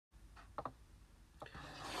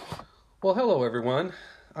Well, hello everyone.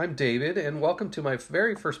 I'm David, and welcome to my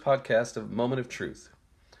very first podcast of Moment of Truth.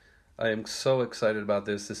 I am so excited about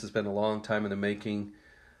this. This has been a long time in the making.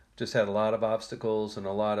 Just had a lot of obstacles and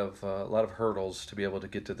a lot of hurdles to be able to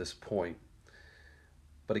get to this point.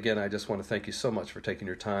 But again, I just want to thank you so much for taking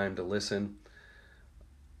your time to listen.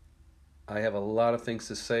 I have a lot of things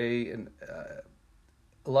to say, and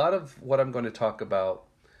a lot of what I'm going to talk about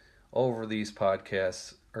over these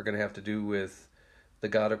podcasts are going to have to do with the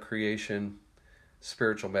God of creation,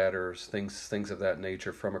 spiritual matters, things of that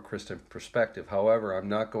nature from a Christian perspective. However, I'm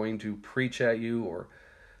not going to preach at you or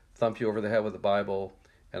thump you over the head with the Bible,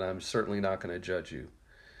 and I'm certainly not going to judge you.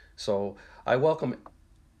 So I welcome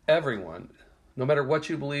everyone, no matter what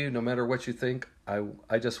you believe, no matter what you think.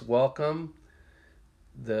 I just welcome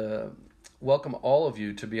all of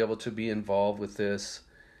you to be able to be involved with this,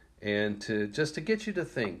 and to get you to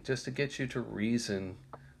think, just to get you to reason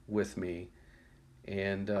with me.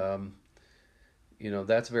 And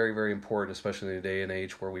that's very, very important, especially in a day and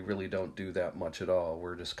age where we really don't do that much at all.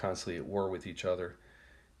 We're just constantly at war with each other,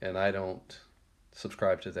 and I don't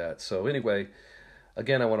subscribe to that. So anyway,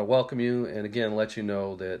 again, I want to welcome you, and again, let you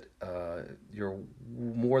know that you're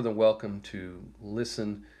more than welcome to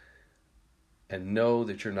listen and know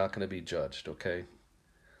that you're not going to be judged, okay?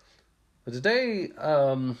 But today,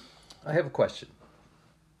 I have a question.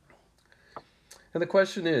 And the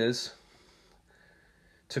question is,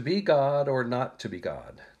 to be God or not to be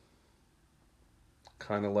God?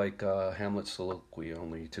 Kind of like Hamlet's soliloquy,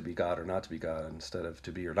 only to be God or not to be God instead of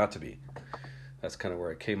to be or not to be. That's kind of where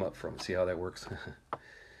I came up from. See how that works?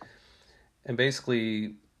 And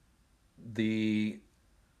basically, the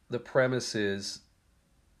premise is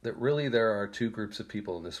that really there are two groups of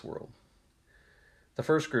people in this world. The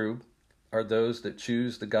first group are those that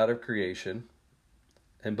choose the God of creation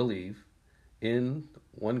and believe in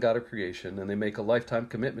one God of creation, and they make a lifetime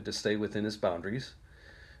commitment to stay within his boundaries,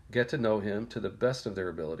 get to know him to the best of their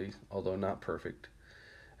ability, although not perfect,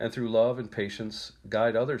 and through love and patience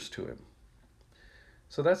guide others to him.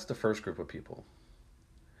 So that's the first group of people.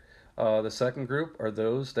 The second group are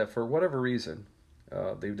those that for whatever reason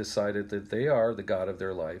they've decided that they are the God of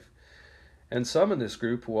their life, and some in this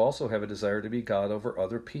group who also have a desire to be God over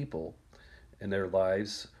other people in their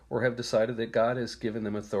lives, or have decided that God has given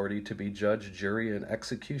them authority to be judge, jury, and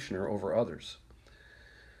executioner over others.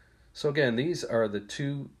 So again, these are the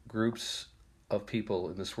two groups of people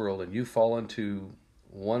in this world, and you fall into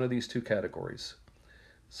one of these two categories.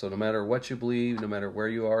 So no matter what you believe, no matter where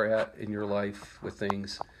you are at in your life with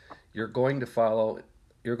things, you're going to fall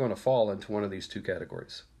into one of these two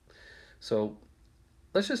categories. So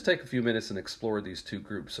let's just take a few minutes and explore these two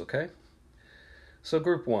groups, okay? So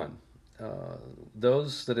group one,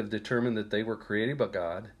 those that have determined that they were created by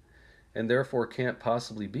God and therefore can't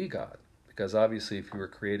possibly be God. Because obviously if you were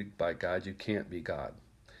created by God, you can't be God.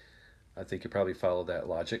 I think you probably follow that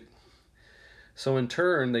logic. So in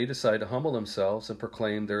turn, they decide to humble themselves and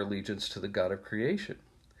proclaim their allegiance to the God of creation.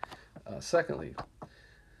 Secondly,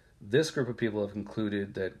 this group of people have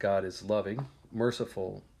concluded that God is loving,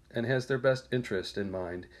 merciful, and has their best interest in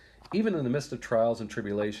mind, even in the midst of trials and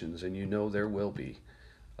tribulations, and you know there will be.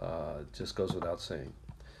 Just goes without saying.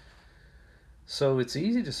 So it's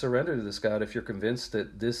easy to surrender to this God if you're convinced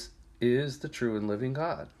that this is the true and living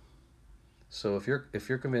God. So if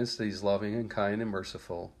you're convinced that he's loving and kind and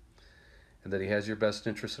merciful, and that he has your best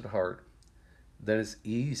interest at heart, then it's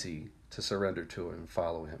easy to surrender to him and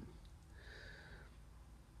follow him.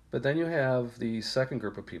 But then you have the second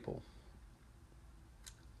group of people.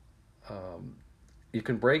 You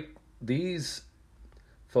can break these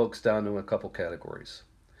folks down to a couple categories.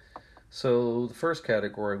 So the first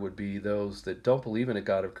category would be those that don't believe in a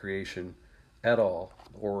God of creation at all,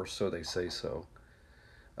 or so they say so.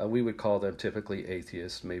 We would call them typically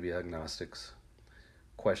atheists, maybe agnostics,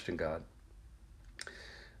 question God.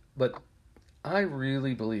 But I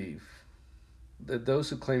really believe that those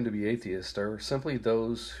who claim to be atheists are simply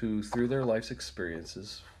those who, through their life's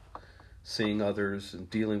experiences, seeing others and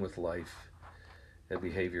dealing with life and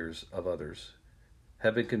behaviors of others,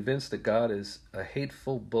 have been convinced that God is a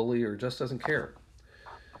hateful bully or just doesn't care.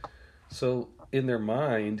 So in their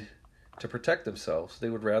mind, to protect themselves, they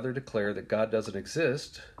would rather declare that God doesn't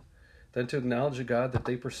exist than to acknowledge a God that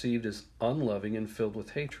they perceived as unloving and filled with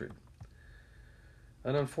hatred.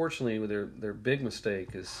 And unfortunately, their big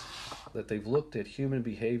mistake is that they've looked at human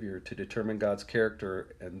behavior to determine God's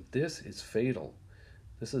character, and this is fatal.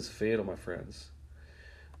 This is fatal, my friends.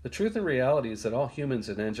 The truth and reality is that all humans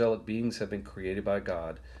and angelic beings have been created by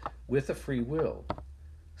God with a free will.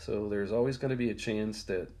 So there's always going to be a chance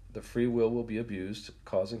that the free will be abused,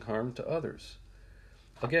 causing harm to others.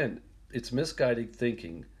 Again, it's misguided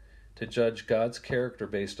thinking to judge God's character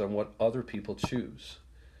based on what other people choose.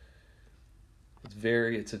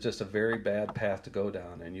 It's just a very bad path to go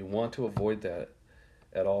down, and you want to avoid that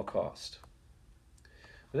at all cost.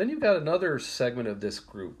 But then you've got another segment of this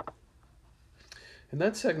group. And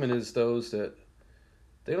that segment is those that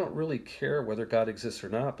they don't really care whether God exists or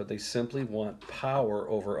not, but they simply want power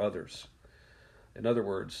over others. In other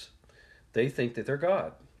words, they think that they're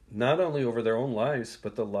God, not only over their own lives,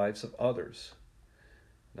 but the lives of others.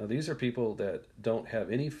 Now, these are people that don't have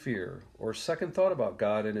any fear or second thought about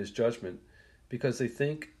God and his judgment, because they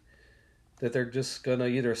think that they're just going to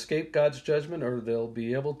either escape God's judgment or they'll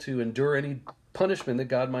be able to endure any punishment that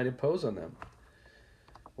God might impose on them.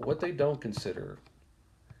 But what they don't consider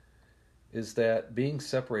is that being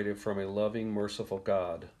separated from a loving, merciful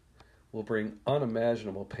God will bring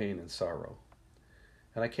unimaginable pain and sorrow.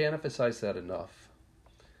 And I can't emphasize that enough.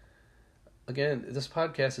 Again, this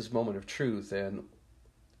podcast is Moment of Truth, and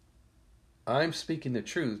I'm speaking the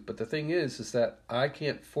truth, but the thing is that I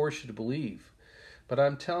can't force you to believe. But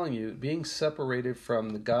I'm telling you, being separated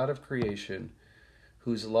from the God of creation,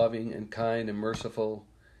 who's loving and kind and merciful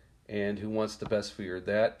and who wants the best for you,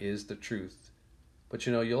 that is the truth. But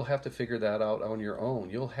you'll have to figure that out on your own.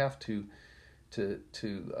 You'll have to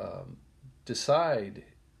decide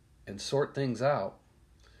and sort things out.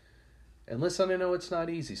 And listen, I know it's not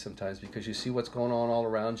easy sometimes, because you see what's going on all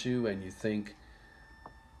around you and you think,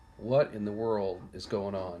 what in the world is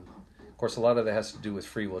going on? Of course, a lot of that has to do with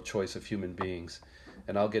free will choice of human beings.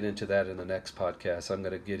 And I'll get into that in the next podcast. I'm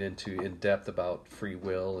going to get into in depth about free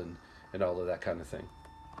will and all of that kind of thing.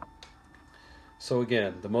 So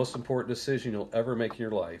again, the most important decision you'll ever make in your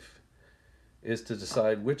life is to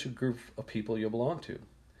decide which group of people you belong to.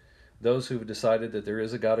 Those who have decided that there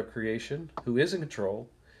is a God of creation who is in control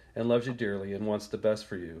and loves you dearly and wants the best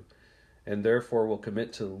for you, and therefore will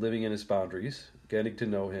commit to living in his boundaries, getting to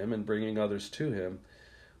know him, and bringing others to him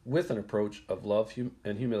with an approach of love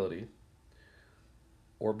and humility.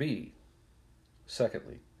 Or B,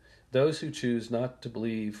 secondly, those who choose not to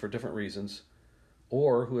believe for different reasons,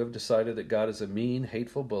 or who have decided that God is a mean,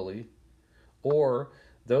 hateful bully, or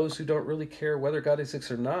those who don't really care whether God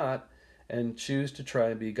exists or not and choose to try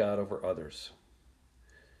and be God over others.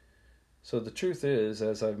 So the truth is,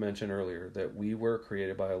 as I've mentioned earlier, that we were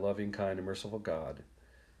created by a loving, kind, and merciful God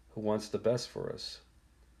who wants the best for us,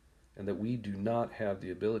 and that we do not have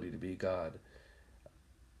the ability to be God.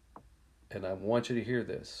 And I want you to hear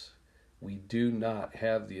this. We do not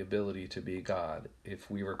have the ability to be God. If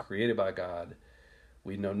we were created by God,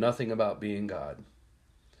 we know nothing about being God.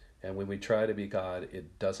 And when we try to be God,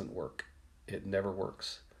 it doesn't work. It never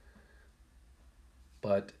works.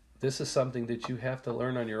 But this is something that you have to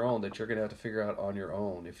learn on your own, that you're going to have to figure out on your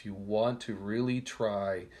own. If you want to really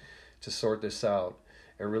try to sort this out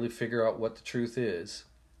and really figure out what the truth is,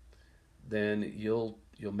 then you'll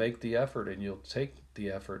make the effort, and you'll take the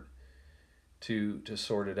effort to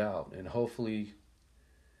sort it out. And hopefully,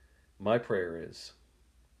 my prayer is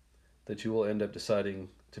that you will end up deciding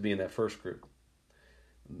to be in that first group.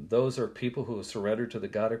 Those are people who have surrendered to the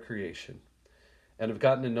God of creation and have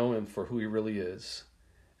gotten to know him for who he really is,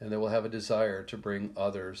 and they will have a desire to bring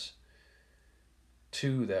others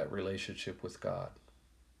to that relationship with God.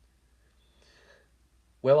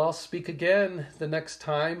 Well, I'll speak again the next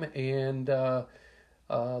time, and the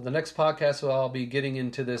next podcast I'll be getting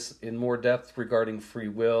into this in more depth regarding free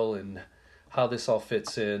will and how this all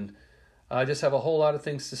fits in. I just have a whole lot of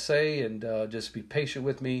things to say, and just be patient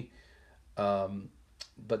with me.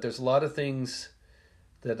 But there's a lot of things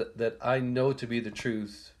that I know to be the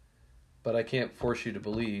truth, but I can't force you to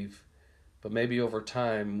believe. But maybe over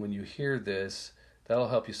time, when you hear this, that'll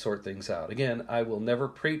help you sort things out. Again, I will never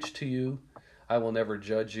preach to you. I will never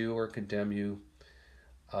judge you or condemn you.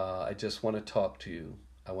 I just want to talk to you.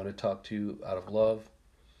 I want to talk to you out of love,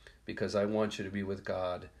 because I want you to be with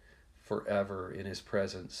God forever in his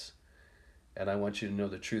presence. And I want you to know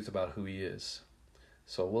the truth about who he is.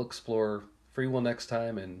 So we'll explore free will next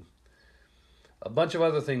time, and a bunch of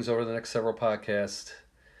other things over the next several podcasts.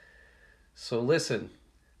 So listen,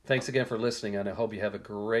 thanks again for listening, and I hope you have a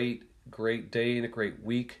great day and a great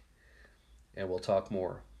week, and we'll talk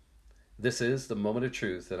more. This is The Moment of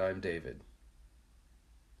Truth, and I'm David.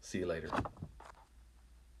 See you later.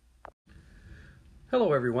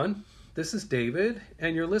 Hello, everyone. This is David,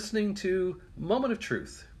 and you're listening to Moment of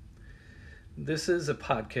Truth. This is a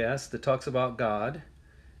podcast that talks about God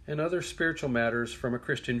and other spiritual matters from a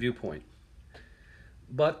Christian viewpoint,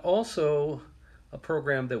 but also a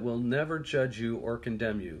program that will never judge you or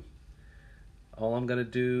condemn you. All I'm going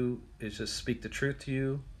to do is just speak the truth to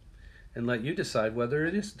you and let you decide whether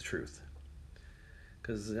it is the truth.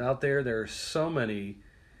 Because out there are so many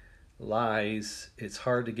lies, it's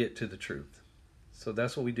hard to get to the truth. So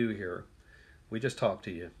that's what we do here. We just talk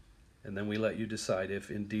to you, and then we let you decide if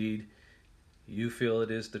indeed you feel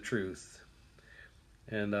it is the truth.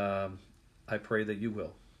 And I pray that you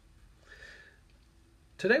will.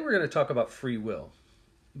 Today we're going to talk about free will.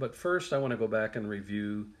 But first, I want to go back and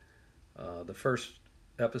review the first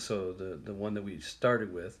episode, the one that we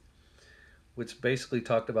started with, which basically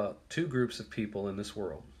talked about two groups of people in this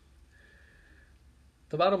world.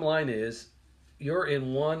 The bottom line is, you're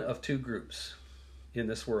in one of two groups in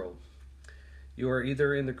this world. You are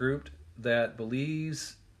either in the group that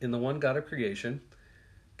believes in the one God of creation,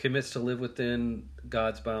 commits to live within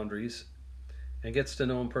God's boundaries, and gets to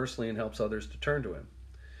know Him personally and helps others to turn to Him.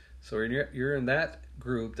 So you're in that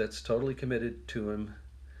group that's totally committed to Him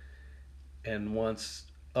and wants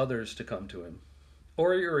others to come to Him.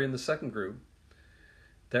 Or you're in the second group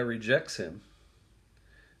that rejects Him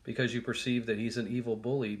because you perceive that He's an evil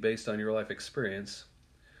bully based on your life experience.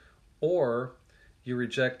 Or you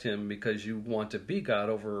reject Him because you want to be God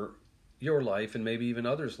over your life and maybe even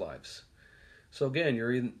others' lives. So again,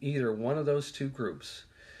 you're in either one of those two groups.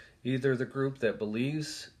 Either the group that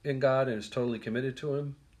believes in God and is totally committed to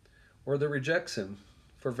Him, or that rejects Him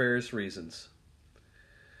for various reasons.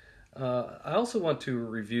 I also want to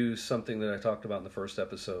review something that I talked about in the first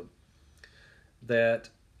episode that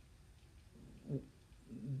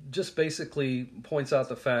just basically points out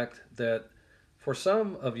the fact that for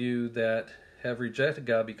some of you that have rejected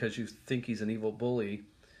God because you think He's an evil bully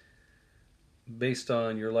based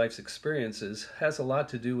on your life's experiences, has a lot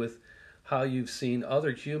to do with how you've seen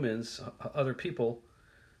other humans, other people,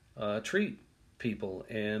 treat people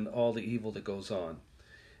and all the evil that goes on.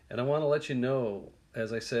 And I want to let you know,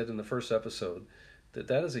 as I said in the first episode, that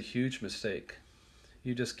that is a huge mistake.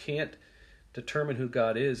 You just can't determine who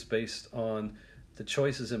God is based on the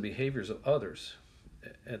choices and behaviors of others.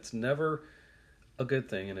 It's never a good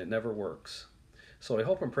thing, and it never works. So I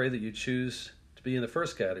hope and pray that you choose to be in the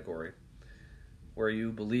first category, where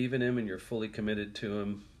you believe in Him and you're fully committed to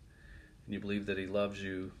Him, and you believe that He loves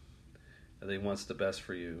you and that He wants the best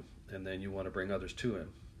for you, and then you want to bring others to Him.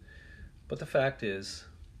 But the fact is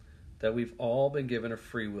that we've all been given a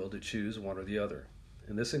free will to choose one or the other.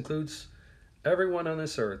 And this includes everyone on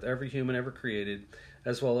this earth, every human ever created,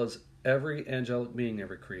 as well as every angelic being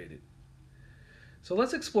ever created. So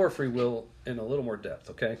let's explore free will in a little more depth,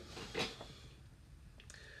 okay?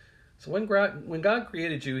 So when God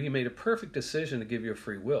created you, He made a perfect decision to give you a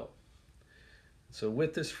free will. So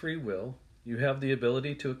with this free will, you have the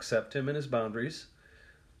ability to accept Him and His boundaries,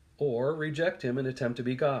 or reject Him and attempt to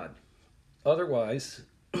be God. Otherwise,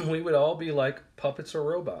 we would all be like puppets or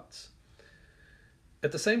robots.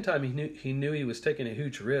 At the same time, he knew he was taking a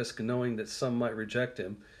huge risk, knowing that some might reject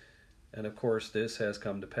Him, and of course this has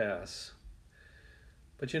come to pass.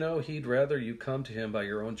 But He'd rather you come to Him by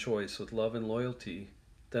your own choice with love and loyalty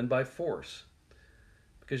than by force,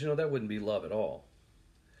 because that wouldn't be love at all.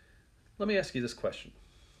 Let me ask you this question.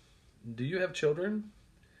 Do you have children?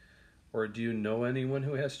 Or do you know anyone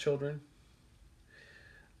who has children?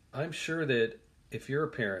 I'm sure that if you're a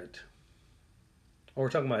parent, or we're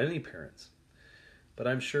talking about any parents, but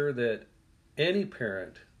I'm sure that any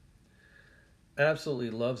parent absolutely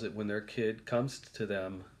loves it when their kid comes to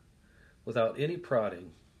them without any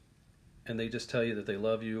prodding, and they just tell you that they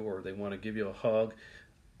love you or they want to give you a hug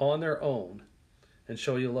on their own and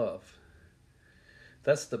show you love.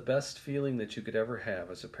 That's the best feeling that you could ever have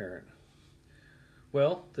as a parent.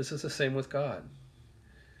 Well, this is the same with God.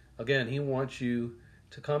 Again, He wants you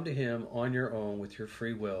to come to Him on your own with your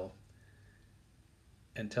free will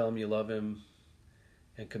and tell Him you love Him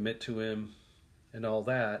and commit to Him and all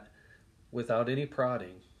that without any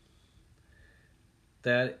prodding.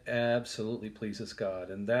 That absolutely pleases God,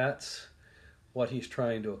 and that's what He's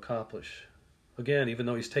trying to accomplish. Again, even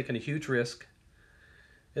though He's taken a huge risk,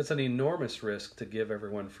 it's an enormous risk to give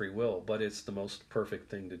everyone free will, but it's the most perfect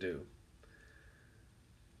thing to do.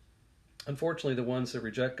 Unfortunately, the ones that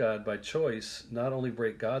reject God by choice not only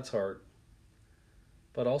break God's heart,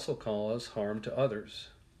 but also cause harm to others.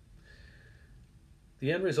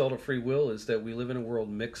 The end result of free will is that we live in a world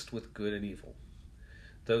mixed with good and evil.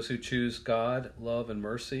 Those who choose God, love, and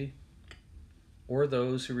mercy, or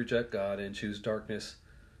those who reject God and choose darkness,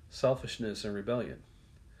 selfishness, and rebellion.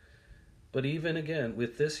 But even again,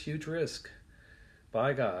 with this huge risk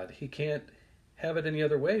by God, He can't have it any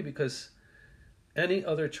other way, because any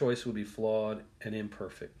other choice would be flawed and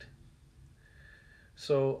imperfect.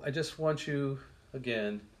 So I just want you,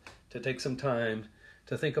 again, to take some time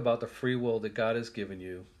to think about the free will that God has given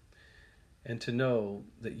you, and to know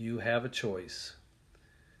that you have a choice,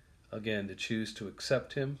 again, to choose to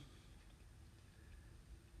accept Him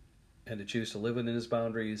and to choose to live within his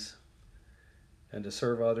boundaries and to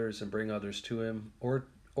serve others and bring others to him,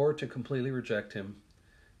 or to completely reject him,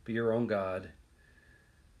 be your own God,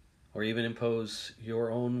 or even impose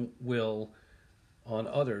your own will on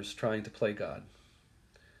others trying to play God.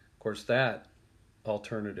 Of course, that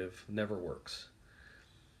alternative never works.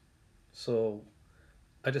 So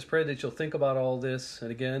I just pray that you'll think about all this.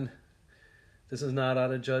 And again, this is not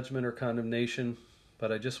out of judgment or condemnation,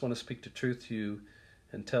 but I just want to speak the truth to you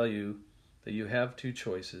and tell you that you have two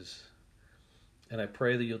choices. And I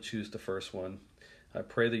pray that you'll choose the first one. I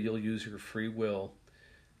pray that you'll use your free will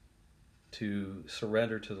to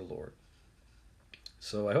surrender to the Lord.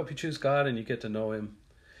 So I hope you choose God and you get to know him.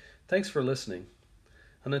 Thanks for listening.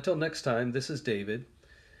 And until next time, this is David,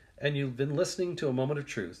 and you've been listening to A Moment of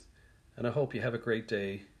Truth, and I hope you have a great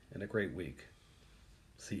day and a great week.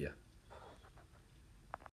 See ya.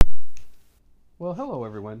 Well, hello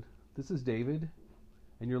everyone. This is David,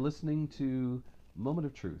 and you're listening to Moment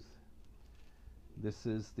of Truth. This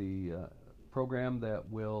is the program that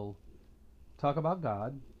will talk about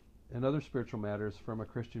God and other spiritual matters from a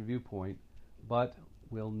Christian viewpoint, but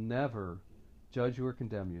will never judge you or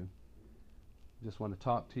condemn you. I just want to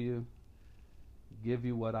talk to you, give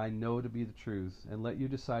you what I know to be the truth, and let you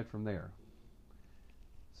decide from there.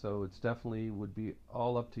 So it's definitely would be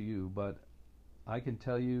all up to you, but I can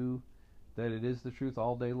tell you that it is the truth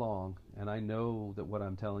all day long, and I know that what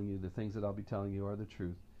I'm telling you, the things that I'll be telling you, are the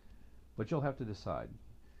truth. But you'll have to decide,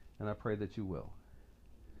 and I pray that you will.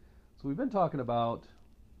 So we've been talking about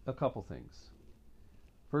a couple things.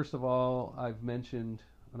 First of all, I've mentioned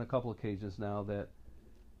on a couple occasions now that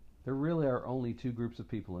there really are only two groups of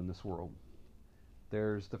people in this world.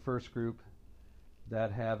 There's the first group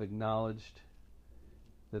that have acknowledged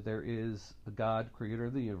that there is a God, creator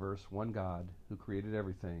of the universe, one God who created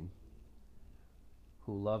everything,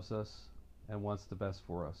 who loves us and wants the best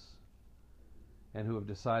for us, and who have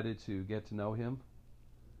decided to get to know him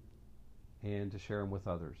and to share him with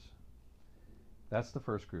others. That's the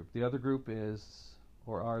first group. The other group is,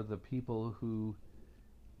 or are, the people who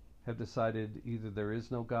have decided either there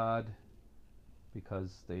is no God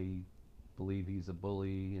because they believe he's a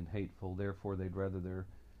bully and hateful, therefore they'd rather there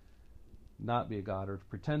not be a God, or to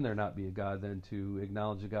pretend there not be a God, than to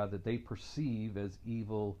acknowledge a God that they perceive as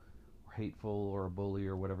evil or hateful or a bully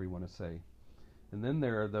or whatever you want to say. And then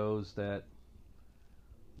there are those that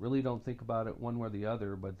really don't think about it one way or the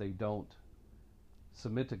other, but they don't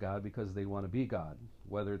submit to God because they want to be God,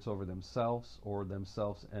 whether it's over themselves or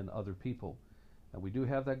themselves and other people. And we do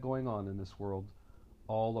have that going on in this world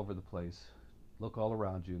all over the place. Look all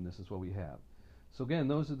around you, and this is what we have. So again,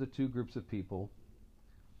 those are the two groups of people.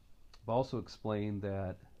 I've also explained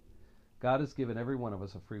that God has given every one of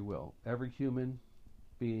us a free will. Every human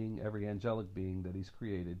being, every angelic being that he's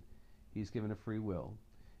created, he's given a free will.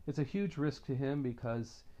 It's a huge risk to him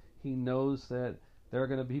because he knows that there are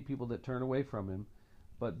going to be people that turn away from him.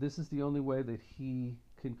 But this is the only way that he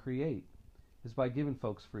can create, is by giving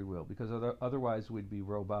folks free will, because otherwise we'd be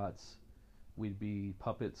robots, we'd be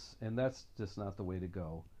puppets, and that's just not the way to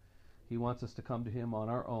go. He wants us to come to him on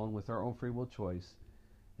our own with our own free will choice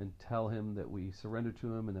and tell him that we surrender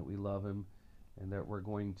to him and that we love him and that we're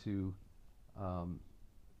going to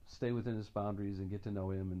stay within his boundaries and get to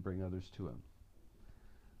know him and bring others to him.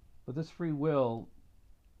 But this free will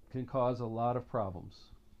can cause a lot of problems.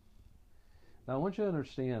 Now I want you to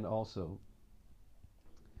understand also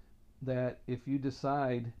that if you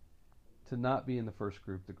decide to not be in the first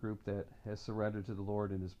group, the group that has surrendered to the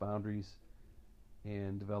Lord and his boundaries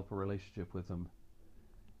and develop a relationship with him,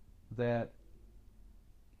 that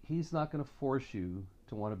he's not going to force you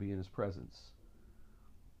to want to be in his presence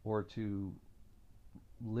or to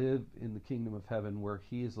live in the kingdom of heaven where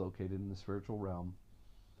he is located in the spiritual realm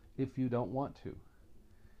if you don't want to.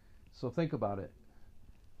 So think about it.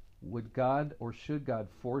 Would God, or should God,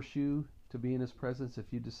 force you to be in his presence if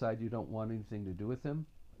you decide you don't want anything to do with him?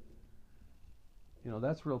 You know,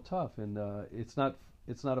 that's real tough, and it's not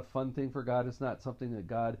a fun thing for God. It's not something that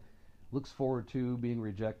God looks forward to, being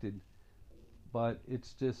rejected. But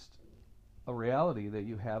it's just a reality that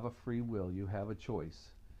you have a free will, you have a choice.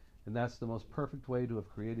 And that's the most perfect way to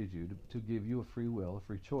have created you, to give you a free will, a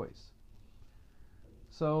free choice.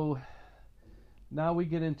 So now we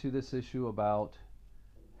get into this issue about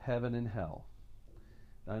heaven and hell.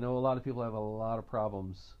 I know a lot of people have a lot of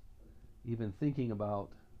problems even thinking about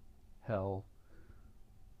hell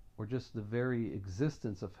or just the very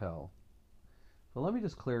existence of hell. But let me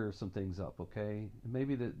just clear some things up, okay?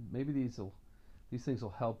 Maybe these things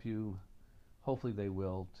will help you. Hopefully they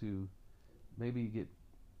will, to maybe get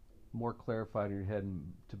more clarified in your head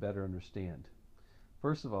and to better understand.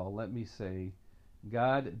 First of all, let me say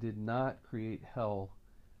God did not create hell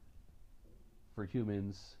for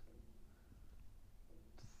humans,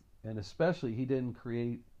 and especially he didn't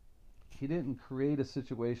create a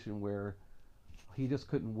situation where he just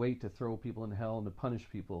couldn't wait to throw people in hell and to punish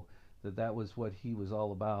people. That was what he was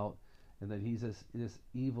all about, and that he's this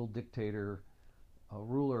evil dictator, a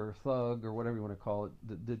ruler, thug, or whatever you want to call it,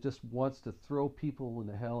 that just wants to throw people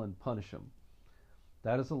into hell and punish them.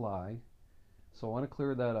 That is a lie. So I want to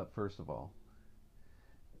clear that up first of all.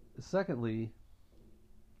 Secondly,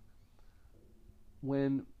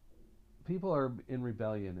 when people are in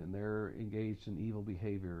rebellion and they're engaged in evil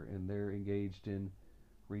behavior and they're engaged in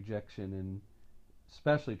rejection and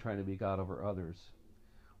especially trying to be God over others,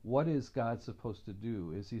 what is God supposed to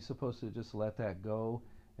do? Is he supposed to just let that go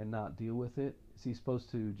and not deal with it? Is he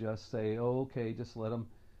supposed to just say, "Oh, okay, just let them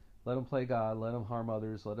play God, let them harm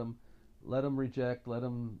others, let them reject, let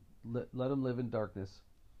them live in darkness"?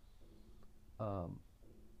 Um,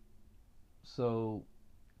 so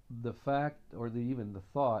the fact, or even the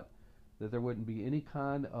thought, that there wouldn't be any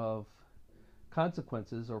kind of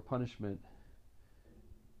consequences or punishment,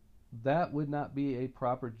 that would not be a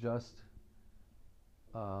proper, just,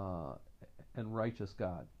 uh, and righteous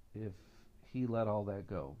God if he let all that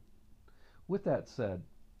go. With that said,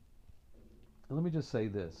 let me just say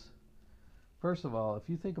this. First of all, if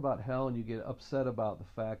you think about hell and you get upset about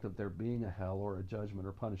the fact of there being a hell or a judgment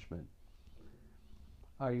or punishment,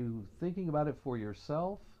 are you thinking about it for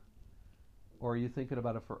yourself, or are you thinking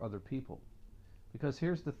about it for other people? Because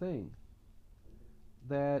here's the thing,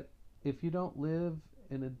 that if you don't live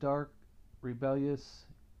in a dark, rebellious,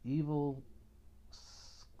 evil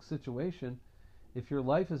situation, if your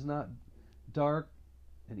life is not dark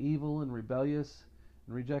and evil and rebellious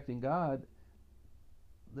and rejecting God,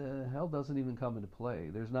 the hell doesn't even come into play.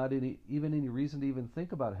 There's not even any reason to even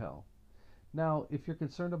think about hell. Now, if you're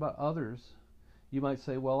concerned about others, you might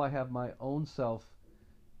say, well, I have my own self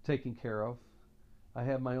taken care of. I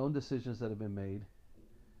have my own decisions that have been made.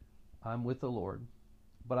 I'm with the Lord,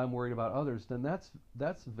 but I'm worried about others. Then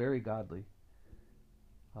that's very godly.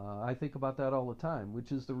 I think about that all the time,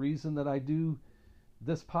 which is the reason that I do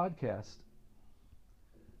this podcast.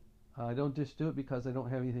 I don't just do it because I don't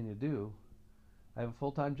have anything to do. I have a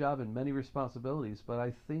full-time job and many responsibilities, but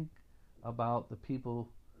I think about the people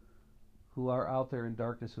who are out there in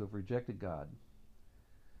darkness who have rejected God.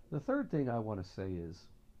 The third thing I want to say is,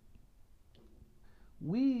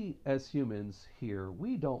 we as humans here,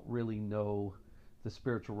 we don't really know the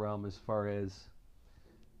spiritual realm as far as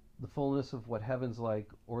the fullness of what heaven's like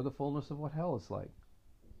or the fullness of what hell is like.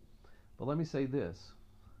 But let me say this,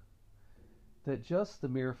 that just the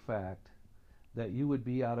mere fact that you would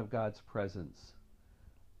be out of God's presence,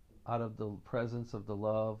 out of the presence of the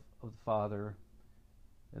love of the Father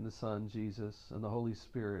and the Son, Jesus, and the Holy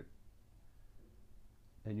Spirit,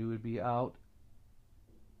 and you would be out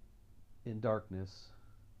in darkness,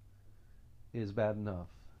 is bad enough.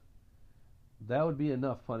 That would be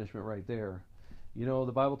enough punishment right there. You know,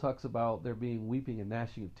 the Bible talks about there being weeping and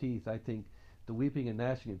gnashing of teeth. I think the weeping and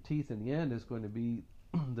gnashing of teeth in the end is going to be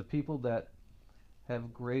the people that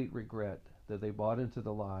have great regret that they bought into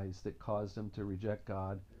the lies that caused them to reject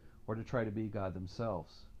God or to try to be God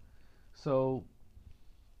themselves. So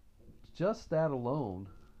just that alone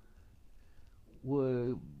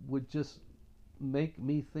would just make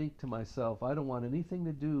me think to myself, I don't want anything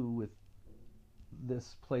to do with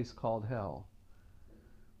this place called hell.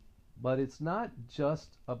 But it's not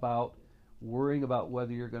just about worrying about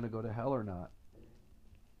whether you're going to go to hell or not.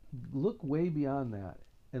 Look way beyond that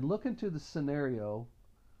and look into the scenario,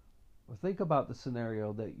 or think about the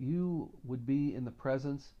scenario that you would be in the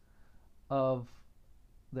presence of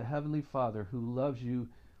the Heavenly Father who loves you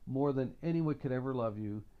more than anyone could ever love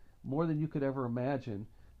you, more than you could ever imagine,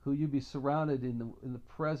 who you'd be surrounded in the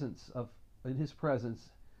presence of, in His presence,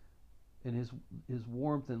 in His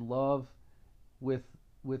warmth and love, with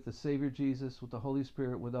the Savior Jesus, with the Holy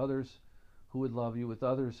Spirit, with others who would love you, with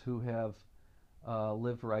others who have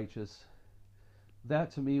lived righteous.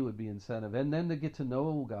 That to me would be incentive. And then to get to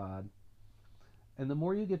know God. And the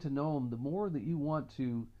more you get to know Him, the more that you want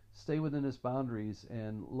to stay within His boundaries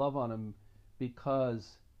and love on Him,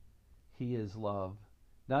 because He is love.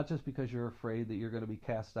 Not just because you're afraid that you're going to be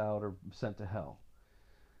cast out or sent to hell.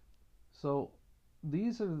 So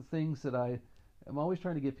these are the things that I am always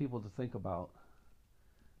trying to get people to think about.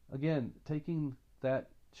 Again, taking that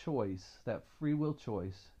choice, that free will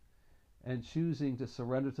choice, and choosing to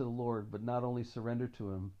surrender to the Lord, but not only surrender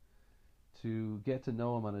to Him, to get to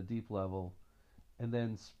know Him on a deep level, and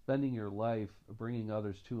then spending your life bringing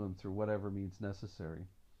others to Him through whatever means necessary.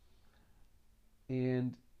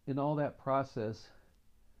 And in all that process,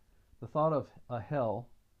 the thought of a hell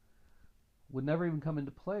would never even come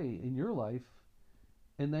into play in your life,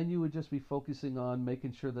 and then you would just be focusing on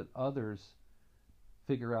making sure that others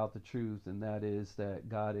figure out the truth, and that is that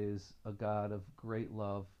God is a God of great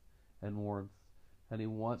love and warmth, and He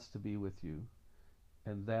wants to be with you,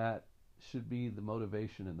 and that should be the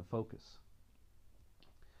motivation and the focus.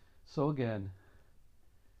 So again,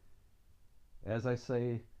 as I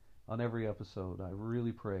say on every episode, I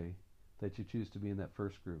really pray that you choose to be in that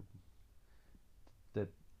first group that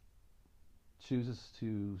chooses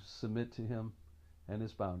to submit to Him and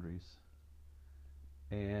His boundaries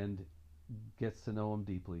and gets to know Him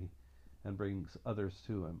deeply and brings others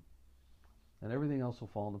to Him. And everything else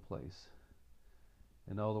will fall into place.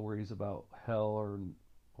 And all the worries about hell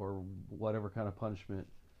or whatever kind of punishment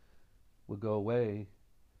would go away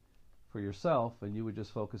for yourself, and you would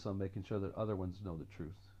just focus on making sure that other ones know the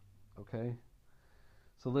truth. Okay?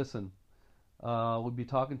 So listen, we'll be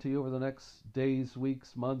talking to you over the next days,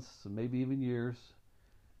 weeks, months, and maybe even years,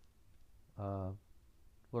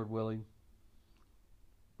 Lord willing.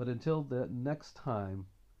 But until the next time,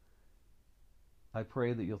 I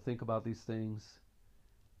pray that you'll think about these things,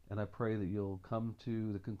 and I pray that you'll come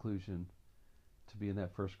to the conclusion to be in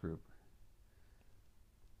that first group.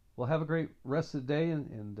 Well, have a great rest of the day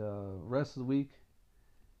and rest of the week.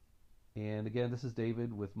 And again, this is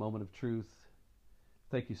David with Moment of Truth.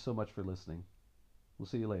 Thank you so much for listening. We'll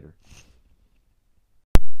see you later.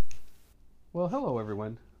 Well, hello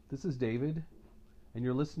everyone. This is David, and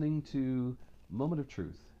you're listening to Moment of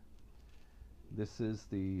Truth. This is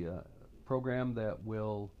the program that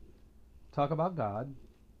will talk about God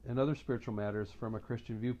and other spiritual matters from a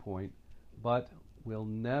Christian viewpoint, but will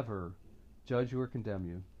never judge you or condemn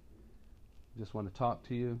you. Just want to talk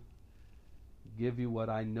to you, give you what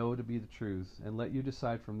I know to be the truth, and let you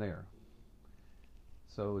decide from there.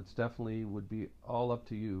 So it's definitely would be all up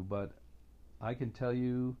to you, but I can tell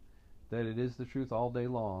you that it is the truth all day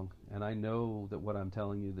long, and I know that what I'm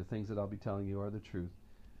telling you, the things that I'll be telling you, are the truth.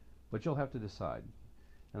 But you'll have to decide,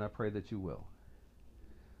 and I pray that you will.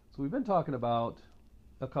 So we've been talking about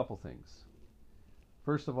a couple things.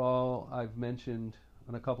 First of all, I've mentioned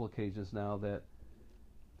on a couple occasions now that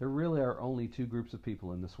there really are only two groups of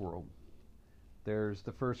people in this world. There's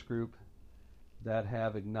the first group that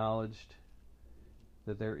have acknowledged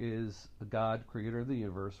that there is a God, creator of the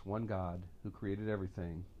universe, one God who created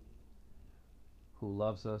everything, who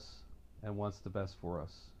loves us and wants the best for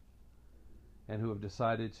us, and who have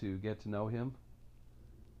decided to get to know Him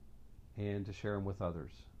and to share Him with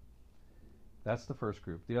others. That's the first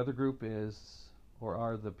group. The other group is, or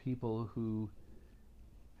are, the people who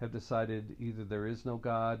have decided either there is no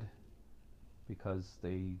God because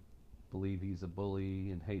they believe He's a bully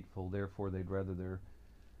and hateful, therefore they'd rather there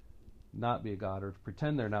not be a God, or to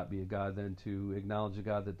pretend there not be a God, than to acknowledge a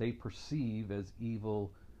God that they perceive as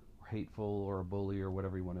evil or hateful or a bully or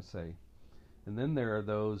whatever you want to say. And then there are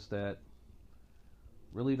those that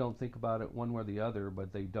really don't think about it one way or the other,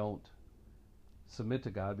 but they don't submit to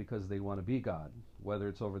God because they want to be God, whether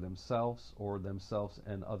it's over themselves or themselves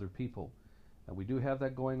and other people. And we do have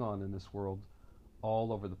that going on in this world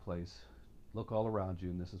all over the place. Look all around you,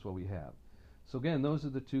 and this is what we have. So again, those are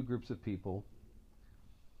the two groups of people.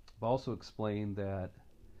 I've also explained that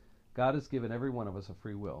God has given every one of us a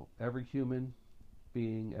free will. Every human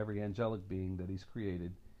being, every angelic being that He's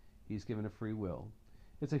created, He's given a free will.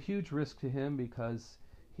 It's a huge risk to Him because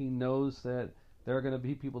He knows that there are going to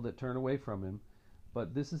be people that turn away from Him,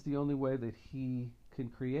 but this is the only way that He can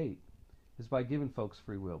create, is by giving folks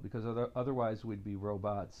free will, because otherwise we'd be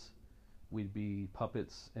robots, we'd be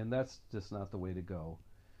puppets, and that's just not the way to go.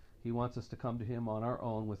 He wants us to come to Him on our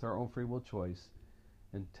own with our own free will choice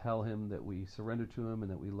and tell Him that we surrender to Him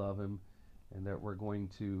and that we love Him and that we're going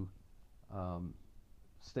to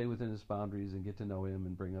stay within His boundaries and get to know Him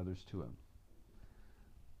and bring others to Him.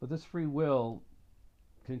 But this free will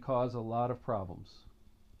can cause a lot of problems.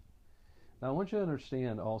 Now I want you to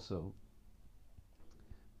understand also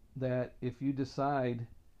that if you decide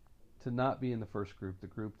to not be in the first group, the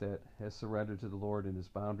group that has surrendered to the Lord and His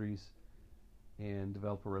boundaries and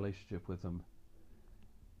develop a relationship with Him,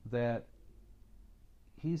 that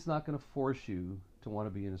He's not going to force you to want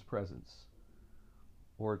to be in His presence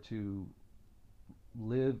or to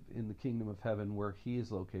live in the kingdom of heaven where He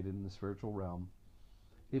is located in the spiritual realm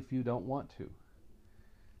if you don't want to.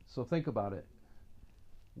 So think about it.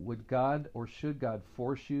 Would God, or should God,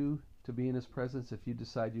 force you to be in His presence if you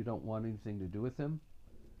decide you don't want anything to do with Him?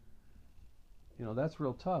 You know, that's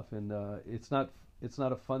real tough, and it's not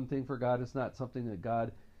a fun thing for God. It's not something that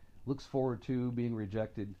God looks forward to, being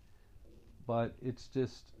rejected. But it's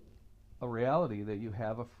just a reality that you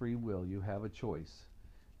have a free will, you have a choice.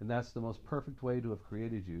 And that's the most perfect way to have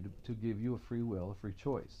created you, to give you a free will, a free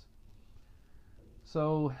choice.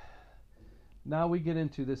 So now we get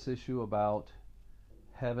into this issue about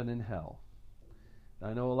heaven and hell.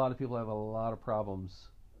 I know a lot of people have a lot of problems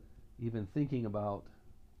even thinking about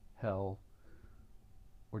hell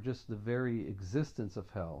or just the very existence of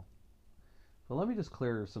hell. But let me just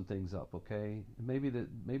clear some things up, okay? Maybe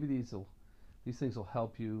these things will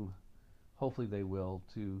help you. Hopefully they will,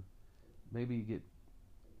 to maybe get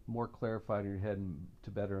more clarified in your head and to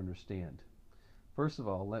better understand. First of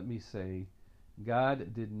all, let me say,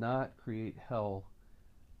 God did not create hell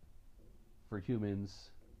for humans,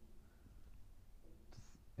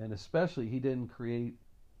 and especially He didn't create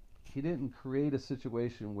a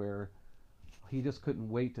situation where He just couldn't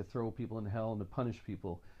wait to throw people in hell and to punish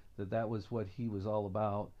people. That was what He was all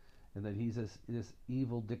about, and that He's this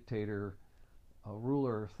evil dictator, a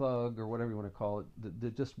ruler, thug, or whatever you want to call it,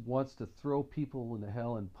 that just wants to throw people into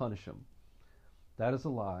hell and punish them. That is a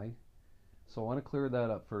lie. So I want to clear that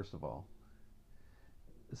up first of all.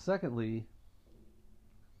 Secondly,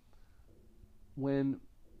 when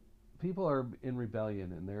people are in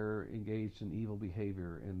rebellion and they're engaged in evil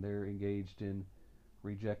behavior and they're engaged in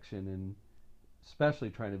rejection and especially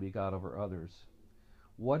trying to be God over others,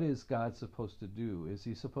 what is God supposed to do? Is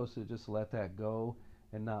He supposed to just let that go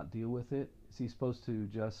and not deal with it? Is He supposed to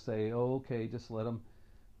just say, "Oh, okay, just let them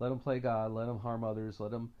play God, let them harm others,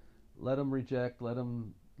 let them reject, let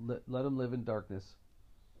them live in darkness"?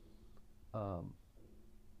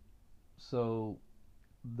 So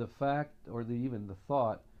the fact, or even the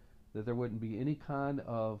thought, that there wouldn't be any kind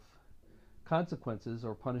of consequences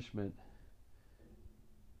or punishment,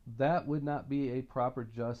 that would not be a proper,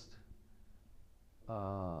 just,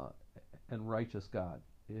 and righteous God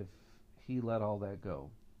if He let all that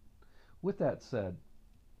go. With that said,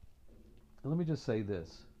 let me just say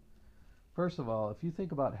this. First of all, if you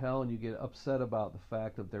think about hell and you get upset about the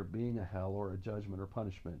fact of there being a hell or a judgment or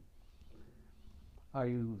punishment, are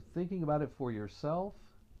you thinking about it for yourself,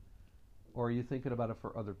 or are you thinking about it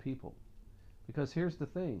for other people? Because here's the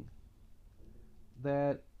thing,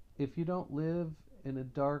 that if you don't live in a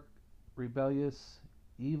dark, rebellious,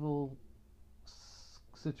 evil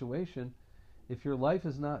situation, if your life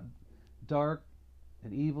is not dark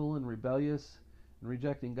and evil and rebellious and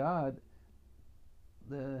rejecting God,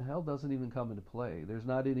 the hell doesn't even come into play. There's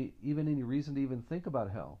not even any reason to even think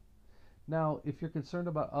about hell. Now, if you're concerned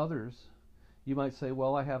about others, you might say,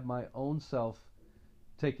 well, I have my own self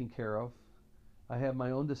taken care of. I have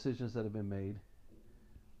my own decisions that have been made.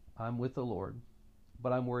 I'm with the Lord,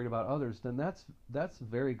 but I'm worried about others. Then that's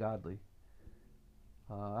very godly.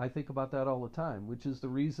 I think about that all the time, which is the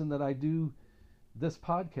reason that I do this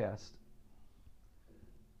podcast.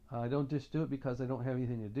 I don't just do it because I don't have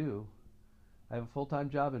anything to do. I have a full-time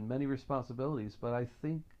job and many responsibilities, but I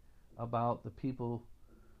think about the people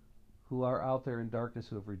who are out there in darkness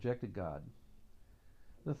who have rejected God.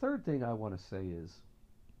 The third thing I want to say is,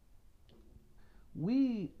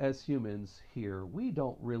 we as humans here, we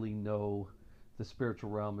don't really know the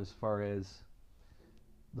spiritual realm as far as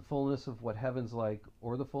the fullness of what heaven's like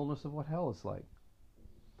or the fullness of what hell is like.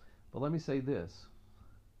 But let me say this,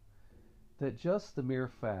 that just the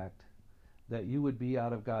mere fact that you would be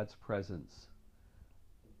out of God's presence,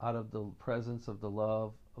 out of the presence of the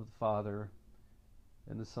love of the Father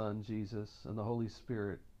and the Son, Jesus, and the Holy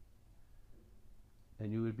Spirit,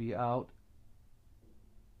 and you would be out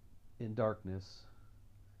in darkness,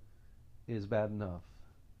 is bad enough.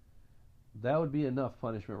 That would be enough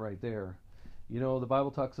punishment right there. You know, the Bible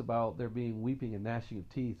talks about there being weeping and gnashing of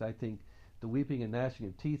teeth. I think the weeping and gnashing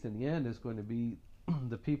of teeth in the end is going to be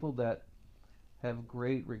the people that have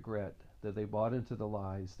great regret that they bought into the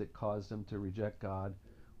lies that caused them to reject God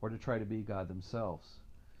or to try to be God themselves.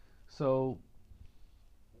 So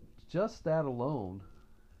just that alone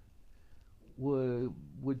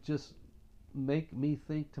would just make me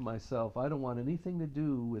think to myself, I don't want anything to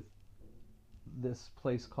do with this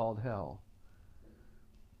place called hell.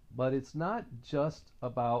 But it's not just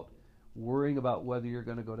about worrying about whether you're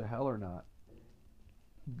going to go to hell or not.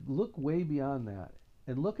 Look way beyond that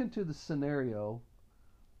and look into the scenario,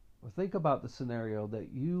 or think about the scenario that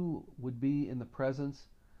you would be in the presence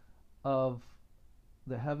of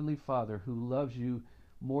the Heavenly Father who loves you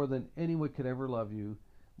more than anyone could ever love you,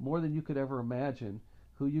 more than you could ever imagine,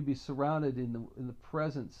 who you'd be surrounded in the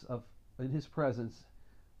presence of, in His presence,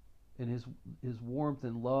 in His warmth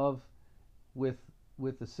and love, with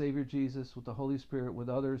the Savior Jesus, with the Holy Spirit, with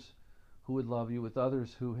others who would love you, with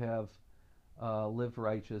others who have lived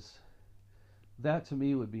righteous. That to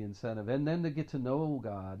me would be incentive. And then to get to know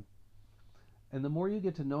God. And the more you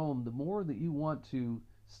get to know Him, the more that you want to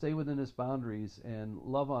stay within his boundaries and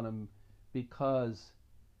love on him because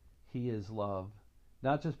he is love,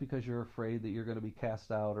 not just because you're afraid that you're going to be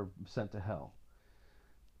cast out or sent to hell.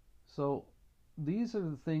 So these are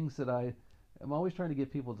the things that I am always trying to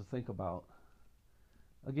get people to think about.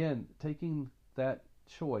 Again, taking that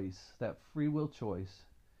choice, that free will choice,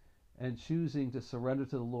 and choosing to surrender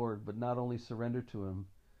to the Lord, but not only surrender to him,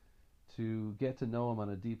 to get to know him on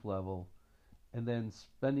a deep level, and then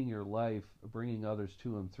spending your life bringing others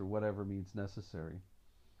to him through whatever means necessary.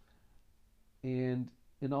 And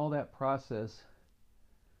in all that process,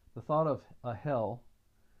 the thought of a hell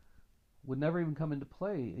would never even come into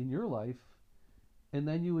play in your life, and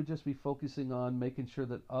then you would just be focusing on making sure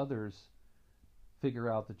that others figure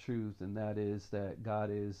out the truth, and that is that God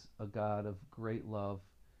is a God of great love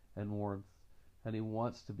and warmth, and he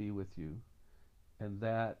wants to be with you, and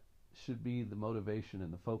that should be the motivation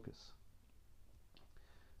and the focus.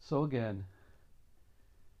 So again,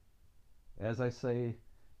 as I say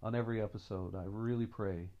on every episode, I really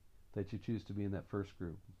pray that you choose to be in that first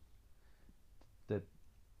group that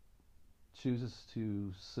chooses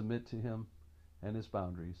to submit to him and his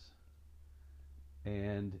boundaries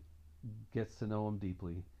and gets to know him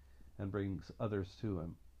deeply and brings others to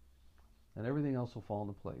him. And everything else will fall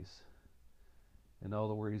into place. And all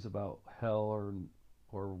the worries about hell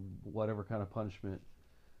or whatever kind of punishment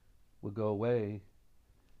would go away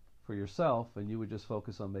for yourself, and you would just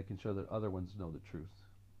focus on making sure that other ones know the truth.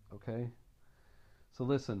 Okay? So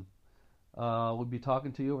listen, we'll be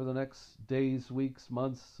talking to you over the next days, weeks,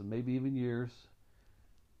 months, and maybe even years,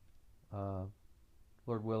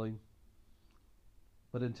 Lord willing.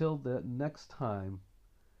 But until the next time,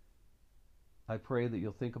 I pray that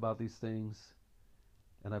you'll think about these things,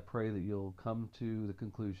 and I pray that you'll come to the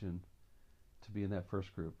conclusion to be in that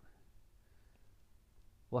first group.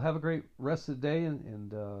 Well, have a great rest of the day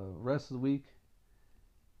and rest of the week.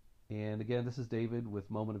 And again, this is David with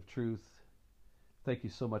Moment of Truth. Thank you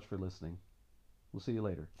so much for listening. We'll see you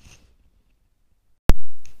later.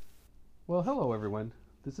 Well, hello everyone.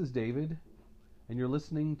 This is David, and you're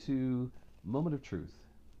listening to Moment of Truth.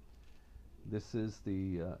 This is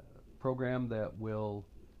the program that will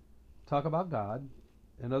talk about God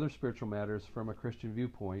and other spiritual matters from a Christian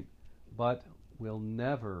viewpoint, but will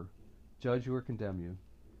never judge you or condemn you.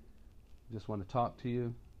 Just want to talk to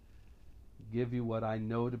you, give you what I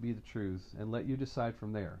know to be the truth, and let you decide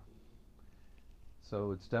from there.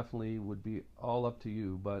 So it's definitely would be all up to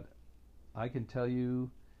you, but I can tell you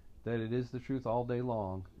that it is the truth all day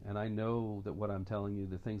long, and I know that what I'm telling you,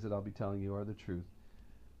 the things that I'll be telling you are the truth.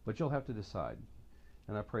 But you'll have to decide,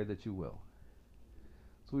 and I pray that you will.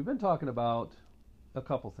 So we've been talking about a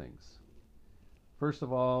couple things. First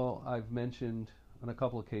of all, I've mentioned on a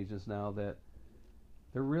couple occasions now that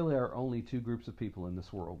there really are only two groups of people in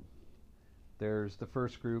this world. There's the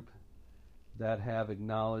first group that have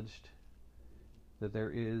acknowledged that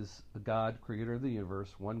there is a God, creator of the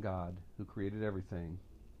universe, one God who created everything,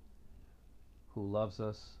 who loves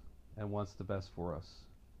us and wants the best for us,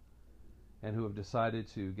 and who have decided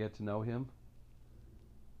to get to know him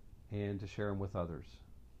and to share him with others.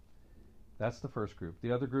 That's the first group.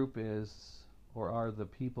 The other group is, or are, the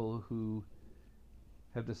people who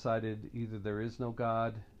have decided either there is no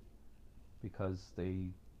God because they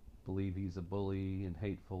believe he's a bully and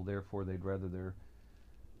hateful, therefore they'd rather there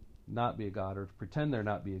not be a God, or to pretend there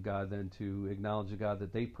not be a God, than to acknowledge a God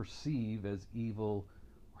that they perceive as evil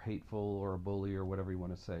or hateful or a bully or whatever you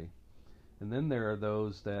want to say. And then there are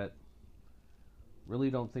those that really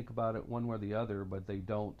don't think about it one way or the other, but they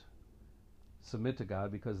don't submit to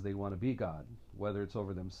God because they want to be God, whether it's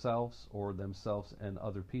over themselves or themselves and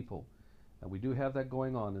other people. And we do have that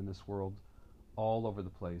going on in this world all over the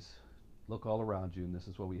place. Look all around you, and this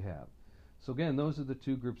is what we have. So again, those are the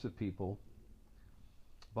two groups of people.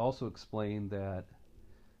 I've also explained that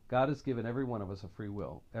God has given every one of us a free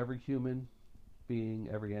will. Every human being,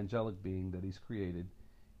 every angelic being that he's created,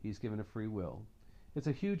 he's given a free will. It's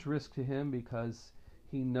a huge risk to him because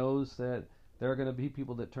he knows that there are going to be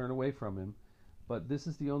people that turn away from him, but this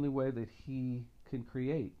is the only way that he can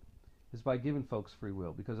create, is by giving folks free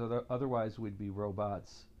will, because otherwise we'd be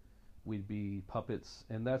robots, we'd be puppets,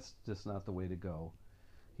 and that's just not the way to go.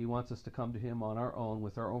 He wants us to come to him on our own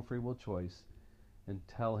with our own free will choice and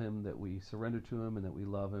tell him that we surrender to him and that we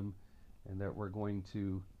love him and that we're going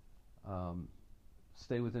to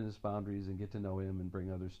stay within his boundaries and get to know him and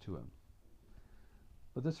bring others to him.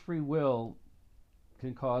 But this free will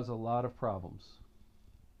can cause a lot of problems.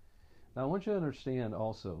 Now I want you to understand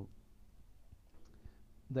also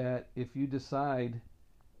that if you decide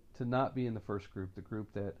to not be in the first group, the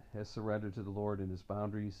group that has surrendered to the Lord and his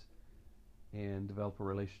boundaries and develop a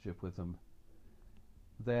relationship with him,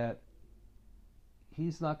 that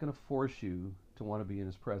He's not going to force you to want to be in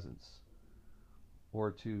His presence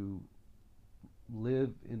or to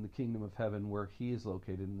live in the kingdom of heaven where He is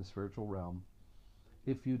located in the spiritual realm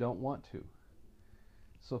if you don't want to.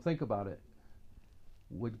 So think about it.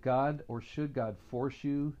 Would God or should God force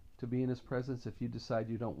you to be in His presence if you decide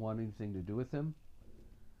you don't want anything to do with Him?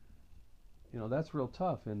 That's real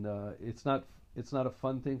tough, and it's not a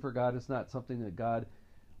fun thing for God. It's not something that God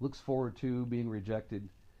looks forward to, being rejected,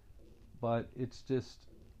 but it's just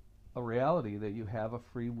a reality that you have a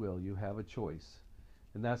free will, you have a choice,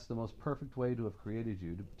 and that's the most perfect way to have created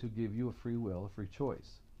you, to give you a free will, a free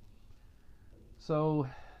choice. So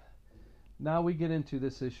now we get into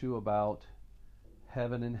this issue about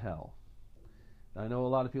heaven and hell. I know a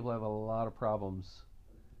lot of people have a lot of problems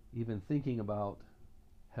even thinking about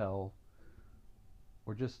hell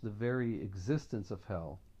or just the very existence of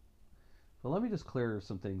hell. But let me just clear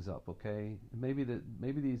some things up, okay? Maybe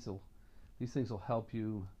these things will help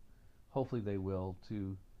you. Hopefully they will,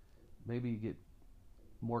 to maybe get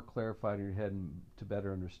more clarified in your head and to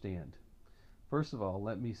better understand. First of all,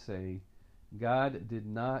 let me say, God did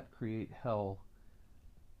not create hell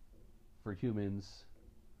for humans,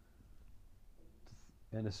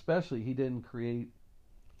 and especially He didn't create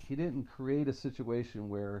a situation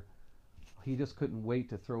where He just couldn't wait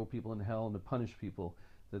to throw people in hell and to punish people,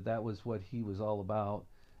 that was what He was all about,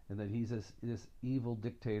 and that He's this evil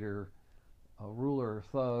dictator, a ruler,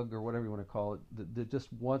 thug, or whatever you want to call it, that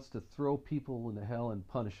just wants to throw people into hell and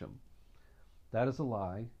punish them. That is a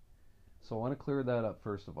lie. So I want to clear that up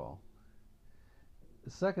first of all.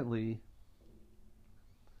 Secondly,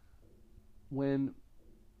 when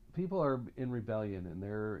people are in rebellion and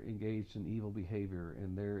they're engaged in evil behavior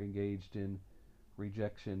and they're engaged in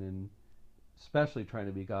rejection and especially trying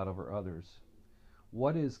to be God over others,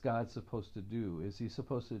 what is God supposed to do? Is He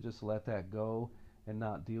supposed to just let that go and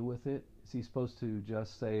not deal with it? Is He supposed to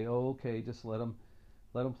just say, "Oh, okay, just let them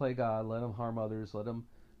play God, let them harm others, let them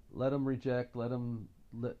reject, let them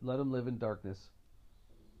live in darkness"?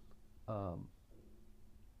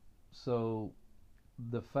 So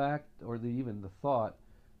the fact, or even the thought,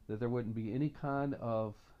 that there wouldn't be any kind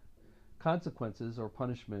of consequences or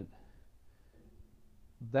punishment,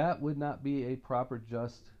 that would not be a proper,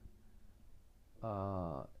 just,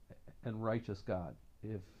 and righteous God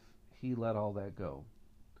if He let all that go.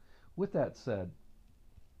 With that said,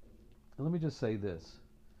 let me just say this.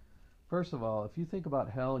 First of all, if you think about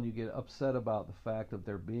hell and you get upset about the fact of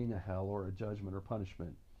there being a hell or a judgment or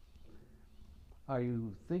punishment, are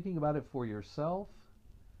you thinking about it for yourself,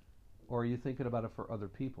 or are you thinking about it for other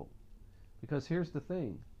people? Because here's the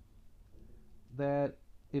thing, that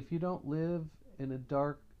if you don't live in a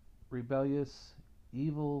dark, rebellious,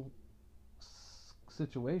 evil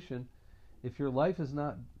situation, if your life is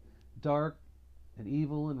not dark and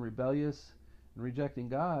evil and rebellious and rejecting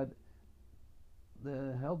God,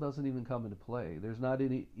 the hell doesn't even come into play. There's not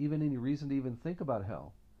even any reason to even think about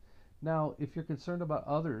hell. Now, if you're concerned about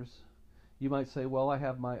others, you might say, well, I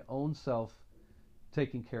have my own self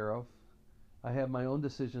taken care of. I have my own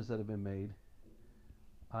decisions that have been made.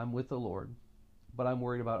 I'm with the Lord, but I'm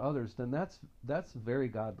worried about others. Then that's very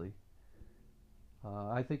godly.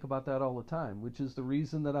 I think about that all the time, which is the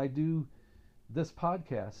reason that I do this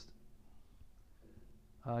podcast.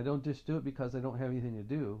 I don't just do it because I don't have anything to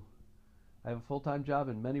do. I have a full-time job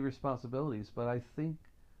and many responsibilities, but I think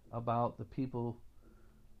about the people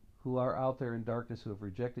who are out there in darkness who have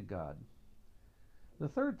rejected God. The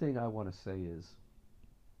third thing I want to say is,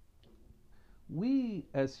 we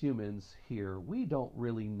as humans here, we don't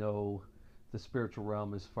really know the spiritual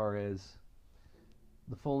realm as far as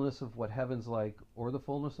the fullness of what heaven's like or the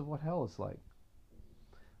fullness of what hell is like.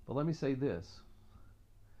 But let me say this,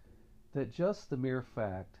 that just the mere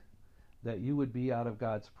fact that you would be out of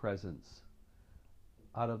God's presence,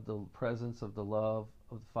 out of the presence of the love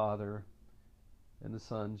of the Father and the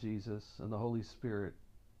Son, Jesus, and the Holy Spirit,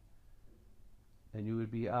 and you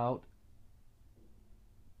would be out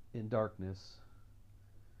in darkness,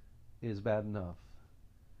 is bad enough.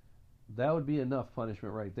 That would be enough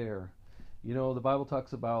punishment right there. You know, the Bible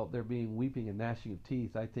talks about there being weeping and gnashing of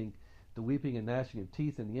teeth. I think the weeping and gnashing of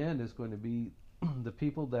teeth in the end is going to be the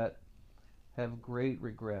people that have great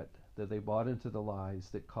regret that they bought into the lies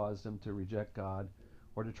that caused them to reject God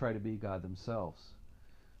or to try to be God themselves.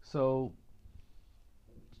 So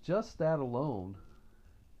just that alone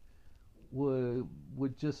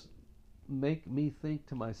would just make me think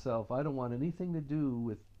to myself, I don't want anything to do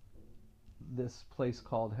with this place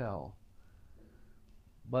called hell.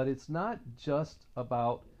 But it's not just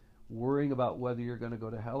about worrying about whether you're going to go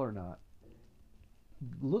to hell or not.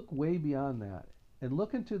 Look way beyond that and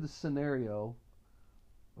look into the scenario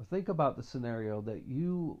think about the scenario that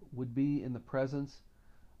you would be in the presence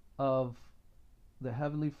of the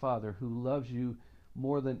Heavenly Father who loves you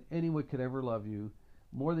more than anyone could ever love you,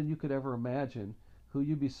 more than you could ever imagine, who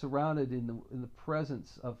you'd be surrounded in the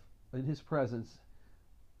presence of, in His presence,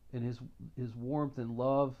 in His warmth and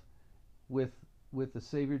love, with the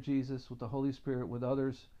Savior Jesus, with the Holy Spirit, with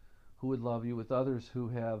others who would love you, with others who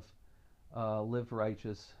have lived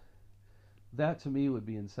righteous. That to me would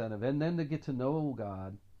be incentive. And then to get to know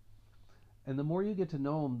God. And the more you get to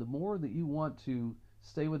know Him, the more that you want to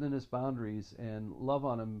stay within His boundaries and love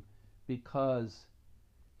on Him, because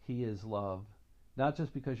He is love. Not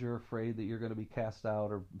just because you're afraid that you're going to be cast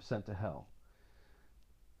out or sent to hell.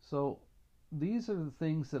 So these are the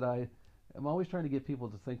things that I am always trying to get people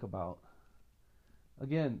to think about.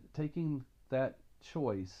 Again, taking that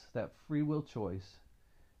choice, that free will choice,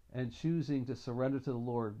 and choosing to surrender to the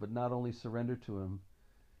Lord, but not only surrender to Him,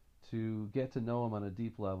 to get to know Him on a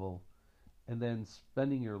deep level, and then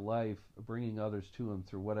spending your life bringing others to Him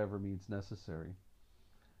through whatever means necessary.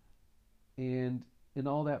 And in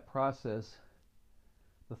all that process,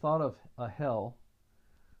 the thought of a hell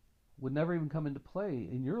would never even come into play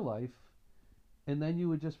in your life, and then you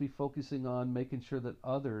would just be focusing on making sure that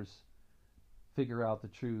others figure out the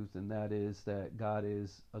truth, and that is that God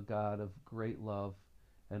is a God of great love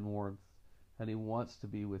and warmth, and He wants to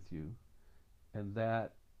be with you, and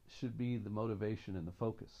that should be the motivation and the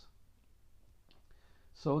focus.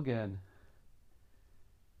 So again,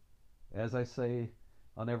 as I say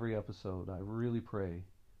on every episode, I really pray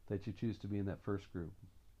that you choose to be in that first group,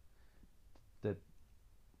 that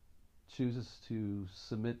chooses to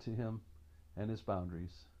submit to Him and His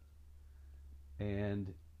boundaries,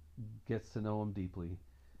 and gets to know Him deeply,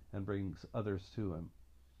 and brings others to Him.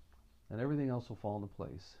 And everything else will fall into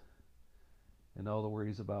place. And all the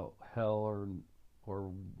worries about hell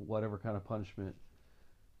or whatever kind of punishment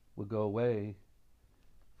would go away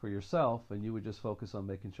for yourself, and you would just focus on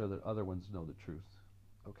making sure that other ones know the truth.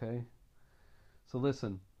 Okay? So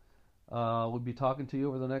listen, we'll be talking to you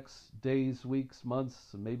over the next days, weeks, months,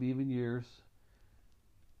 and maybe even years,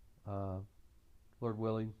 Lord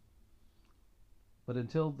willing. But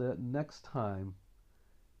until the next time,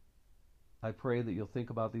 I pray that you'll think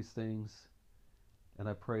about these things, and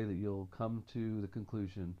I pray that you'll come to the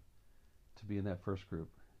conclusion to be in that first group.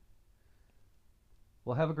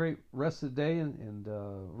 Well, have a great rest of the day and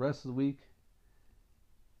rest of the week.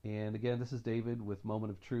 And again, this is David with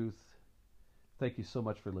Moment of Truth. Thank you so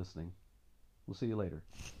much for listening. We'll see you later.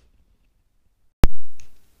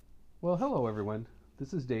 Well, hello everyone.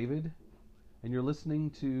 This is David, and you're listening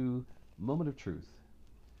to Moment of Truth.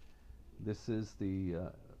 This is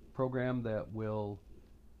the program that will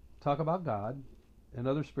talk about God and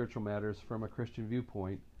other spiritual matters from a Christian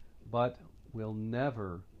viewpoint, but will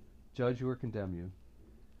never judge you or condemn you.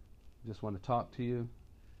 Just want to talk to you,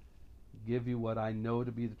 give you what I know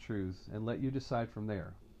to be the truth, and let you decide from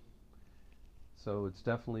there. So it's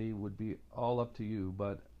definitely would be all up to you,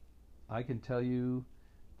 but I can tell you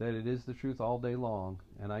that it is the truth all day long,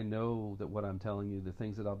 and I know that what I'm telling you, the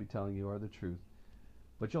things that I'll be telling you, are the truth.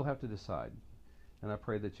 But you'll have to decide, and I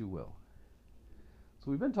pray that you will. So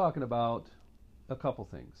we've been talking about a couple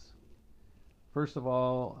things. First of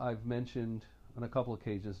all, I've mentioned on a couple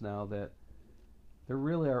occasions now that there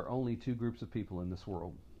really are only two groups of people in this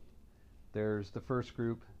world. There's the first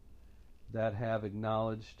group that have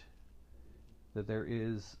acknowledged that there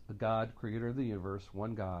is a God, creator of the universe,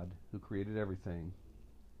 one God who created everything,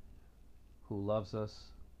 who loves us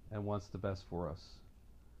and wants the best for us,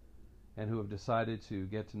 and who have decided to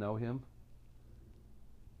get to know Him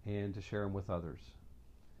and to share Him with others.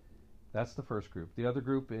 That's the first group. The other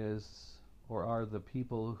group is, or are, the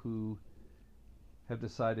people who have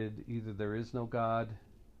decided either there is no God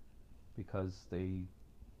because they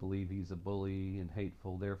believe He's a bully and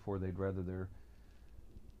hateful, therefore they'd rather there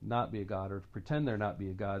not be a God, or to pretend there not be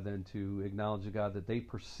a God, than to acknowledge a God that they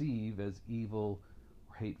perceive as evil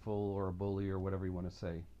or hateful or a bully or whatever you want to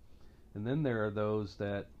say. And then there are those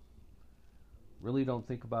that really don't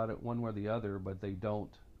think about it one way or the other, but they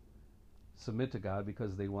don't submit to God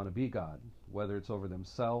because they want to be God, whether it's over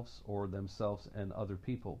themselves or themselves and other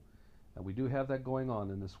people. And we do have that going on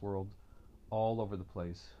in this world all over the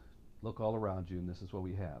place. Look all around you, and this is what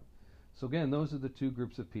we have. So again, those are the two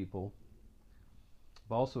groups of people.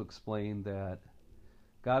 I've also explained that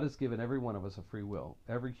God has given every one of us a free will.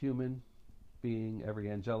 Every human being, every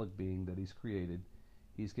angelic being that He's created,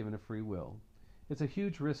 He's given a free will. It's a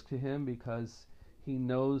huge risk to Him because He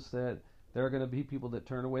knows that there are going to be people that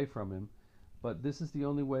turn away from Him, but this is the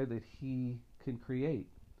only way that He can create,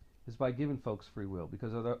 is by giving folks free will,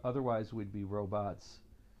 because otherwise we'd be robots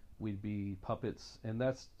we'd be puppets, and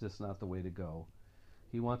that's just not the way to go.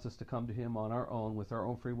 He wants us to come to Him on our own with our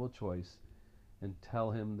own free will choice and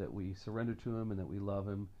tell Him that we surrender to Him and that we love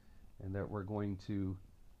Him and that we're going to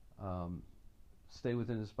stay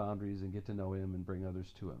within His boundaries and get to know Him and bring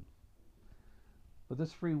others to Him. But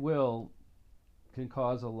this free will can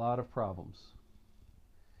cause a lot of problems.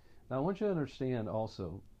 Now, I want you to understand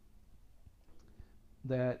also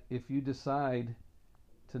that if you decide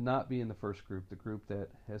to not be in the first group, the group that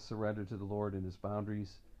has surrendered to the Lord and His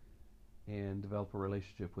boundaries and develop a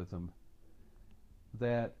relationship with Him,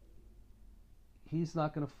 that He's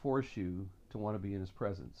not going to force you to want to be in His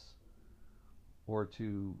presence or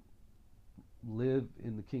to live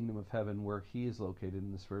in the kingdom of heaven where He is located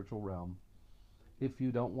in the spiritual realm if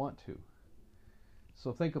you don't want to.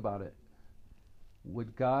 So think about it.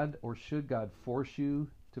 Would God or should God force you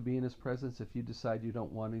to be in His presence if you decide you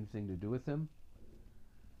don't want anything to do with Him?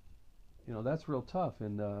 You know, that's real tough,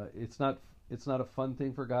 and it's not a fun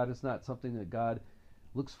thing for God. It's not something that God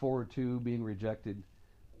looks forward to, being rejected,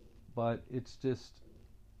 but it's just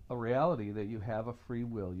a reality that you have a free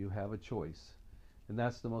will, you have a choice, and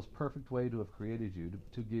that's the most perfect way to have created you,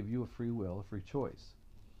 to give you a free will, a free choice.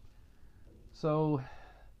 So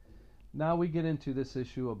now we get into this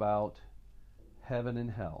issue about heaven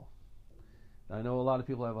and hell. Now, I know a lot of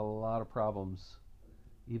people have a lot of problems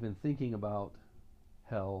even thinking about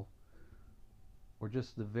hell or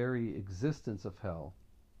just the very existence of hell.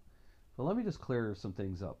 But let me just clear some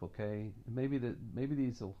things up, okay? Maybe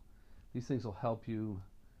these things will help you.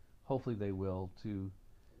 Hopefully they will, to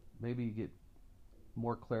maybe get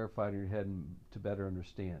more clarified in your head and to better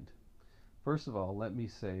understand. First of all, let me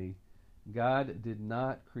say, God did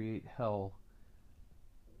not create hell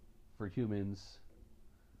for humans,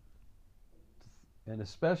 and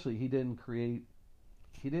especially He didn't create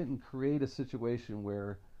a situation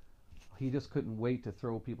where He just couldn't wait to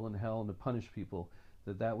throw people in hell and to punish people,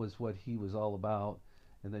 that was what He was all about,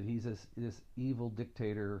 and that He's this evil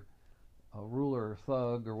dictator, a ruler,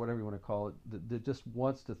 thug, or whatever you want to call it, that just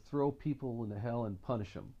wants to throw people into hell and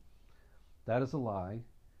punish them. That is a lie.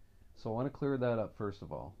 So I want to clear that up first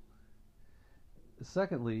of all.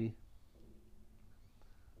 Secondly,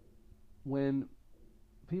 when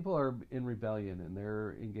people are in rebellion and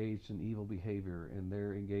they're engaged in evil behavior and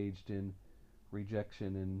they're engaged in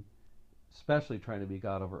rejection and especially trying to be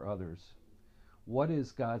God over others, what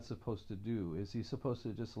is God supposed to do? Is He supposed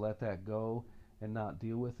to just let that go and not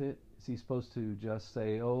deal with it? Is He supposed to just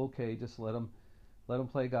say, "Oh, okay, just let them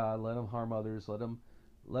play God, let them harm others, let them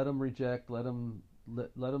reject, let them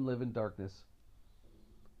live in darkness"?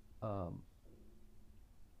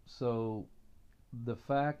 So the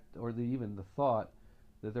fact, or even the thought,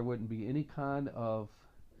 that there wouldn't be any kind of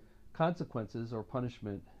consequences or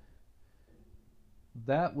punishment,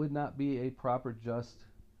 that would not be a proper, just,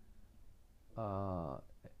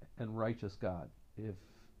 and righteous God if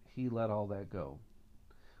He let all that go.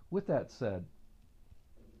 With that said,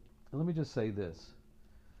 let me just say this.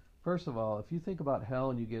 First of all, if you think about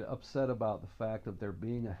hell and you get upset about the fact of there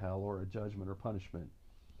being a hell or a judgment or punishment,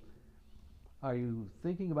 are you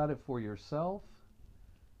thinking about it for yourself,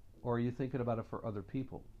 or are you thinking about it for other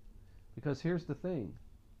people? Because here's the thing,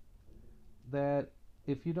 that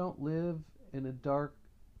if you don't live in a dark,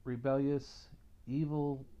 rebellious,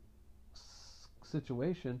 evil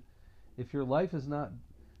situation, if your life is not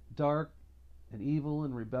dark and evil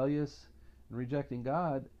and rebellious and rejecting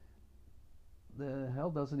God, the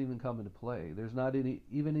hell doesn't even come into play. There's not even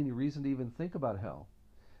any reason to even think about hell.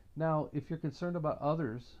 Now, if you're concerned about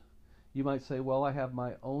others, you might say, well, I have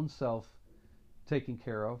my own self taken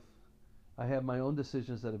care of. I have my own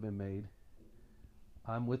decisions that have been made.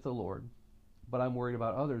 I'm with the Lord, but I'm worried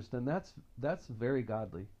about others. Then that's very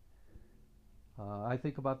godly. I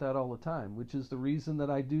think about that all the time, which is the reason that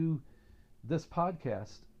I do this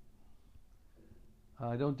podcast.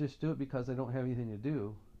 I don't just do it because I don't have anything to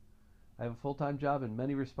do. I have a full-time job and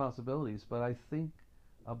many responsibilities, but I think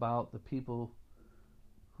about the people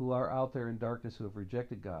who are out there in darkness who have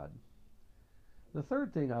rejected God. The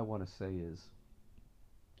third thing I want to say is,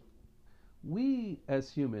 we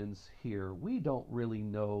as humans here, we don't really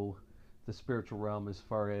know the spiritual realm as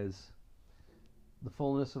far as the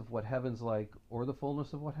fullness of what heaven's like or the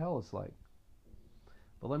fullness of what hell is like.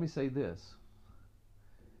 But let me say this,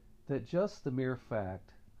 that just the mere fact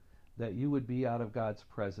that you would be out of God's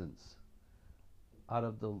presence, out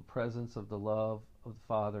of the presence of the love of the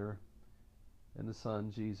Father and the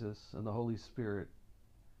Son, Jesus, and the Holy Spirit,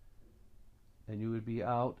 and you would be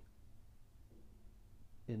out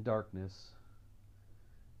in darkness,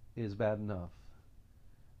 is bad enough.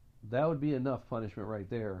 That would be enough punishment right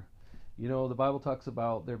there. You know, the Bible talks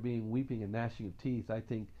about there being weeping and gnashing of teeth. I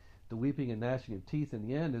think the weeping and gnashing of teeth in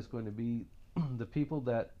the end is going to be the people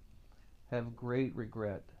that have great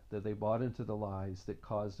regret that they bought into the lies that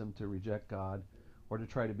caused them to reject God or to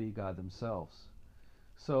try to be God themselves.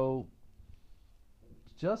 So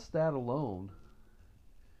just that alone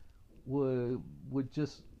would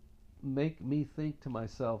just make me think to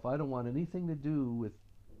myself, I don't want anything to do with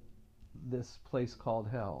this place called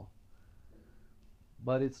hell.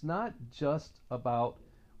 But it's not just about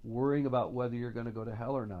worrying about whether you're going to go to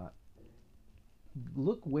hell or not.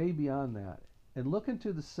 Look way beyond that and look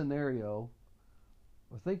into the scenario,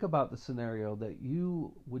 or think about the scenario that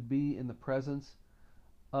you would be in the presence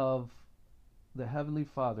of the Heavenly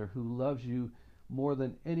Father who loves you more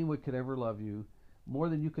than anyone could ever love you, more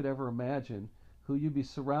than you could ever imagine, who you'd be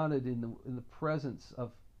surrounded in the presence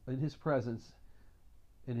of, in His presence,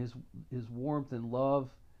 in His warmth and love,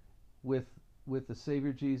 with the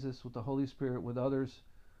Savior Jesus, with the Holy Spirit, with others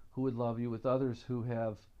who would love you, with others who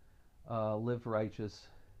have lived righteous.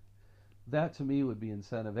 That to me would be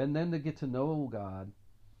incentive. And then to get to know God.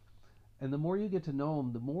 And the more you get to know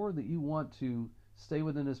Him, the more that you want to stay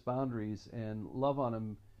within His boundaries and love on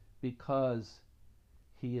Him, because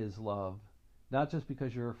He is love. Not just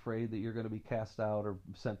because you're afraid that you're going to be cast out or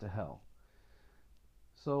sent to hell.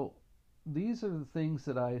 So these are the things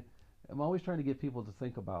that I am always trying to get people to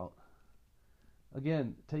think about.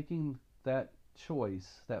 Again, taking that choice,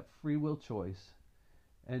 that free will choice,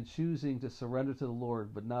 and choosing to surrender to the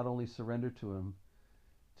Lord, but not only surrender to Him,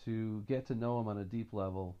 to get to know Him on a deep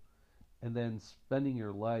level, and then spending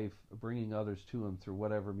your life bringing others to Him through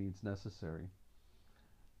whatever means necessary.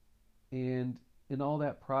 And in all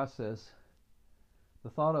that process,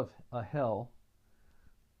 the thought of a hell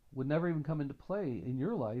would never even come into play in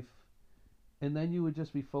your life, and then you would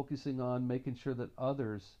just be focusing on making sure that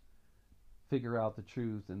others figure out the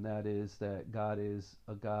truth, and that is that God is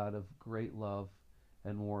a God of great love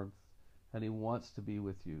and warmth, and He wants to be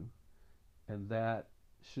with you, and that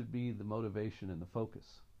should be the motivation and the focus.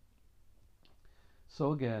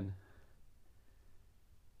 So again,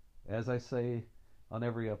 as I say on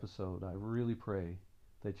every episode, I really pray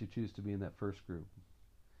that you choose to be in that first group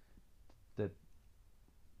that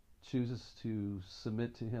chooses to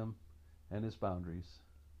submit to Him and His boundaries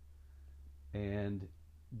and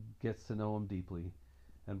gets to know Him deeply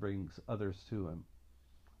and brings others to Him.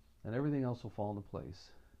 And everything else will fall into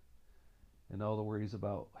place. And all the worries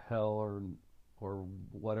about hell or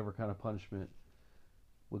whatever kind of punishment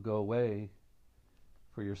would go away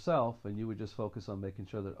for yourself, and you would just focus on making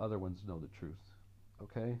sure that other ones know the truth.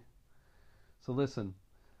 Okay? So listen,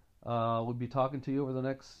 we'll be talking to you over the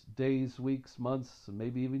next days, weeks, months, and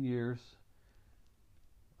maybe even years,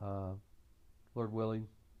 Lord willing.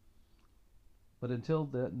 But until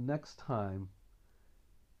the next time,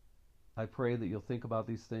 I pray that you'll think about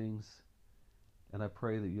these things, and I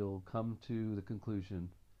pray that you'll come to the conclusion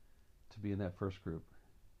to be in that first group.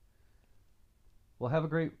 Well, have a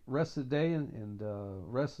great rest of the day and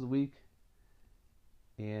rest of the week.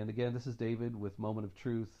 And again, this is David with Moment of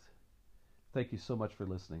Truth. Thank you so much for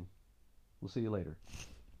listening. We'll see you later.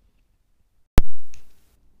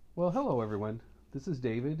 Well, hello everyone. This is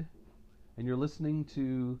David, and you're listening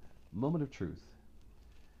to Moment of Truth.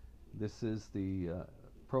 This is the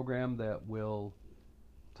program that will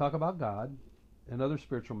talk about God and other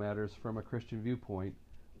spiritual matters from a Christian viewpoint,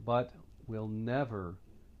 but will never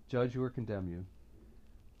judge you or condemn you.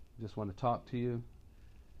 Just want to talk to you,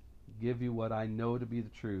 give you what I know to be the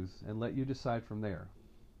truth, and let you decide from there.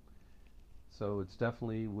 So it's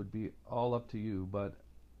definitely would be all up to you, but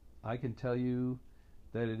I can tell you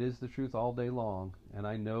that it is the truth all day long, and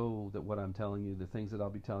I know that what I'm telling you, the things that I'll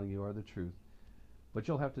be telling you, are the truth. But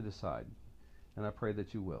you'll have to decide, and I pray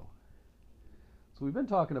that you will. So we've been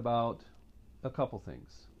talking about a couple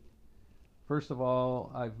things. First of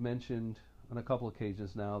all, I've mentioned on a couple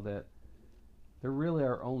occasions now that there really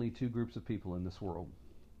are only two groups of people in this world.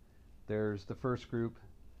 There's the first group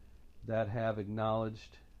that have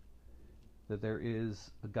acknowledged that there is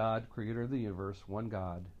a God, creator of the universe, one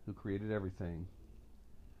God who created everything,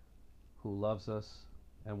 who loves us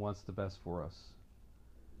and wants the best for us,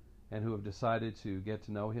 and who have decided to get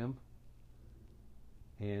to know Him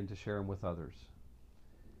and to share Him with others.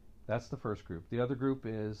 That's the first group. The other group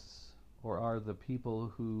is, or are, the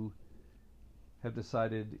people who have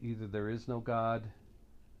decided either there is no God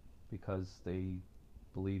because they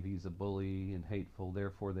believe He's a bully and hateful,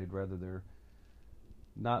 therefore they'd rather there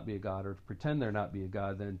not be a God, or to pretend there not be a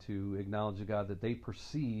God, than to acknowledge a God that they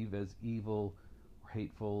perceive as evil or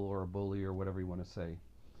hateful or a bully or whatever you want to say.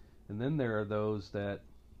 And then there are those that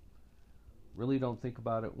really don't think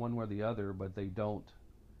about it one way or the other, but they don't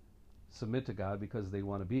submit to God because they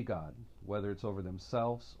want to be God, whether it's over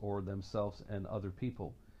themselves or themselves and other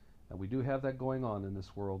people. And we do have that going on in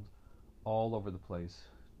this world all over the place.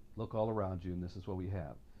 Look all around you, and this is what we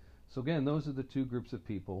have. So again, those are the two groups of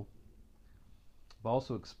people. I've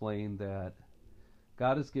also explained that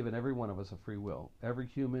God has given every one of us a free will. Every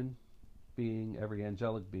human being, every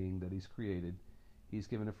angelic being that He's created, He's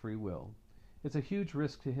given a free will. It's a huge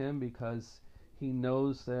risk to Him because He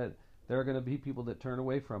knows that there are going to be people that turn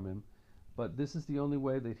away from Him. But this is the only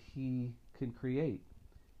way that He can create,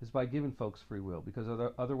 is by giving folks free will, because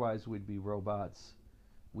otherwise we'd be robots,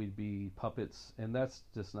 we'd be puppets, and that's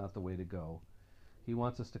just not the way to go. He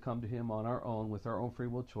wants us to come to Him on our own with our own free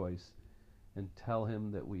will choice and tell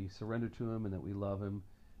Him that we surrender to Him and that we love Him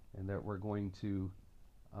and that we're going to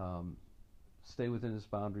stay within His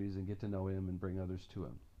boundaries and get to know Him and bring others to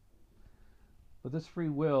Him. But this free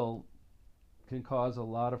will can cause a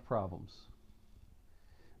lot of problems.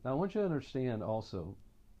 Now I want you to understand also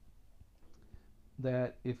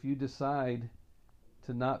that if you decide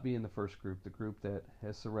to not be in the first group, the group that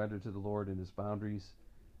has surrendered to the Lord and His boundaries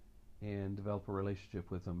and develop a relationship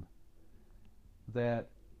with Him, that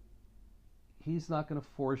He's not going to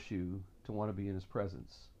force you to want to be in His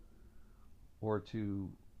presence or to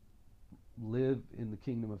live in the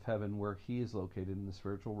kingdom of heaven where He is located in the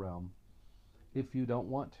spiritual realm if you don't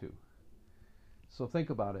want to. So think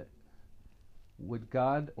about it. Would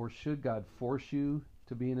God or should God force you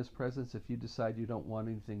to be in His presence if you decide you don't want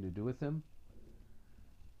anything to do with Him?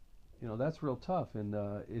 You know, that's real tough, and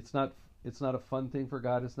it's not a fun thing for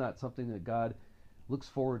God. It's not something that God looks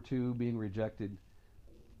forward to, being rejected.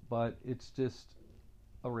 But it's just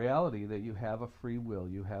a reality that you have a free will,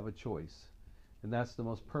 you have a choice. And that's the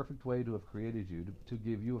most perfect way to have created you, to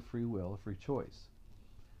give you a free will, a free choice.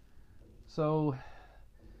 So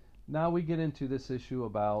now we get into this issue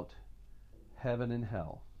about heaven and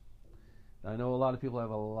hell. I know a lot of people have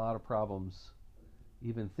a lot of problems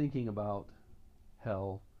even thinking about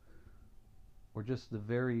hell or just the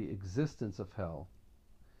very existence of hell.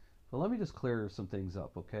 But let me just clear some things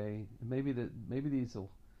up, okay? Maybe these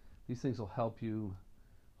things will help you.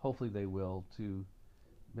 Hopefully they will, to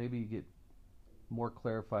maybe get more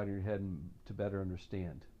clarified in your head and to better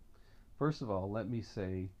understand. First of all, let me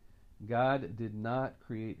say, God did not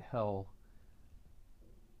create hell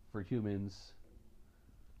for humans,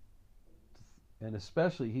 and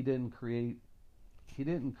especially He didn't create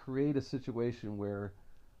a situation where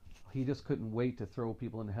He just couldn't wait to throw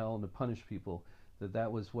people in hell and to punish people,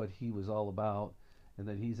 that was what He was all about, and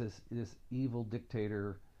that He's this evil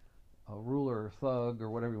dictator, a ruler, thug, or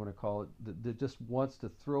whatever you want to call it, that just wants to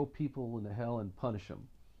throw people into hell and punish them.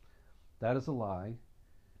 That is a lie.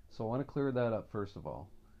 So I want to clear that up first of all.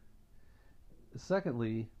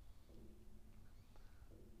 Secondly,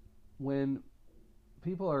 when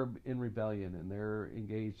people are in rebellion and they're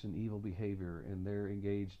engaged in evil behavior and they're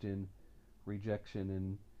engaged in rejection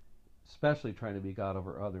and especially trying to be God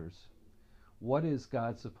over others, what is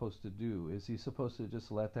God supposed to do? Is He supposed to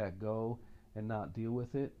just let that go and not deal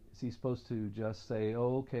with it? Is He supposed to just say,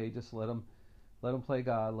 "Oh, okay, just let them play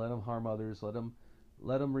God, let them harm others, let them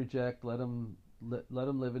reject, let them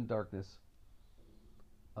live in darkness"?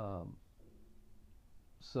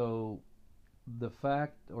 So the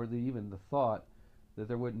fact, or even the thought, that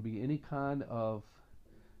there wouldn't be any kind of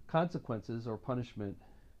consequences or punishment,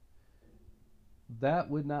 that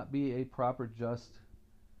would not be a proper, just,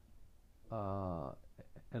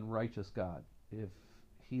 and righteous God if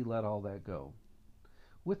He let all that go.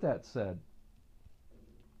 With that said,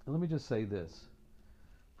 let me just say this.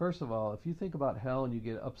 First of all, if you think about hell and you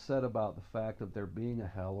get upset about the fact of there being a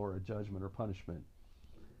hell or a judgment or punishment,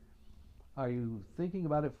 are you thinking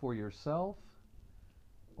about it for yourself,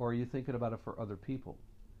 or are you thinking about it for other people?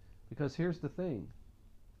 Because here's the thing,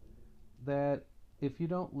 that if you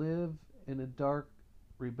don't live in a dark,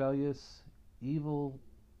 rebellious, evil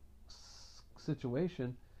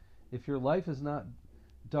situation, if your life is not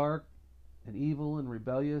dark and evil and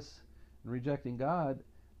rebellious and rejecting God,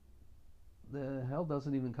 the hell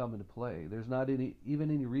doesn't even come into play. There's not even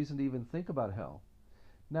any reason to even think about hell.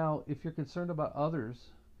 Now, if you're concerned about others,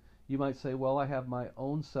 you might say, well, I have my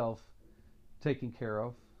own self taken care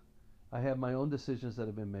of. I have my own decisions that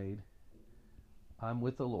have been made. I'm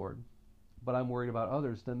with the Lord, but I'm worried about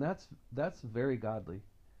others. Then that's very godly.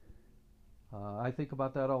 I think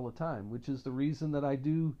about that all the time, which is the reason that I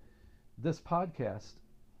do this podcast.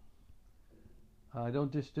 I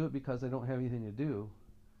don't just do it because I don't have anything to do.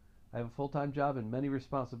 I have a full-time job and many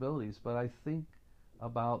responsibilities, but I think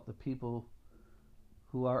about the people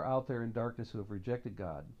who are out there in darkness who have rejected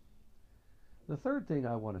God. The third thing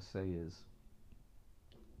I want to say is,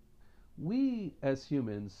 we as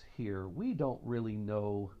humans here, we don't really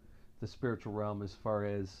know the spiritual realm as far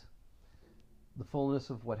as the fullness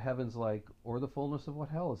of what heaven's like or the fullness of what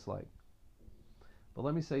hell is like. But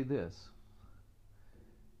let me say this,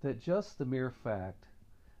 that just the mere fact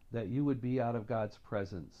that you would be out of God's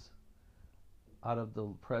presence, out of the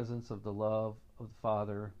presence of the love of the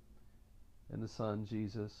Father and the Son,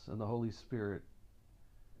 Jesus, and the Holy Spirit,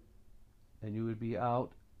 and you would be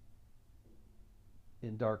out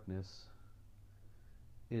in darkness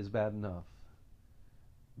is bad enough.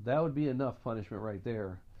 That would be enough punishment right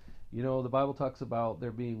there. You know, the Bible talks about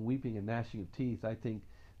there being weeping and gnashing of teeth. I think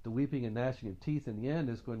the weeping and gnashing of teeth in the end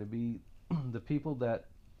is going to be the people that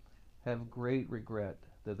have great regret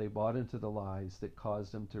that they bought into the lies that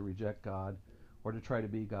caused them to reject God or to try to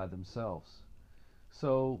be God themselves.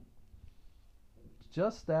 So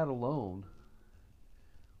just that alone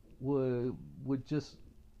would just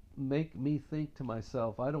make me think to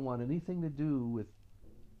myself, I don't want anything to do with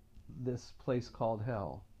this place called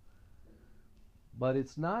hell. But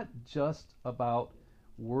it's not just about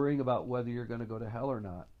worrying about whether you're going to go to hell or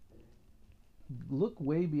not. Look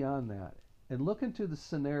way beyond that and look into the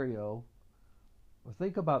scenario, or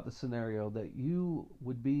think about the scenario that you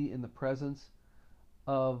would be in the presence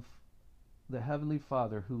of the Heavenly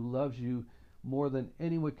Father who loves you more than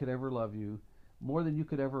anyone could ever love you, more than you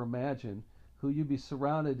could ever imagine, who you'd be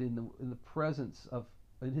surrounded in the presence of,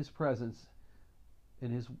 in His presence,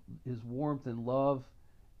 in His warmth and love,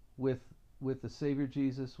 with the Savior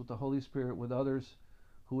Jesus, with the Holy Spirit, with others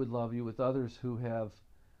who would love you, with others who have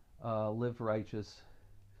lived righteous.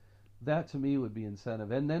 That to me would be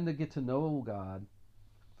incentive. And then to get to know God.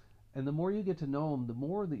 And the more you get to know Him, the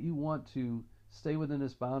more that you want to stay within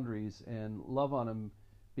His boundaries and love on Him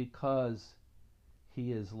because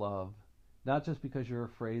He is love. Not just because you're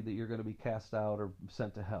afraid that you're going to be cast out or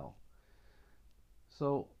sent to hell.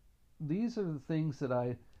 So these are the things that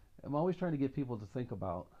I am always trying to get people to think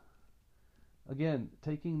about. Again,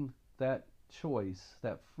 taking that choice,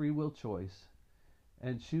 that free will choice,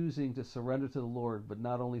 and choosing to surrender to the Lord, but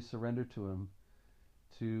not only surrender to Him,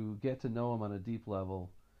 to get to know Him on a deep level,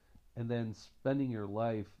 and then spending your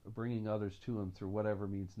life bringing others to Him through whatever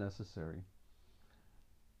means necessary.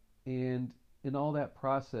 And in all that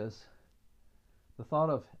process, the thought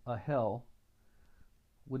of a hell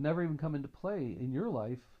would never even come into play in your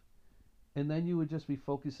life, and then you would just be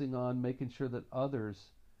focusing on making sure that others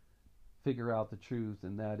figure out the truth,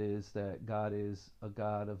 and that is that God is a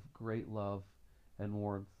God of great love and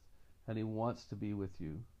warmth, and He wants to be with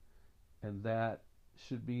you, and that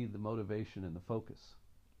should be the motivation and the focus.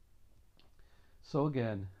 So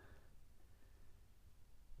again,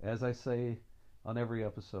 as I say on every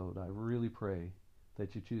episode, I really pray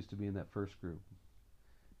that you choose to be in that first group,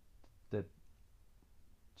 that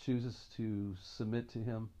chooses to submit to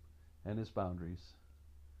Him and His boundaries,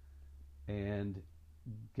 and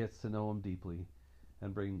gets to know Him deeply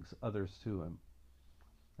and brings others to Him.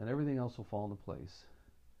 And everything else will fall into place.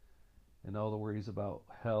 And all the worries about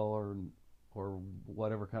hell or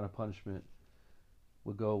whatever kind of punishment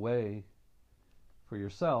would go away for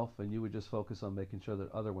yourself, and you would just focus on making sure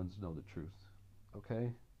that other ones know the truth.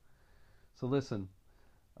 Okay? So listen,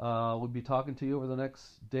 we'll be talking to you over the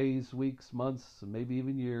next days, weeks, months, and maybe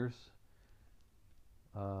even years,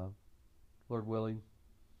 Lord willing.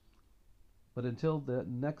 But until the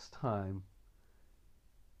next time,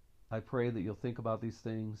 I pray that you'll think about these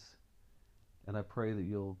things, and I pray that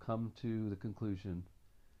you'll come to the conclusion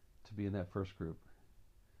to be in that first group.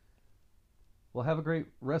 Well, have a great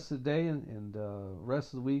rest of the day and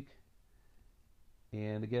rest of the week.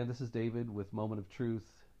 And again, this is David with Moment of Truth.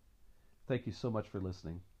 Thank you so much for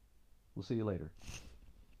listening. We'll see you later.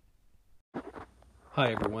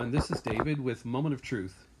 Hi, everyone. This is David with Moment of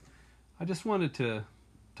Truth. I just wanted to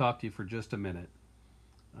talk to you for just a minute.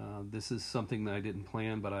 This is something that I didn't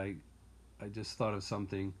plan, but I just thought of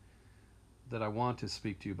something that I want to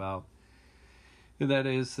speak to you about. And that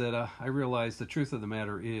is that I realize the truth of the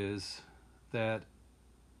matter is that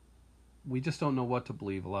we just don't know what to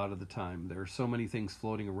believe a lot of the time. There are so many things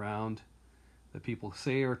floating around that people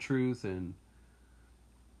say are truth, and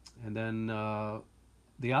then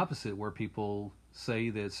the opposite, where people say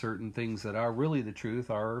that certain things that are really the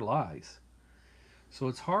truth are lies. So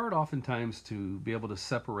it's hard oftentimes to be able to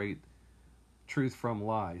separate truth from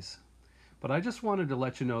lies. But I just wanted to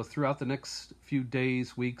let you know throughout the next few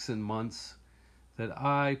days, weeks, and months that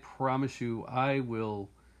I promise you I will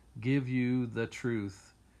give you the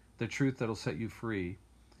truth that'll set you free.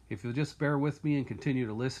 If you'll just bear with me and continue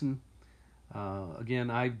to listen. Again,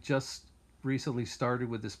 I've just recently started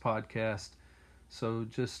with this podcast, so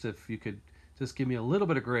just if you could just give me a little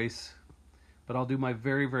bit of grace. but I'll do my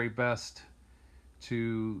very, very best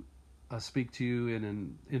to speak to you in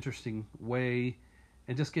an interesting way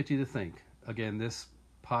and just get you to think. Again, this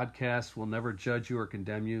podcast will never judge you or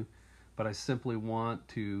condemn you, but I simply want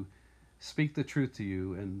to speak the truth to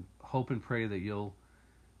you and hope and pray that you'll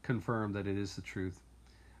confirm that it is the truth.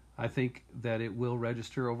 I think that it will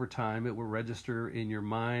register over time. It will register in your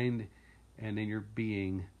mind and in your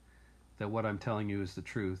being that what I'm telling you is the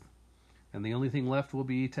truth. And the only thing left will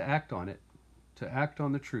be to act on it, to act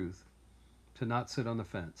on the truth, to not sit on the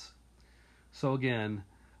fence. So again,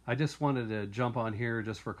 I just wanted to jump on here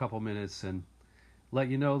just for a couple minutes and let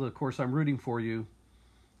you know that, of course, I'm rooting for you,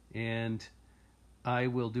 and I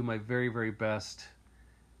will do my very, very best.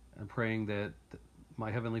 I'm praying that my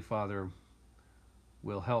Heavenly Father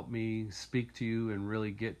will help me speak to you and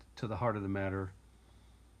really get to the heart of the matter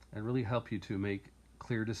and really help you to make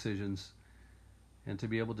clear decisions and to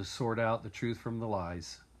be able to sort out the truth from the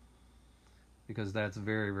lies, because that's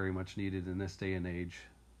very, very much needed in this day and age,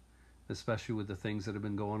 especially with the things that have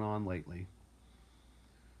been going on lately.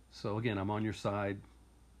 So again, I'm on your side,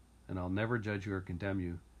 and I'll never judge you or condemn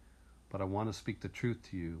you, but I want to speak the truth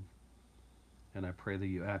to you, and I pray that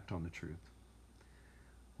you act on the truth.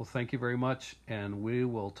 Well, thank you very much, and we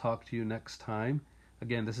will talk to you next time.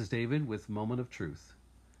 Again, this is David with Moment of Truth.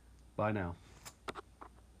 Bye now.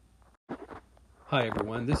 Hi,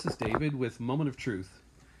 everyone. This is David with Moment of Truth.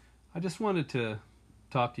 I just wanted to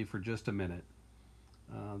talk to you for just a minute.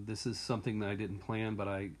 This is something that I didn't plan, but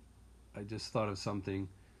I just thought of something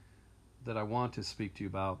that I want to speak to you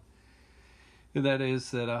about. And that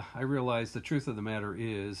is that I realize the truth of the matter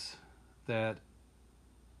is that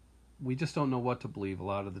we just don't know what to believe a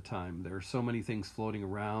lot of the time. There are so many things floating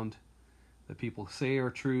around that people say are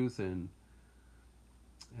truth, and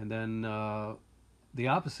then the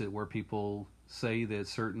opposite, where people say that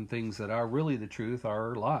certain things that are really the truth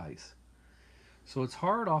are lies. So it's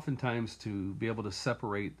hard oftentimes to be able to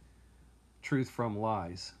separate truth from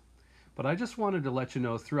lies. But I just wanted to let you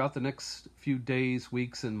know throughout the next few days,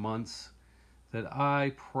 weeks, and months that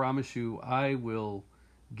I promise you I will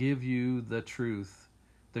give you the truth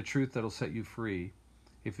that'll set you free.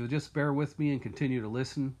 If you'll just bear with me and continue to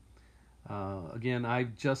listen. Again,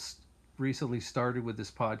 I've just recently started with this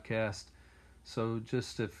podcast, so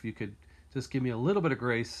just if you could just give me a little bit of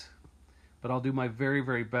grace, but I'll do my very,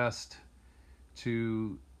 very best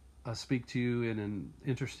to speak to you in an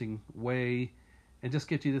interesting way and just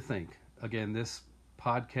get you to think. Again, this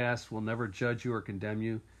podcast will never judge you or condemn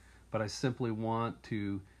you, but I simply want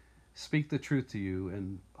to speak the truth to you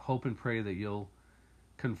and hope and pray that you'll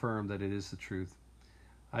confirm that it is the truth.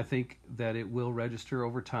 I think that it will register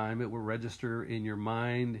over time. It will register in your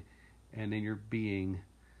mind and in your being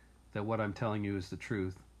that what I'm telling you is the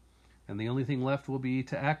truth. And the only thing left will be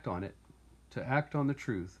to act on it, to act on the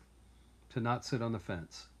truth, to not sit on the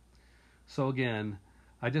fence. So again,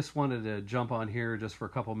 I just wanted to jump on here just for a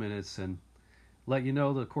couple minutes and let you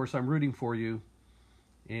know that, of course, I'm rooting for you,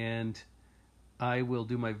 and I will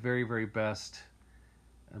do my very, very best.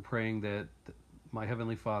 I'm praying that my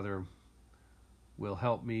Heavenly Father will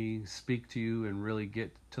help me speak to you and really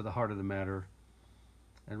get to the heart of the matter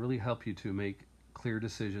and really help you to make clear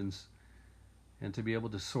decisions and to be able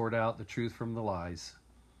to sort out the truth from the lies,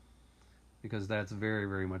 because that's very,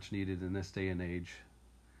 very much needed in this day and age,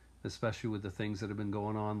 especially with the things that have been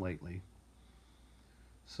going on lately.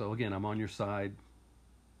 So again, I'm on your side,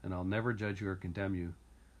 and I'll never judge you or condemn you,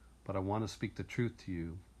 but I want to speak the truth to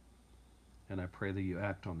you, and I pray that you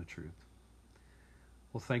act on the truth.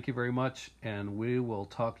 Well, thank you very much, and we will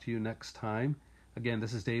talk to you next time. Again,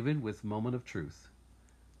 this is David with Moment of Truth.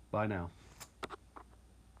 Bye now.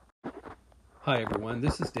 Hi, everyone.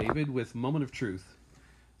 This is David with Moment of Truth.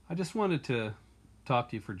 I just wanted to talk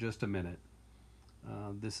to you for just a minute.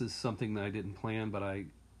 This is something that I didn't plan, but I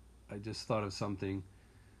just thought of something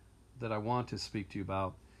that I want to speak to you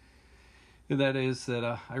about. And that is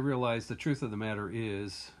that I realize the truth of the matter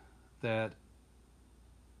is that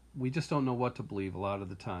we just don't know what to believe a lot of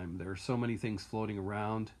the time. There are so many things floating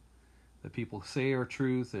around that people say are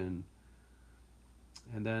truth, and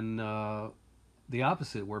then the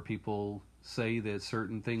opposite, where people say that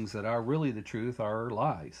certain things that are really the truth are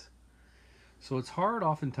lies. So it's hard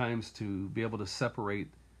oftentimes to be able to separate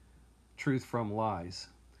truth from lies.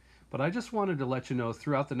 But I just wanted to let you know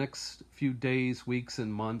throughout the next few days, weeks,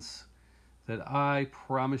 and months that I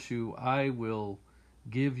promise you I will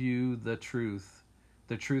give you the truth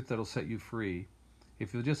that'll set you free.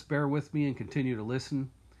 If you'll just bear with me and continue to listen.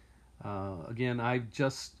 Again, I've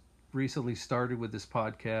just recently started with this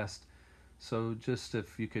podcast, so just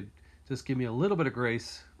if you could just give me a little bit of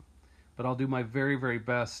grace, but I'll do my very, very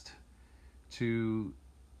best to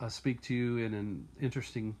speak to you in an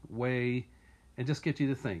interesting way and just get you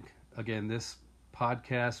to think. Again, this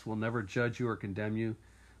podcast will never judge you or condemn you,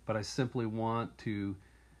 but I simply want to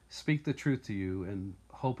speak the truth to you and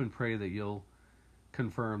hope and pray that you'll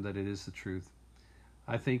confirm that it is the truth.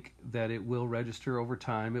 I think that it will register over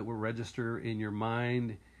time. It will register in your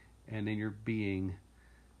mind and in your being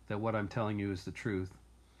that what I'm telling you is the truth.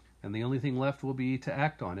 And the only thing left will be to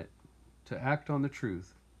act on it, to act on the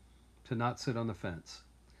truth, to not sit on the fence.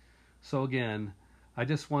 So again, I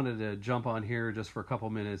just wanted to jump on here just for a couple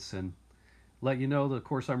minutes and let you know that, of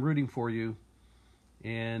course, I'm rooting for you,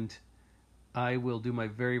 and I will do my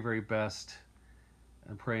very, very best.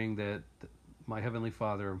 I'm praying that my Heavenly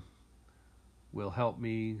Father will help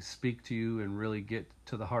me speak to you and really get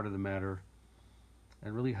to the heart of the matter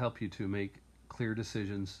and really help you to make clear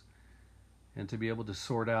decisions and to be able to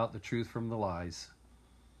sort out the truth from the lies,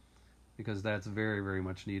 because that's very, very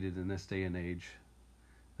much needed in this day and age,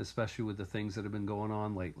 especially with the things that have been going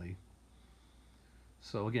on lately.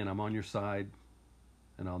 So again, I'm on your side,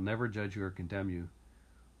 and I'll never judge you or condemn you,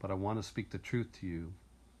 but I want to speak the truth to you,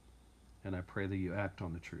 and I pray that you act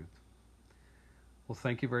on the truth. Well,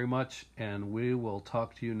 thank you very much, and we will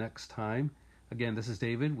talk to you next time. Again, this is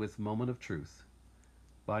David with Moment of Truth.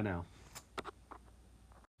 Bye now.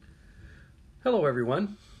 Hello,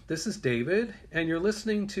 everyone. This is David, and you're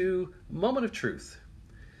listening to Moment of Truth.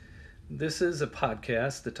 This is a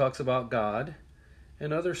podcast that talks about God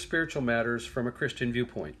and other spiritual matters from a Christian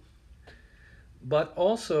viewpoint, but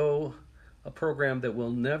also a program that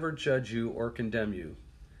will never judge you or condemn you.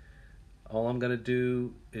 All I'm going to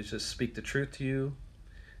do is just speak the truth to you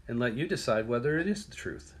and let you decide whether it is the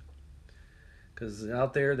truth. Because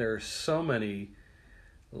out there are so many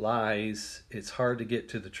lies, it's hard to get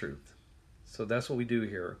to the truth. So that's what we do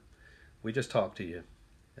here. We just talk to you,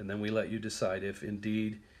 and then we let you decide if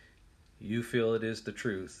indeed you feel it is the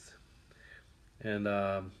truth. And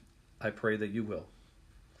I pray that you will.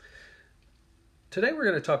 Today we're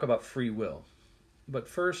going to talk about free will. But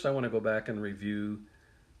first I want to go back and review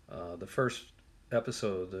the first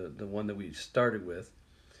episode, the one that we started with,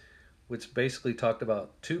 which basically talked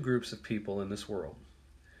about two groups of people in this world.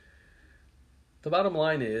 The bottom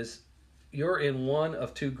line is, you're in one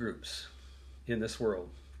of two groups in this world.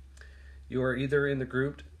 You are either in the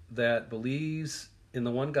group that believes in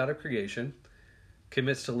the one God of creation,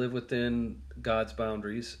 commits to live within God's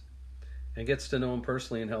boundaries, and gets to know Him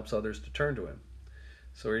personally and helps others to turn to Him.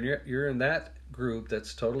 So you're in that group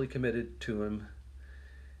that's totally committed to Him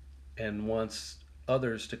and wants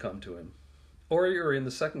others to come to Him. Or you're in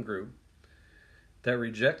the second group that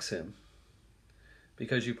rejects Him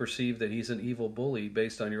because you perceive that He's an evil bully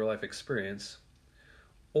based on your life experience,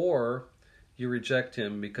 or you reject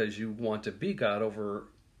Him because you want to be God over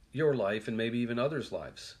your life and maybe even others'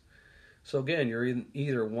 lives. So again, you're in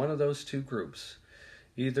either one of those two groups,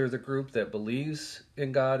 either the group that believes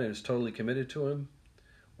in God and is totally committed to Him,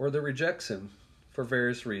 or that rejects Him for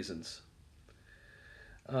various reasons.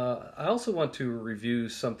 I also want to review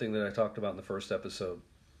something that I talked about in the first episode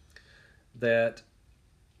that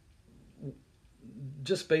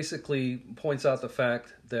just basically points out the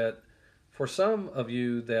fact that for some of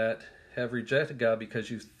you that have rejected God because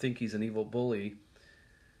you think He's an evil bully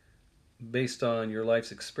based on your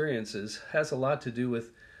life's experiences, has a lot to do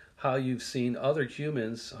with how you've seen other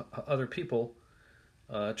humans, other people,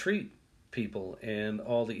 treat people and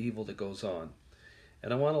all the evil that goes on.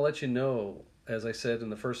 And I want to let you know, as I said in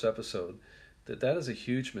the first episode, that is a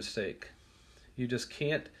huge mistake. You just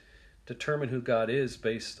can't determine who God is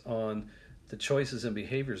based on the choices and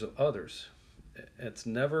behaviors of others. It's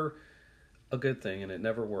never a good thing, and it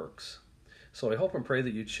never works. So I hope and pray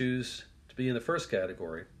that you choose to be in the first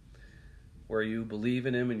category, where you believe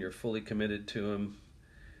in Him and you're fully committed to Him,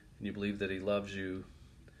 and you believe that He loves you,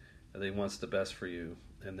 and that He wants the best for you,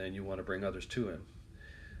 and then you want to bring others to Him.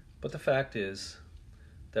 But the fact is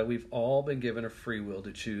that we've all been given a free will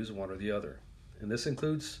to choose one or the other. And this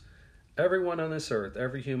includes everyone on this earth,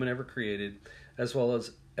 every human ever created, as well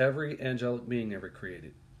as every angelic being ever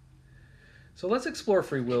created. So let's explore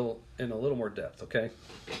free will in a little more depth, okay?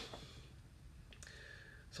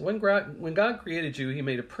 So when God created you, He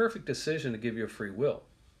made a perfect decision to give you a free will.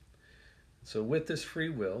 So with this free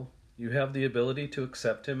will, you have the ability to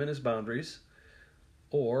accept Him and His boundaries,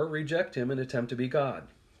 or reject Him and attempt to be God.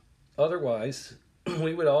 Otherwise,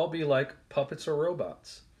 we would all be like puppets or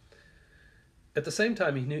robots. At the same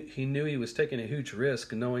time, he knew he was taking a huge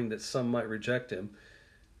risk, knowing that some might reject Him,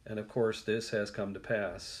 and of course this has come to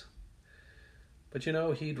pass. But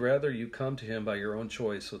He'd rather you come to Him by your own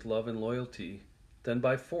choice with love and loyalty than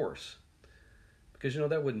by force, because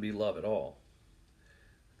that wouldn't be love at all.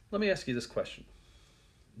 Let me ask you this question.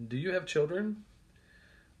 do you have children?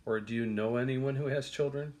 Or do you know anyone who has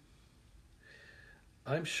children?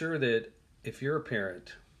 I'm sure that if you're a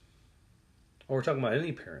parent, or we're talking about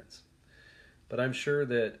any parents, but I'm sure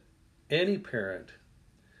that any parent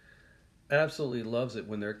absolutely loves it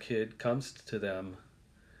when their kid comes to them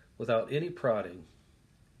without any prodding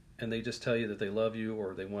and they just tell you that they love you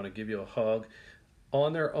or they want to give you a hug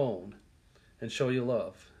on their own and show you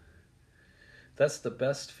love. That's the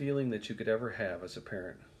best feeling that you could ever have as a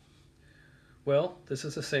parent. Well, this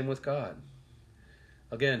is the same with God.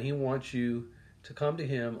 Again, He wants you to come to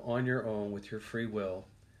Him on your own with your free will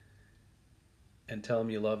and tell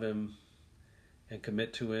Him you love Him and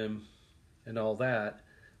commit to Him and all that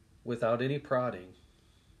without any prodding.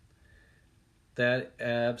 That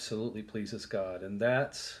absolutely pleases God, and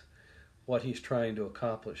that's what He's trying to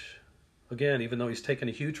accomplish. Again, even though He's taken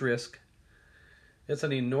a huge risk, it's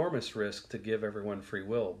an enormous risk to give everyone free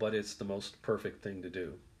will, but it's the most perfect thing to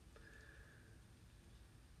do.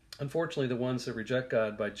 Unfortunately, the ones that reject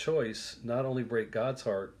God by choice not only break God's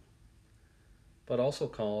heart, but also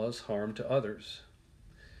cause harm to others.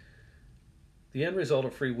 The end result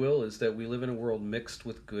of free will is that we live in a world mixed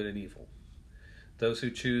with good and evil. Those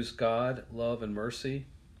who choose God, love, and mercy,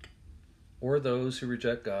 or those who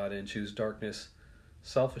reject God and choose darkness,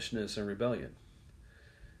 selfishness, and rebellion.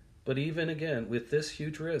 But even again, with this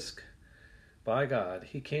huge risk by God,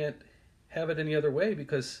 He can't have it any other way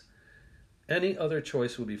because any other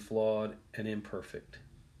choice would be flawed and imperfect.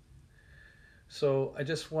 So I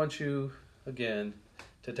just want you, again,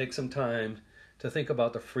 to take some time to think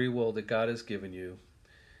about the free will that God has given you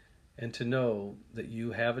and to know that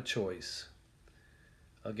you have a choice,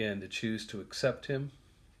 again, to choose to accept Him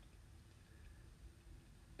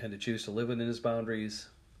and to choose to live within His boundaries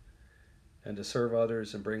and to serve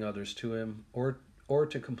others and bring others to Him, or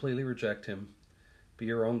to completely reject Him, be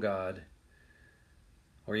your own God,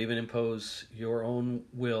 or even impose your own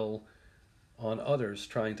will on others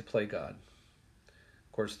trying to play God.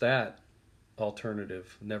 Of course, that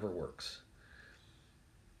alternative never works.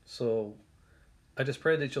 So I just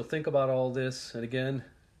pray that you'll think about all this. And again,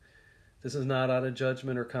 this is not out of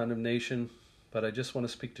judgment or condemnation, but I just want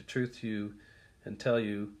to speak the truth to you and tell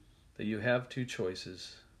you that you have two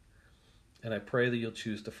choices. And I pray that you'll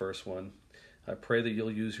choose the first one. I pray that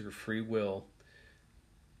you'll use your free will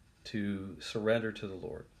to surrender to the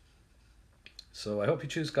Lord. So I hope you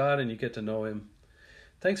choose God and you get to know Him.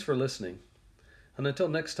 Thanks for listening. And until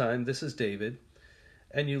next time, this is David,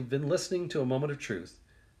 and you've been listening to A Moment of Truth.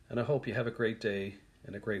 And I hope you have a great day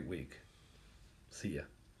and a great week. See ya.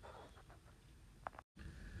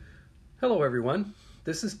 Hello, everyone.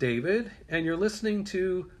 This is David, and you're listening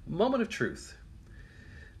to Moment of Truth.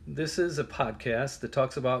 This is a podcast that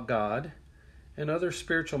talks about God and other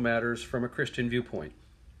spiritual matters from a Christian viewpoint,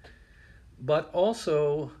 but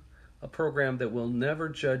also a program that will never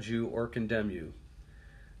judge you or condemn you.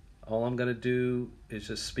 All I'm going to do is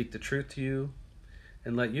just speak the truth to you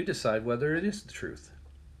and let you decide whether it is the truth.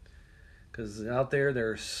 Because out there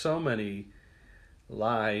are so many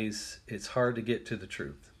lies, it's hard to get to the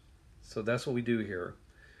truth. So that's what we do here.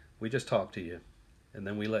 We just talk to you, and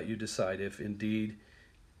then we let you decide if indeed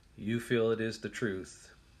you feel it is the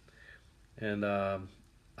truth. And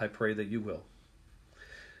I pray that you will.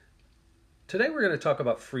 Today we're going to talk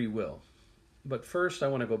about free will. But first I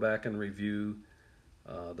want to go back and review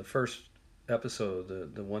the first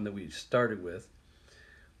episode, the one that we started with,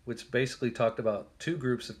 which basically talked about two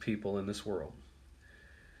groups of people in this world.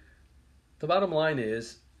 The bottom line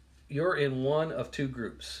is, you're in one of two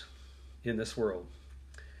groups in this world.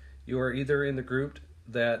 You are either in the group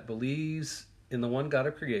that believes in the one God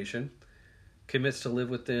of creation, commits to live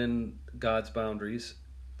within God's boundaries,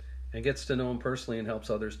 and gets to know Him personally and helps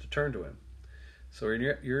others to turn to Him. So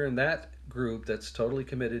you're in that group that's totally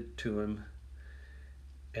committed to Him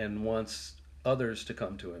and wants others to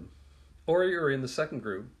come to Him. Or you're in the second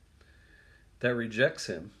group that rejects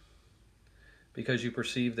Him because you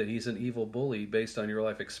perceive that He's an evil bully based on your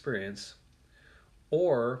life experience.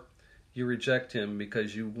 Or you reject Him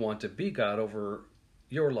because you want to be God over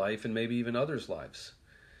your life and maybe even others' lives.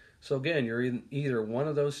 So again, you're in either one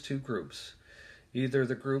of those two groups. Either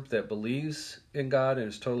the group that believes in God and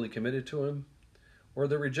is totally committed to Him, or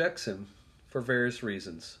that rejects Him for various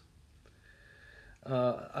reasons.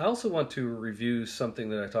 I also want to review something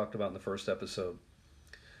that I talked about in the first episode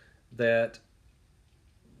that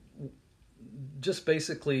just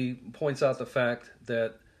basically points out the fact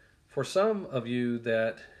that for some of you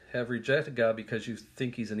that have rejected God because you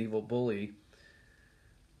think He's an evil bully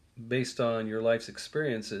based on your life's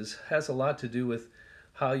experiences has a lot to do with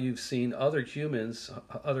how you've seen other humans,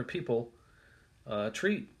 other people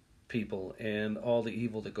treat people and all the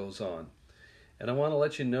evil that goes on. And I want to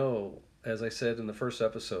let you know, as I said in the first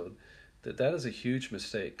episode, that that is a huge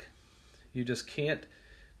mistake. You just can't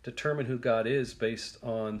determine who God is based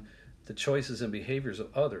on the choices and behaviors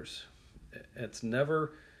of others. It's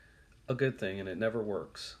never a good thing, and it never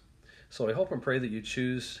works. So I hope and pray that you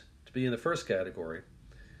choose to be in the first category,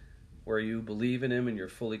 where you believe in Him and you're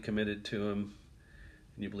fully committed to Him,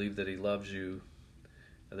 and you believe that He loves you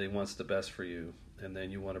and that He wants the best for you, and then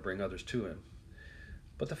you want to bring others to Him.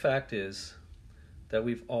 But the fact is that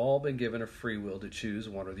we've all been given a free will to choose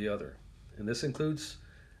one or the other. And this includes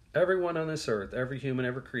everyone on this earth, every human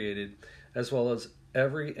ever created, as well as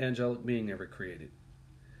every angelic being ever created.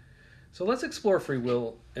 So let's explore free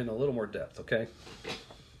will in a little more depth, okay?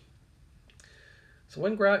 So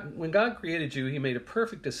when God created you, He made a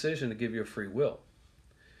perfect decision to give you a free will.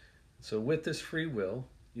 So with this free will,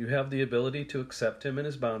 you have the ability to accept Him and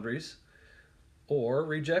His boundaries, or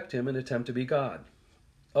reject Him and attempt to be God.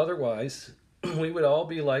 Otherwise, we would all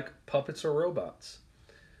be like puppets or robots.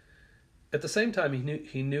 At the same time,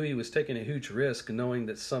 he knew he was taking a huge risk, knowing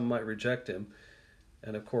that some might reject Him,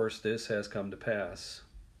 and of course this has come to pass.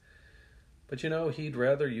 But He'd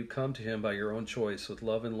rather you come to Him by your own choice with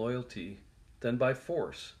love and loyalty than by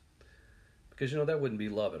force, because that wouldn't be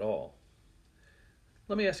love at all.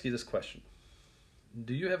 Let me ask you this question.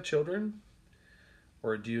 Do you have children?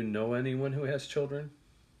 Or do you know anyone who has children?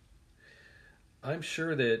 I'm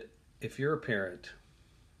sure that if you're a parent,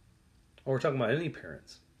 or we're talking about any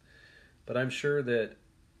parents, but I'm sure that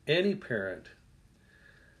any parent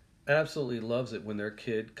absolutely loves it when their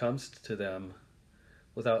kid comes to them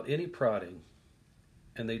without any prodding,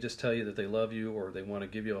 and they just tell you that they love you, or they want to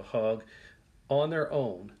give you a hug on their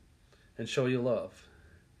own and show you love.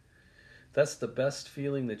 That's the best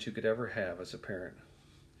feeling that you could ever have as a parent.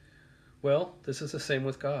 Well, this is the same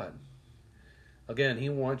with God. Again, He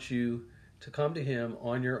wants you to come to Him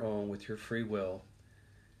on your own with your free will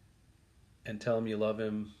and tell Him you love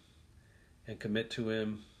Him and commit to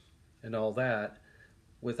Him and all that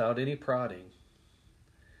without any prodding.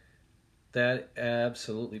 That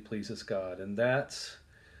absolutely pleases God, and that's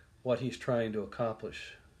what He's trying to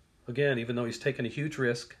accomplish. Again, even though He's taken a huge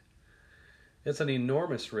risk, it's an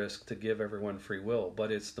enormous risk to give everyone free will,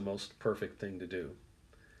 but it's the most perfect thing to do.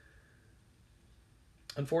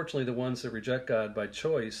 Unfortunately, the ones that reject God by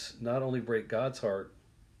choice not only break God's heart,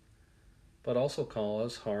 but also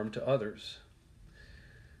cause harm to others.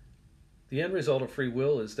 The end result of free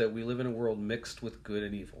will is that we live in a world mixed with good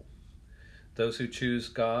and evil. Those who choose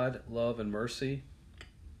God, love, and mercy,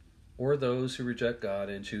 or those who reject God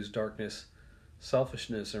and choose darkness,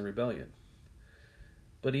 selfishness, and rebellion.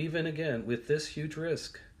 But even again, with this huge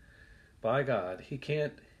risk by God, He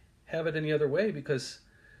can't have it any other way, because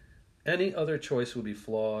any other choice would be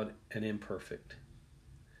flawed and imperfect.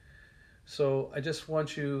 So I just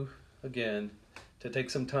want you, again, to take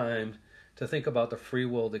some time to think about the free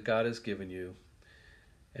will that God has given you,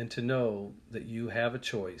 and to know that you have a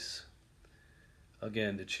choice,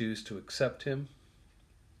 again, to choose to accept Him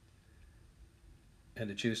and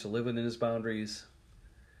to choose to live within His boundaries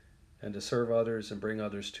and to serve others and bring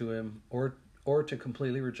others to Him, or to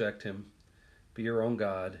completely reject Him, be your own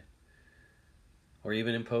God, or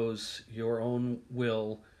even impose your own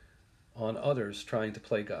will on others trying to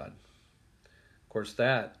play God. Of course,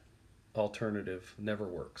 that alternative never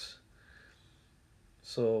works.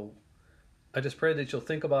 So I just pray that you'll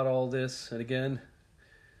think about all this. And again,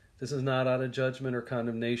 this is not out of judgment or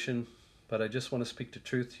condemnation, but I just want to speak the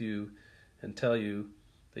truth to you and tell you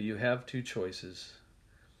that you have two choices.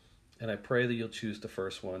 And I pray that you'll choose the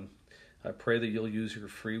first one. I pray that you'll use your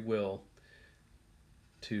free will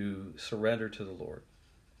to surrender to the Lord.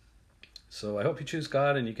 So I hope you choose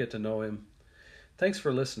God and you get to know Him. Thanks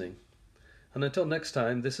for listening. And until next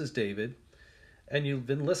time, this is David, and you've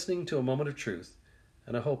been listening to A Moment of Truth,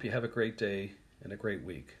 and I hope you have a great day and a great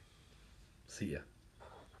week. See ya.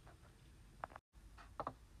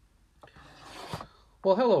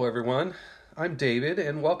 Well, hello everyone. I'm David,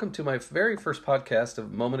 and welcome to my very first podcast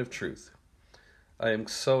of Moment of Truth. I am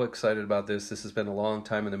so excited about this. This has been a long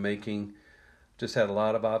time in the making. Just had a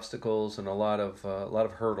lot of obstacles and a lot of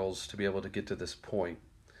hurdles to be able to get to this point.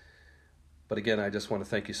 But again, I just want to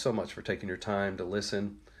thank you so much for taking your time to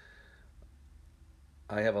listen.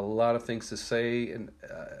 I have a lot of things to say, and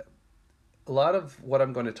a lot of what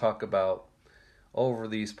I'm going to talk about over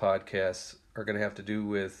these podcasts are going to have to do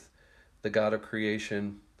with the God of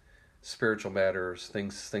creation, spiritual matters,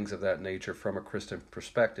 things of that nature from a Christian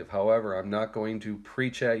perspective. However, I'm not going to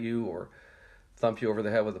preach at you or thump you over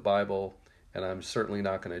the head with the Bible, and I'm certainly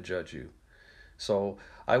not going to judge you. So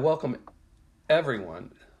I welcome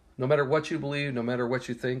everyone, no matter what you believe, no matter what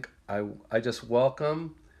you think, I just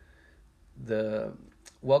welcome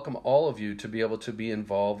all of you to be able to be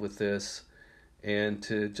involved with this, and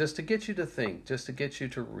to get you to think, just to get you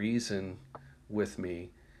to reason with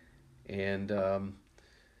me. And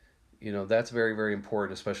that's very, very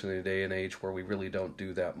important, especially in a day and age where we really don't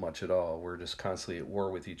do that much at all. We're just constantly at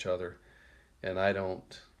war with each other, and I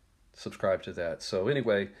don't subscribe to that. So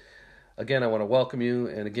anyway, again, I want to welcome you,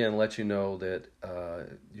 and again, let you know that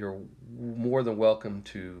you're more than welcome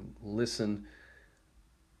to listen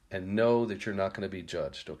and know that you're not going to be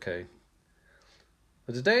judged, okay?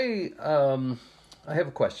 But today, I have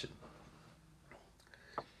a question.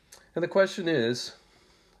 And the question is,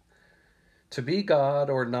 to be God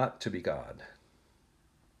or not to be God?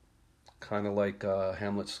 Kind of like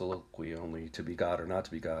Hamlet's soliloquy, only to be God or not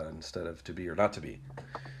to be God instead of to be or not to be.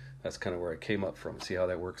 That's kind of where I came up from. See how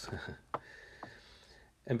that works?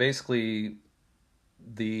 And basically,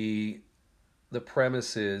 the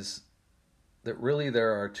premise is that really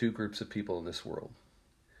there are two groups of people in this world.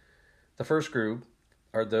 The first group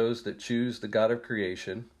are those that choose the God of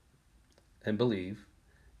creation and believe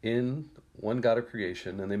in one God of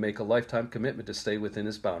creation, and they make a lifetime commitment to stay within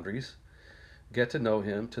his boundaries, get to know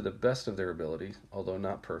him to the best of their ability, although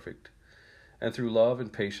not perfect, and through love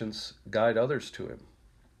and patience guide others to him.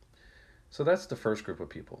 So that's the first group of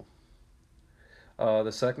people.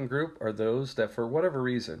 The second group are those that, for whatever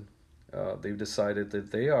reason, they've decided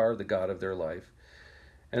that they are the God of their life.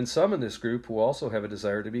 And some in this group who also have a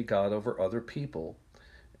desire to be God over other people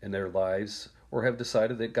in their lives, or have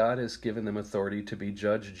decided that God has given them authority to be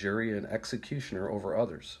judge, jury, and executioner over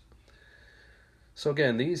others. So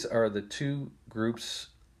again, these are the two groups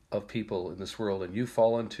of people in this world, and you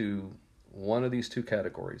fall into one of these two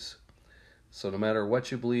categories. So no matter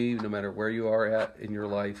what you believe, no matter where you are at in your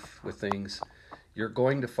life with things, you're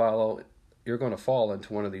going to fall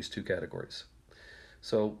into one of these two categories.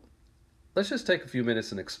 So let's just take a few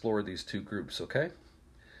minutes and explore these two groups, okay?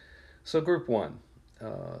 So group one,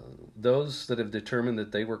 those that have determined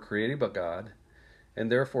that they were created by God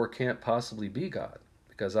and therefore can't possibly be God.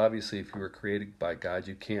 Because obviously if you were created by God,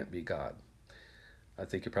 you can't be God. I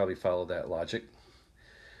think you probably follow that logic.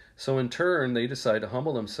 So in turn, they decide to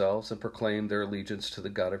humble themselves and proclaim their allegiance to the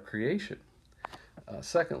God of creation.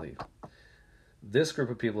 Secondly, this group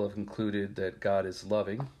of people have concluded that God is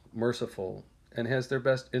loving, merciful, and has their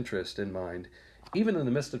best interest in mind, even in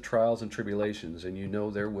the midst of trials and tribulations, and you know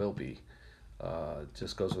there will be. It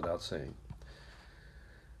just goes without saying.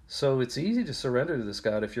 So it's easy to surrender to this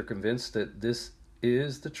God if you're convinced that this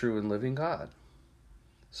is the true and living God.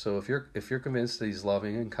 So if you're convinced that he's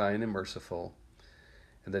loving and kind and merciful,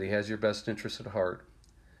 and that he has your best interest at heart,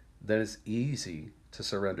 then it's easy to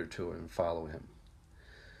surrender to him and follow him.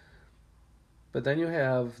 But then you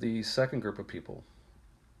have the second group of people.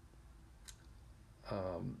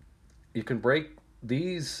 You can break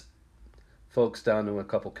these folks down to a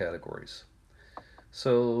couple categories.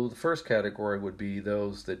 So the first category would be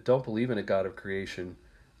those that don't believe in a God of creation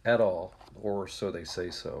at all, or so they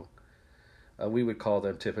say so. We would call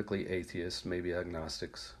them typically atheists, maybe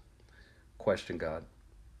agnostics, question God.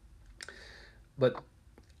 But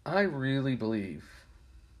I really believe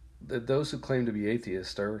that those who claim to be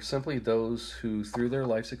atheists are simply those who, through their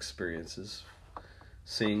life's experiences,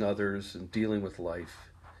 seeing others and dealing with life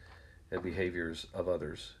and behaviors of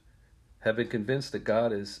others, have been convinced that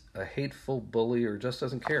God is a hateful bully or just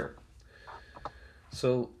doesn't care.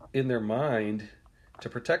 So in their mind, to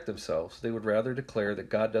protect themselves, they would rather declare that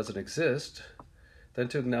God doesn't exist than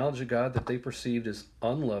to acknowledge a God that they perceived as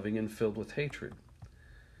unloving and filled with hatred.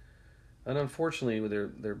 And unfortunately,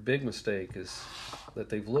 their big mistake is that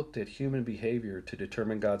they've looked at human behavior to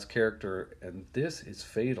determine God's character, and this is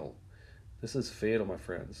fatal. This is fatal, my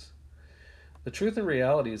friends. The truth and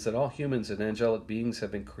reality is that all humans and angelic beings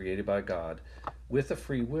have been created by God with a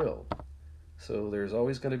free will. So there's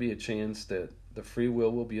always going to be a chance that the free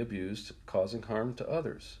will be abused, causing harm to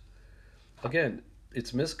others. Again,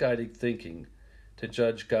 it's misguided thinking to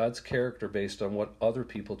judge God's character based on what other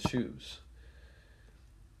people choose.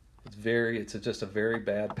 It's just a very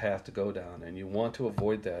bad path to go down, and you want to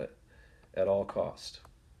avoid that at all cost.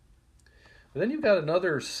 But then you've got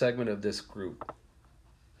another segment of this group.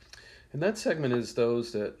 And that segment is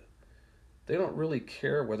those that they don't really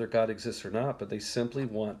care whether God exists or not, but they simply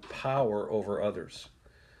want power over others.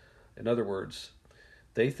 In other words,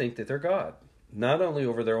 they think that they're God, not only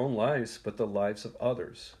over their own lives, but the lives of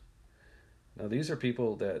others. Now, these are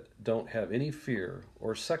people that don't have any fear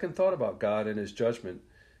or second thought about God and his judgment,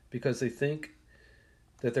 because they think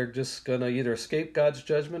that they're just going to either escape God's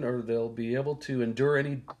judgment or they'll be able to endure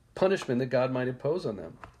any punishment that God might impose on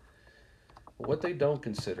them. But what they don't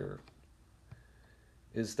consider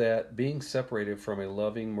is that being separated from a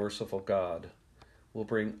loving, merciful God will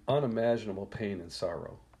bring unimaginable pain and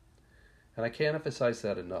sorrow. And I can't emphasize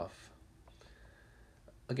that enough.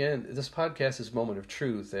 Again, this podcast is Moment of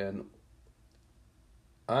Truth, and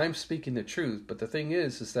I'm speaking the truth, but the thing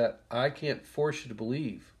is that I can't force you to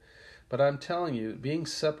believe. But I'm telling you, being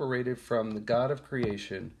separated from the God of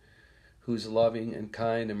creation, who's loving and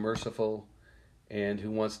kind and merciful and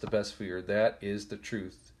who wants the best for you, that is the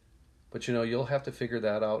truth. But you'll have to figure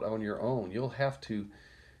that out on your own. You'll have to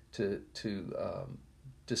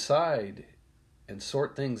decide and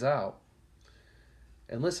sort things out.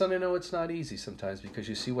 And listen, I know it's not easy sometimes because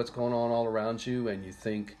you see what's going on all around you and you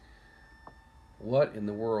think, what in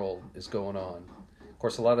the world is going on? Of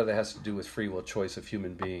course, a lot of that has to do with free will choice of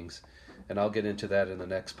human beings. And I'll get into that in the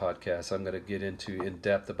next podcast. I'm going to get into in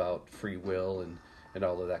depth about free will and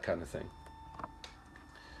all of that kind of thing.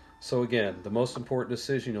 So again, the most important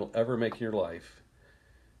decision you'll ever make in your life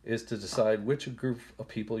is to decide which group of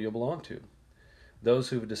people you'll belong to. Those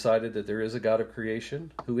who have decided that there is a God of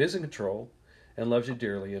creation who is in control and loves you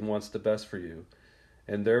dearly and wants the best for you,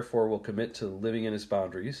 and therefore will commit to living in his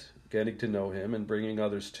boundaries, getting to know him, and bringing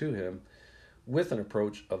others to him with an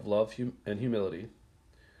approach of love and humility.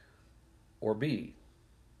 Or B,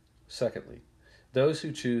 secondly, those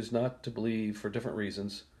who choose not to believe for different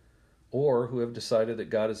reasons, or who have decided that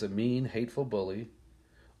God is a mean, hateful bully,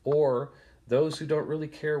 or those who don't really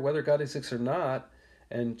care whether God exists or not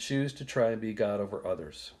and choose to try and be God over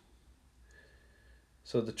others.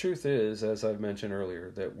 So the truth is, as I've mentioned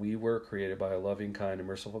earlier, that we were created by a loving, kind, and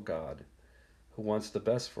merciful God who wants the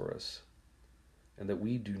best for us, and that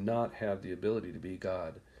we do not have the ability to be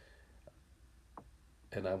God.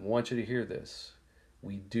 And I want you to hear this.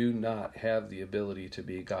 We do not have the ability to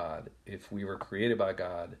be God. If we were created by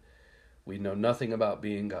God, we know nothing about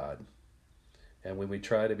being God. And when we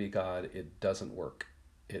try to be God, it doesn't work.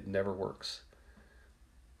 It never works.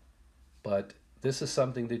 But this is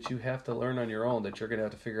something that you have to learn on your own, that you're going to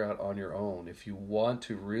have to figure out on your own. If you want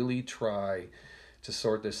to really try to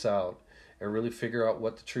sort this out and really figure out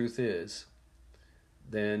what the truth is,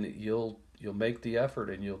 then you'll make the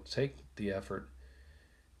effort and you'll take the effort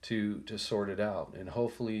to sort it out. And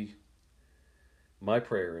hopefully, my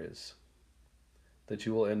prayer is that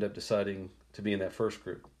you will end up deciding to be in that first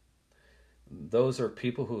group. Those are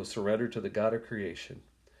people who have surrendered to the God of creation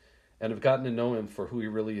and have gotten to know him for who he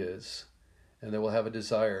really is, and they will have a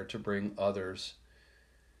desire to bring others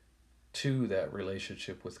to that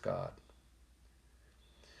relationship with God.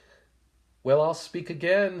 Well, I'll speak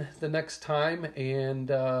again the next time, and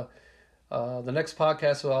the next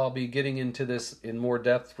podcast I'll be getting into this in more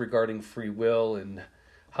depth regarding free will and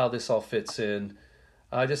how this all fits in.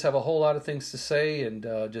 I just have a whole lot of things to say, and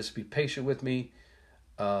just be patient with me.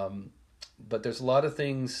 But there's a lot of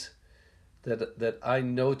things that I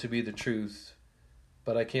know to be the truth,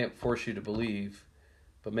 but I can't force you to believe.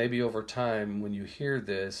 But maybe over time, when you hear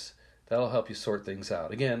this, that'll help you sort things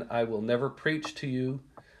out. Again, I will never preach to you.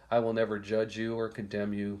 I will never judge you or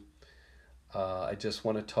condemn you. I just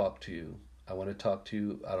want to talk to you. I want to talk to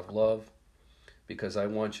you out of love, because I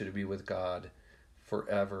want you to be with God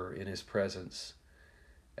forever in his presence.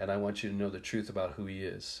 And I want you to know the truth about who he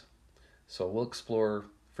is. So we'll explore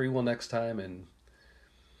free will next time and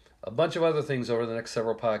a bunch of other things over the next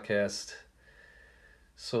several podcasts.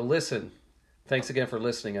 So listen, thanks again for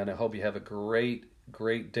listening, and I hope you have a great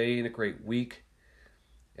day and a great week,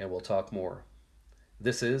 and we'll talk more.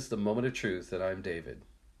 This is The Moment of Truth, and I'm David.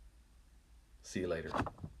 See you later.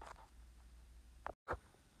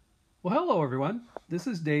 Well, hello, everyone. This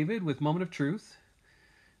is David with Moment of Truth.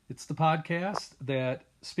 It's the podcast that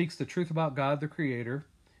speaks the truth about God, the Creator,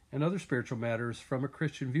 and other spiritual matters from a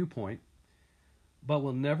Christian viewpoint, but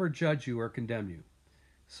will never judge you or condemn you.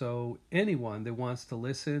 So anyone that wants to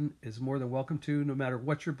listen is more than welcome to, no matter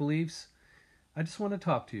what your beliefs. I just want to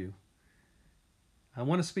talk to you. I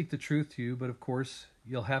want to speak the truth to you, but of course,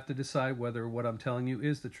 you'll have to decide whether what I'm telling you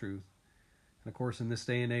is the truth. And of course, in this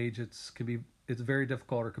day and age, it's very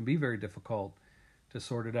difficult, or can be very difficult, to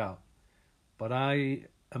sort it out. But I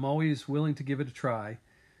am always willing to give it a try.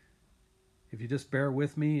 If you just bear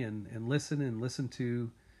with me and listen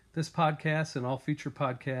to this podcast and all future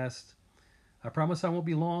podcasts, I promise I won't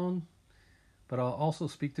be long, but I'll also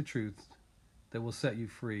speak the truth that will set you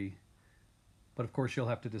free. But of course, you'll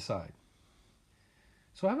have to decide.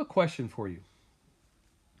 So I have a question for you.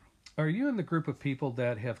 Are you in the group of people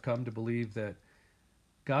that have come to believe that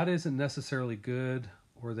God isn't necessarily good,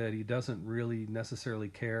 or that he doesn't really necessarily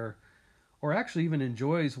care, or actually even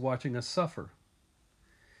enjoys watching us suffer?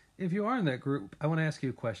 If you are in that group, I want to ask you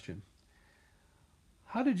a question.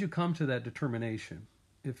 how did you come to that determination?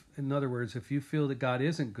 If, in other words, if you feel that God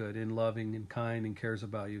isn't good and loving and kind and cares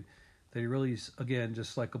about you, that he really is, again,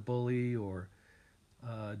 just like a bully, or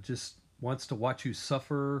just wants to watch you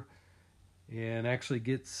suffer and actually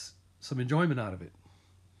gets some enjoyment out of it.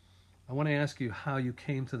 I want to ask you how you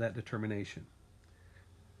came to that determination.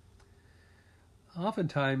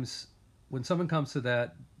 Oftentimes, when someone comes to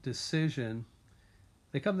that decision,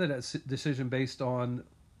 they come to that decision based on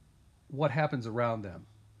what happens around them.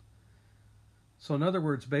 So, in other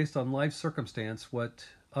words, based on life circumstance, what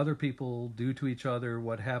other people do to each other,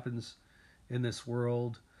 what happens in this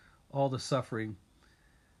world, all the suffering,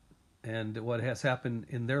 and what has happened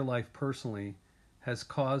in their life personally has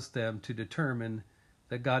caused them to determine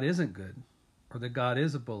that God isn't good, or that God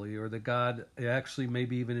is a bully, or that God actually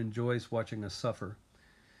maybe even enjoys watching us suffer.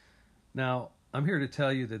 Now, I'm here to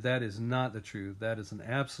tell you that that is not the truth. That is an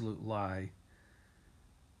absolute lie.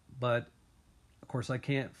 But of course, I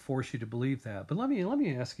can't force you to believe that. But let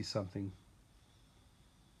me ask you something.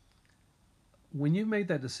 When you made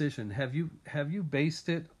that decision, have you based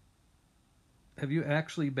it? Have you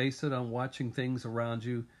actually based it on watching things around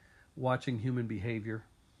you, watching human behavior?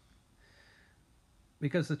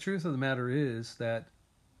 Because the truth of the matter is that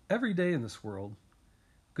every day in this world,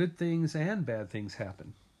 good things and bad things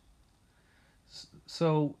happen.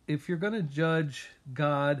 So if you're going to judge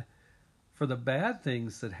God for the bad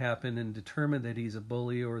things that happen and determine that he's a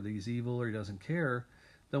bully or that he's evil or he doesn't care,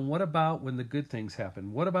 then what about when the good things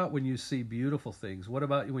happen? What about when you see beautiful things? What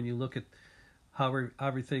about when you look at how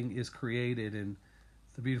everything is created, and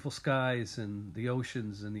the beautiful skies and the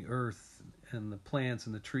oceans and the earth and the plants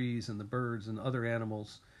and the trees and the birds and other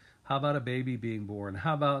animals? How about a baby being born?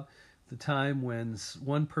 How about the time when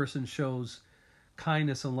one person shows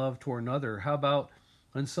kindness and love toward another? How about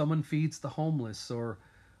when someone feeds the homeless or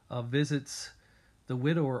visits the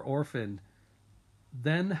widow or orphan?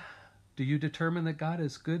 Then do you determine that God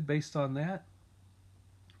is good based on that?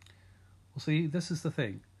 Well, see, this is the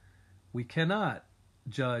thing. We cannot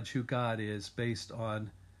judge who God is based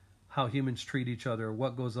on how humans treat each other, or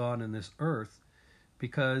what goes on in this earth,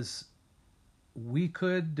 because we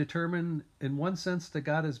could determine in one sense that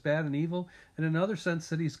God is bad and evil, and in another sense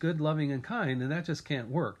that he's good, loving, and kind, and that just can't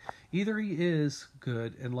work. Either he is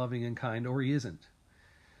good and loving and kind, or he isn't.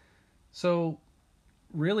 So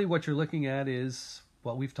really what you're looking at is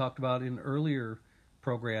what we've talked about in earlier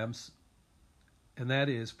programs, and that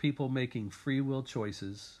is people making free will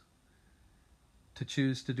choices to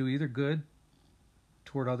choose to do either good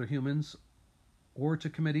toward other humans or to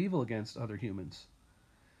commit evil against other humans.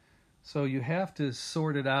 So you have to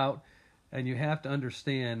sort it out, and you have to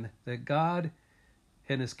understand that God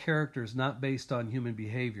and his character is not based on human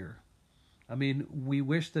behavior. I mean, we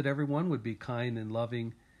wish that everyone would be kind and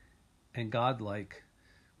loving and godlike,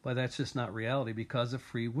 but that's just not reality because of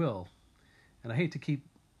free will. And I hate to keep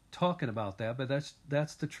talking about that, but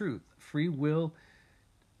that's the truth. Free will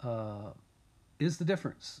is the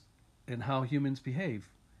difference in how humans behave,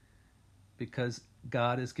 because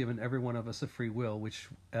God has given every one of us a free will, which,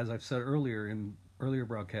 as I've said earlier in earlier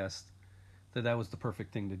broadcasts, that was the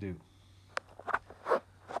perfect thing to do.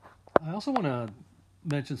 I also want to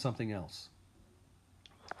mention something else.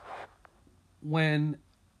 When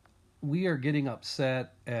we are getting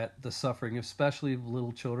upset at the suffering, especially of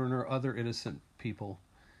little children or other innocent people,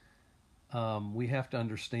 we have to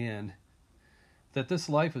understand that this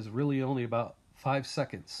life is really only about 5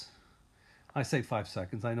 seconds. I say 5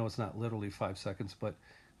 seconds. I know it's not literally 5 seconds, but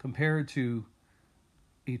compared to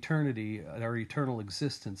eternity, our eternal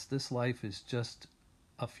existence, this life is just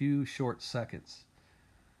a few short seconds.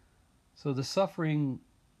 So the suffering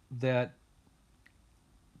that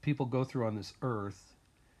people go through on this earth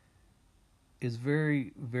is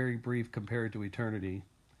very, very brief compared to eternity.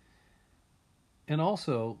 And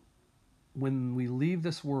also, when we leave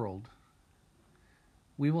this world,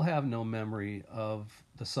 we will have no memory of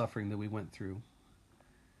the suffering that we went through.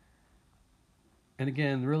 And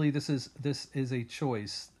again, really, this is a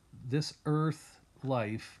choice. This earth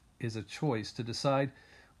life is a choice to decide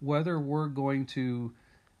whether we're going to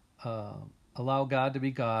allow God to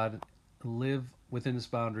be God, live within his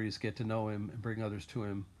boundaries, get to know him, and bring others to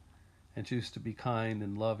him, and choose to be kind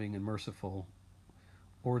and loving and merciful,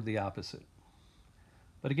 or the opposite.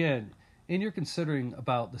 But again, in your considering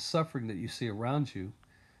about the suffering that you see around you,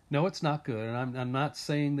 no, it's not good, and I'm not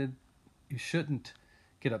saying that you shouldn't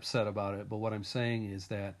get upset about it, but what I'm saying is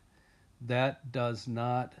that does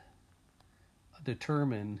not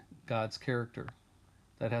determine God's character.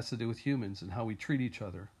 That has to do with humans and how we treat each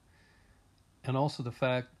other. And also the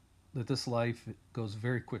fact that this life goes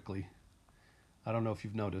very quickly. I don't know if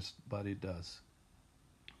you've noticed, but it does.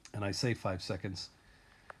 And I say 5 seconds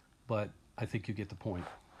but I think you get the point.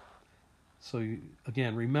 So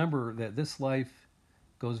again, remember that this life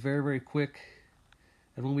goes very, very quick.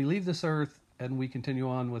 And when we leave this earth and we continue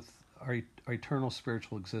on with our eternal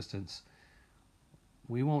spiritual existence,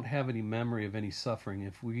 we won't have any memory of any suffering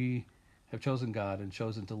if we have chosen God and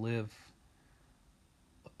chosen to live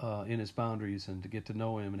in His boundaries and to get to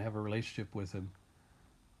know Him and have a relationship with Him.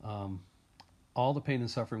 All the pain and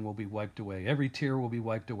suffering will be wiped away. Every tear will be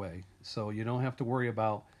wiped away. So you don't have to worry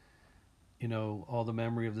about, all the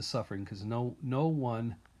memory of the suffering, because no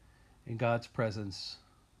one in God's presence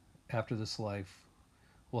after this life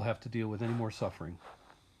will have to deal with any more suffering.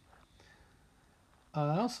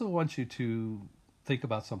 I also want you to think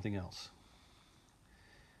about something else.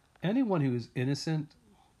 Anyone who is innocent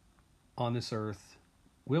on this earth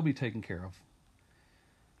will be taken care of.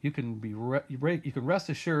 You can you can rest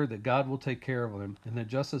assured that God will take care of them, and that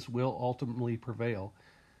justice will ultimately prevail.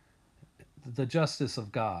 The justice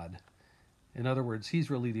of God. In other words, He's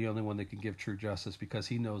really the only one that can give true justice, because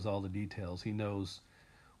He knows all the details. He knows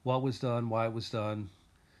what was done, why it was done,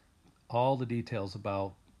 all the details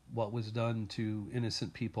about what was done to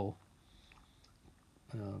innocent people,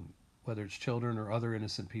 whether it's children or other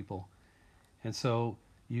innocent people. And so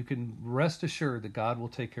you can rest assured that God will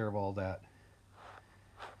take care of all that.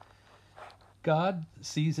 God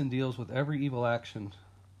sees and deals with every evil action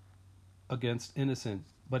against innocent,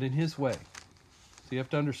 but in His way. So you have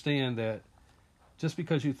to understand that just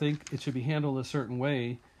because you think it should be handled a certain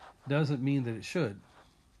way doesn't mean that it should.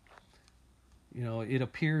 It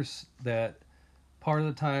appears that part of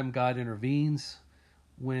the time God intervenes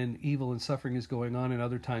when evil and suffering is going on, and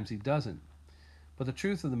other times He doesn't. But the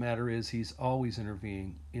truth of the matter is He's always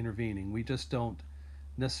intervening. We just don't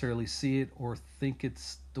necessarily see it or think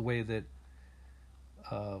it's the way that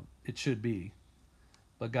it should be.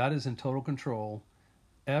 But God is in total control.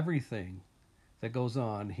 Everything that goes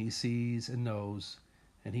on, He sees and knows,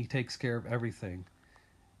 and He takes care of everything.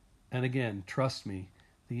 And again, trust me,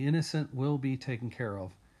 the innocent will be taken care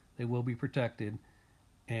of. They will be protected,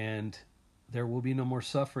 and there will be no more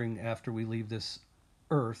suffering after we leave this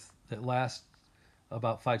earth that lasts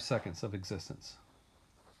about 5 seconds of existence.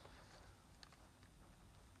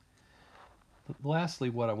 But lastly,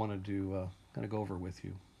 what I want to do, kind of go over with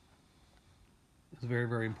you, is very,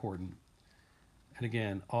 very important. And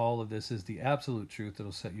again, all of this is the absolute truth that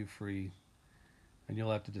will set you free, and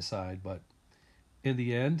you'll have to decide. But in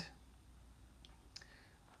the end,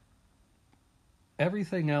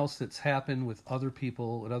 everything else that's happened with other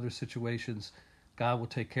people and other situations, God will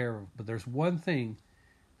take care of. But there's one thing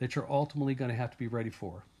that you're ultimately going to have to be ready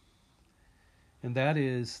for. And that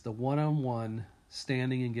is the one-on-one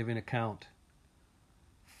standing and giving account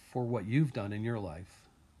for what you've done in your life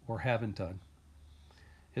or haven't done.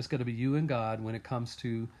 It's going to be you and God when it comes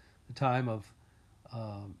to the time of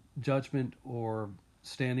judgment or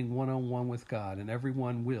standing one-on-one with God. And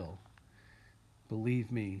everyone will. Believe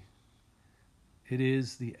me, it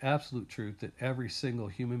is the absolute truth that every single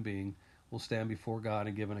human being will stand before God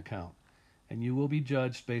and give an account. And you will be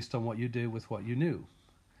judged based on what you did with what you knew.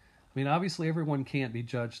 I mean, obviously everyone can't be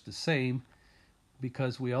judged the same,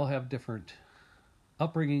 because we all have different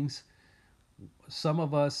upbringings. Some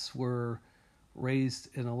of us were raised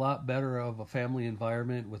in a lot better of a family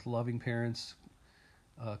environment with loving parents,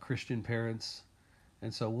 Christian parents,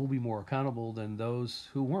 and so we'll be more accountable than those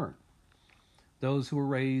who weren't. Those who were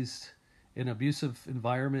raised in an abusive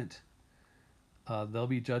environment, they'll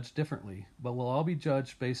be judged differently, but we'll all be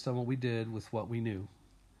judged based on what we did with what we knew.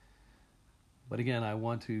 But again, I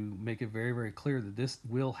want to make it very, very clear that this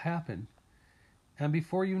will happen, and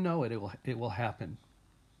before you know it, it will happen.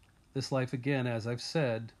 This life, again, as I've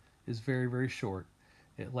said, is very, very short.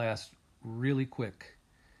 It lasts really quick.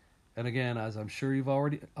 And again, as I'm sure you've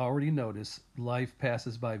already noticed, life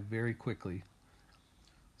passes by very quickly.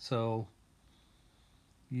 So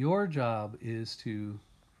your job is to,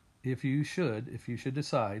 if you should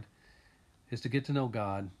decide, is to get to know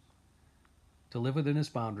God, to live within His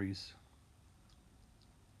boundaries,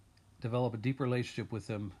 develop a deep relationship with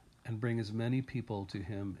Him, and bring as many people to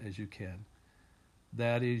Him as you can.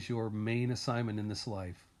 That is your main assignment in this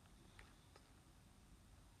life.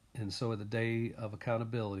 And so at the day of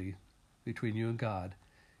accountability between you and God,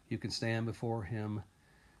 you can stand before Him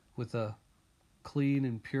with a clean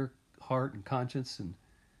and pure heart and conscience and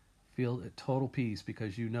feel at total peace,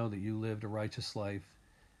 because you know that you lived a righteous life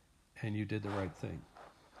and you did the right thing.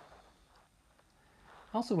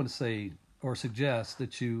 I also want to say or suggest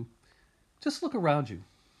that you just look around you.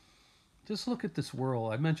 Just look at this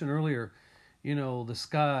world. I mentioned earlier, the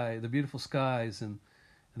sky, the beautiful skies and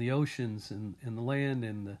the oceans and the land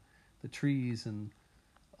and the trees and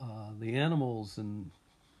the animals and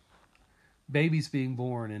babies being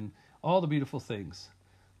born and all the beautiful things.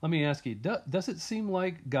 Let me ask you, does it seem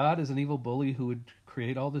like God is an evil bully who would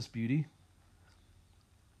create all this beauty?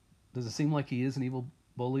 Does it seem like he is an evil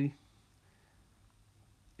bully?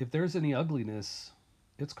 If there's any ugliness,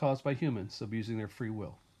 it's caused by humans abusing their free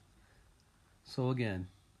will. So again,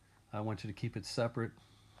 I want you to keep it separate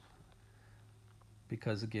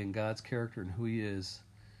because, again, God's character and who he is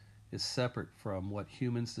separate from what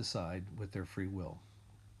humans decide with their free will.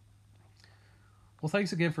 Well,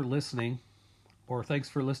 thanks again for listening, or thanks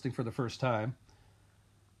for listening for the first time.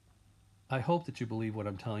 I hope that you believe what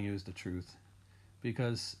I'm telling you is the truth,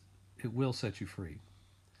 because it will set you free.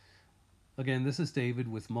 Again, this is David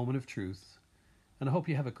with Moment of Truth, and I hope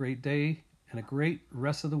you have a great day and a great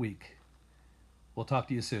rest of the week. We'll talk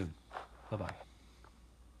to you soon. Bye-bye.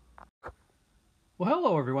 Well,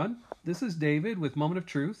 hello, everyone. This is David with Moment of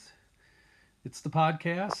Truth. It's the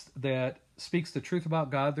podcast that speaks the truth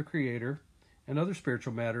about God, the Creator, and other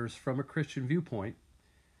spiritual matters from a Christian viewpoint,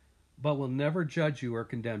 but will never judge you or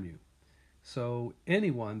condemn you. So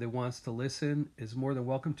anyone that wants to listen is more than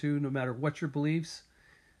welcome to, no matter what your beliefs.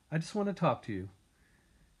 I just want to talk to you.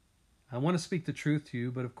 I want to speak the truth to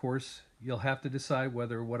you, but of course, you'll have to decide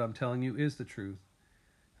whether what I'm telling you is the truth.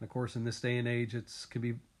 And of course, in this day and age, it's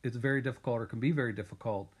very difficult, or can be very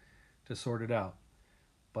difficult to sort it out.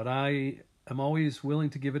 But I am always willing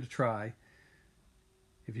to give it a try.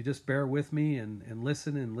 If you just bear with me and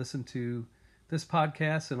listen to this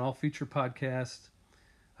podcast and all future podcasts,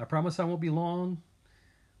 I promise I won't be long,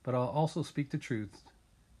 but I'll also speak the truth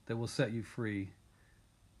that will set you free.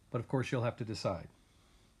 But of course, you'll have to decide.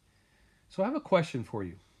 So I have a question for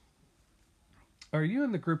you. Are you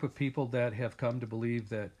in the group of people that have come to believe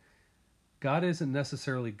that God isn't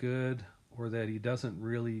necessarily good, or that he doesn't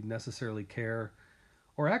really necessarily care,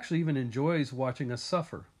 or actually even enjoys watching us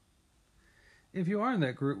suffer? If you are in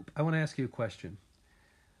that group, I want to ask you a question.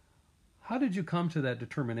 How did you come to that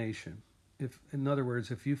determination? In other words,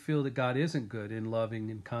 if you feel that God isn't good and loving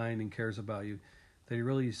and kind and cares about you, that he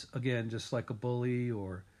really is, again, just like a bully,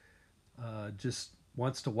 or just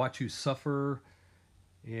wants to watch you suffer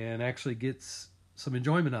and actually gets some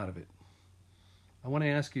enjoyment out of it, I want to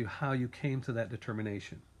ask you how you came to that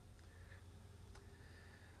determination.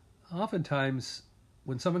 Oftentimes,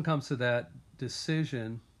 when someone comes to that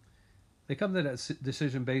decision, they come to that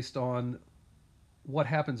decision based on what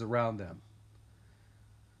happens around them.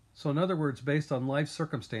 So in other words, based on life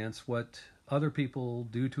circumstance, what other people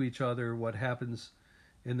do to each other, what happens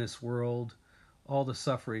in this world, all the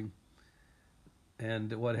suffering,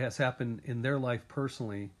 and what has happened in their life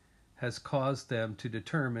personally has caused them to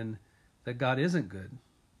determine that God isn't good,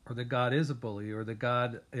 or that God is a bully, or that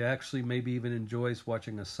God actually maybe even enjoys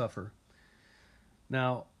watching us suffer.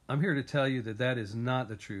 Now, I'm here to tell you that that is not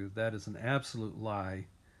the truth. That is an absolute lie.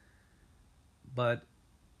 But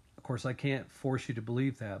of course, I can't force you to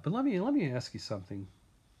believe that. But let me ask you something.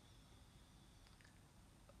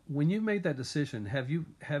 When you made that decision, have you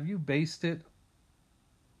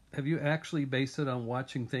actually based it on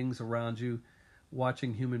watching things around you,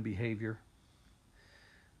 watching human behavior?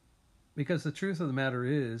 Because the truth of the matter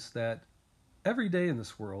is that every day in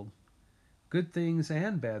this world, good things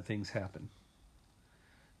and bad things happen.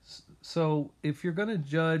 So if you're going to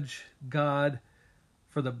judge God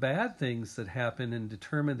for the bad things that happen and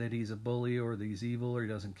determine that he's a bully, or that he's evil, or he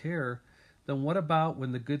doesn't care, then what about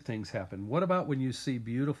when the good things happen? What about when you see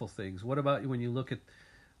beautiful things? What about when you look at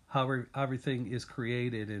how everything is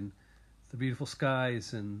created, and the beautiful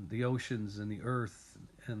skies and the oceans and the earth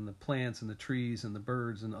and the plants and the trees and the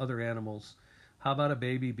birds and other animals? How about a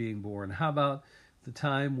baby being born? How about the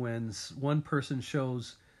time when one person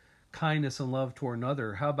shows kindness and love toward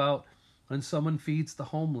another? How about when someone feeds the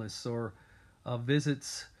homeless, or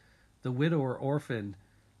visits the widow or orphan?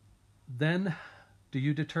 Then do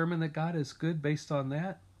you determine that God is good based on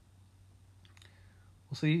that?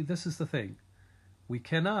 Well, see, this is the thing. We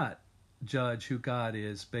cannot judge who God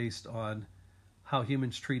is based on how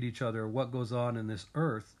humans treat each other, or what goes on in this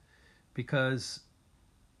earth, because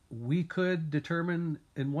we could determine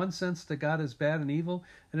in one sense that God is bad and evil,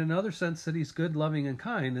 and in another sense that he's good, loving, and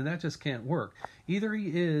kind, and that just can't work. Either he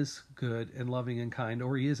is good and loving and kind,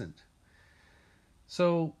 or he isn't.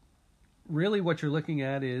 So really what you're looking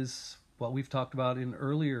at is what we've talked about in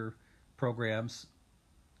earlier programs,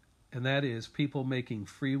 and that is people making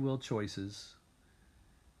free will choices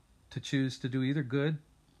to choose to do either good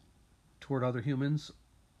toward other humans,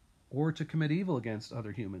 or to commit evil against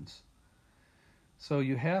other humans. So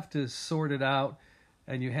you have to sort it out,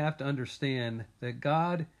 and you have to understand that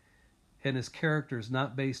God and his character is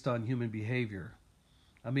not based on human behavior.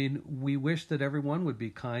 I mean, we wish that everyone would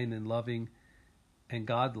be kind and loving and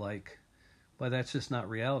godlike, but that's just not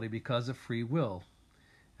reality because of free will.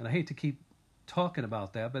 And I hate to keep talking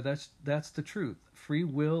about that, but that's the truth. Free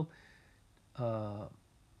will uh,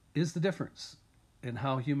 is the difference in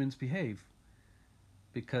how humans behave,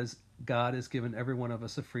 because God has given every one of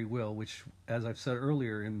us a free will, which, as I've said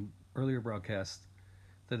earlier in earlier broadcasts,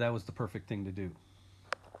 that was the perfect thing to do.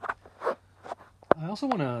 I also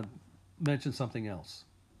want to mention something else.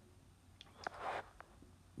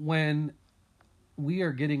 When we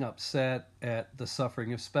are getting upset at the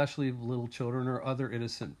suffering, especially of little children or other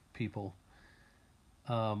innocent people,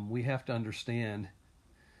 we have to understand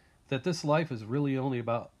that this life is really only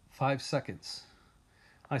about 5 seconds.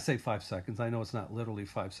 I say 5 seconds. I know it's not literally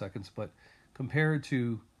 5 seconds, but compared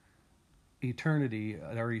to eternity,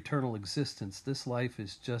 our eternal existence, this life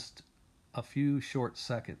is just a few short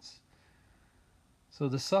seconds. So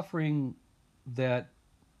the suffering that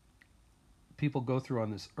people go through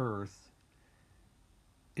on this earth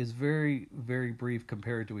is very, very brief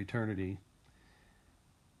compared to eternity.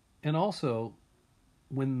 And also,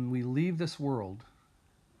 when we leave this world,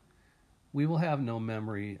 we will have no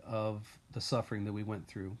memory of the suffering that we went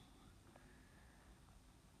through.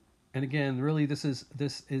 And again, really, this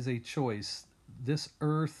is a choice. This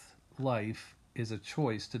earth life is a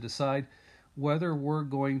choice to decide whether we're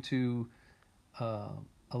going to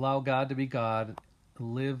allow God to be God,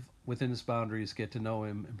 live within His boundaries, get to know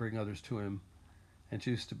Him, and bring others to Him, and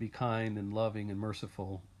choose to be kind and loving and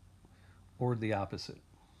merciful, or the opposite.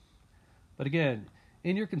 But again,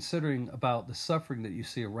 in your considering about the suffering that you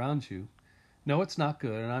see around you, no, it's not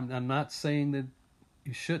good, and I'm not saying that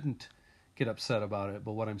you shouldn't get upset about it,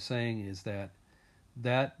 but what I'm saying is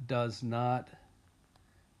that does not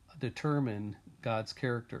determine God's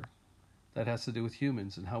character. That has to do with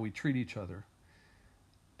humans and how we treat each other.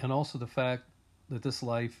 And also the fact that this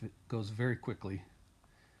life goes very quickly.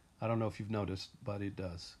 I don't know if you've noticed, but it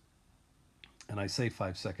does. And I say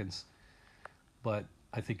 5 seconds, but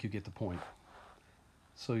I think you get the point.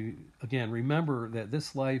 So again, remember that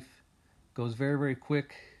this life goes very, very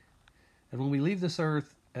quick. And when we leave this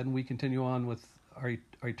earth and we continue on with our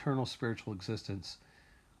eternal spiritual existence,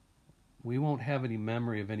 we won't have any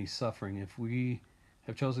memory of any suffering if we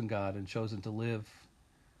have chosen God and chosen to live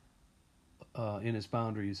in His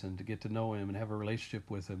boundaries and to get to know Him and have a relationship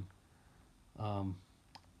with Him.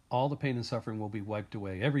 All the pain and suffering will be wiped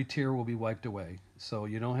away. Every tear will be wiped away. So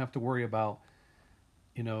you don't have to worry about,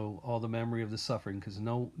 all the memory of the suffering, because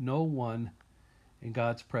no one in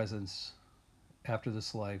God's presence after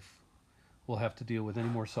this life will have to deal with any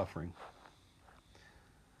more suffering.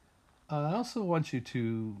 I also want you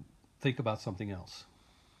to think about something else.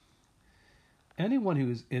 Anyone who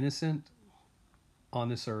is innocent on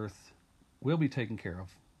this earth will be taken care of.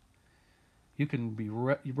 You can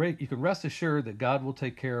you can rest assured that God will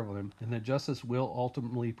take care of them, and that justice will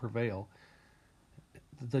ultimately prevail.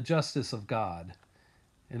 The justice of God.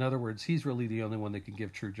 In other words, He's really the only one that can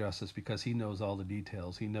give true justice, because He knows all the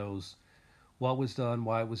details. He knows what was done,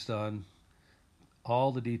 why it was done,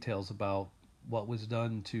 all the details about what was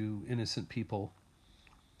done to innocent people,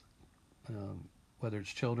 whether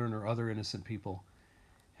it's children or other innocent people.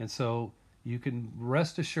 And so you can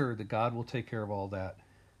rest assured that God will take care of all that.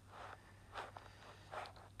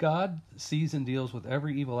 God sees and deals with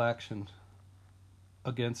every evil action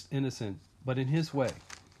against innocent, but in His way.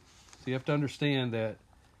 So you have to understand that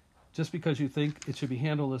just because you think it should be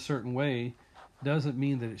handled a certain way doesn't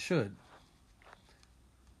mean that it should.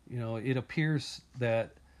 It appears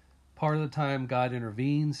that part of the time God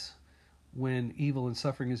intervenes when evil and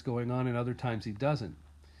suffering is going on, and other times He doesn't.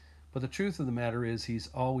 But the truth of the matter is He's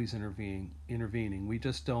always intervening. We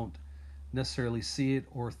just don't necessarily see it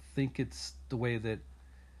or think it's the way that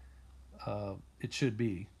it should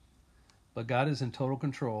be. But God is in total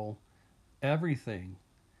control. Everything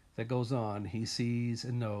that goes on, He sees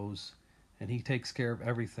and knows, and He takes care of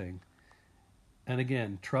everything. And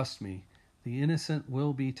again, trust me, the innocent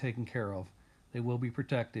will be taken care of. They will be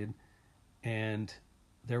protected, and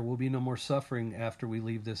there will be no more suffering after we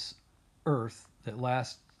leave this earth that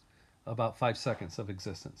lasts about 5 seconds of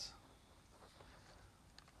existence.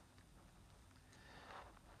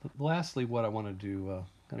 But lastly, what I want to do,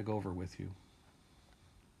 kind of go over with you,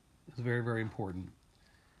 is very, very important.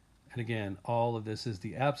 And again, all of this is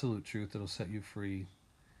the absolute truth that will set you free,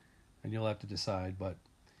 and you'll have to decide. But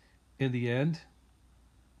in the end,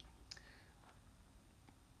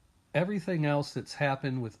 everything else that's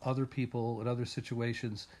happened with other people and other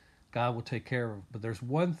situations, God will take care of. But there's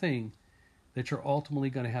one thing that you're ultimately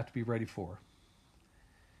going to have to be ready for.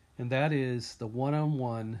 And that is the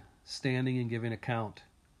one-on-one standing and giving account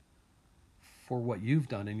for what you've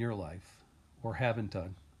done in your life or haven't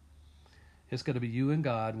done. It's going to be you and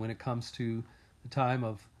God when it comes to the time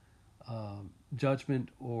of judgment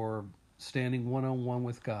or standing one-on-one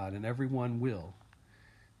with God, and everyone will.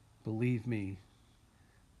 Believe me,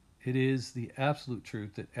 it is the absolute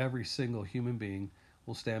truth that every single human being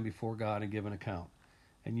will stand before God and give an account.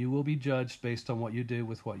 And you will be judged based on what you did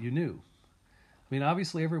with what you knew. I mean,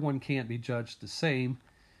 obviously everyone can't be judged the same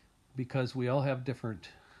because we all have different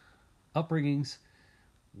upbringings.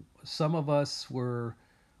 Some of us were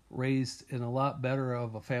raised in a lot better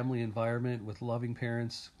of a family environment with loving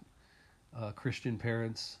parents, Christian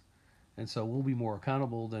parents, and so we'll be more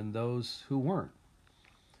accountable than those who weren't.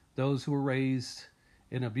 Those who were raised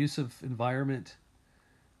in an abusive environment,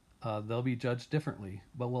 they'll be judged differently,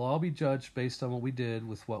 but we'll all be judged based on what we did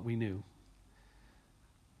with what we knew.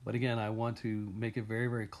 But again, I want to make it very,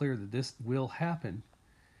 very clear that this will happen,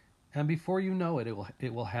 and before you know it,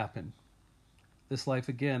 it will happen. This life,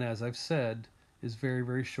 again, as I've said, is very,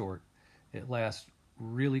 very short. It lasts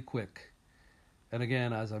really quick. And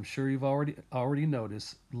again, as I'm sure you've already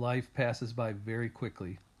noticed, life passes by very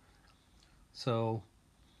quickly. So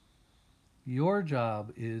your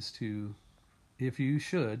job is to, if you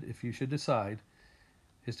should decide,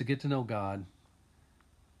 is to get to know God,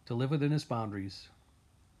 to live within His boundaries,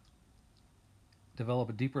 develop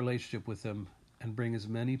a deep relationship with Him, and bring as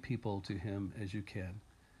many people to Him as you can.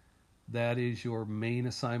 That is your main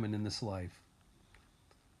assignment in this life.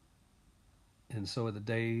 And so at the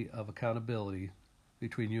day of accountability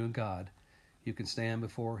between you and God, you can stand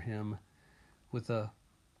before Him with a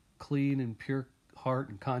clean and pure heart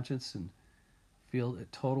and conscience and feel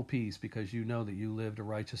at total peace because you know that you lived a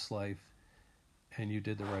righteous life and you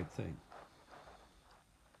did the right thing.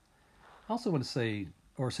 I also want to say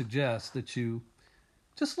or suggest that you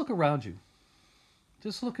just look around you.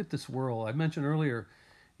 Just look at this world. I mentioned earlier,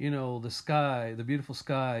 the sky, the beautiful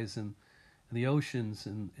skies and the oceans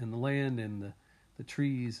and the land and the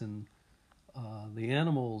trees and the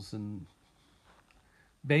animals and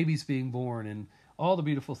babies being born and all the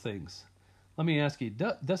beautiful things. Let me ask you,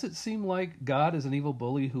 does it seem like God is an evil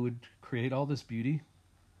bully who would create all this beauty?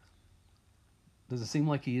 Does it seem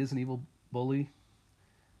like He is an evil bully?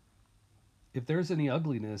 If there's any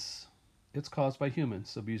ugliness, it's caused by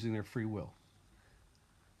humans abusing their free will.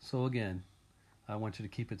 So again, I want you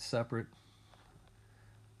to keep it separate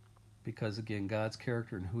because, again, God's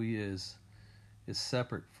character and who He is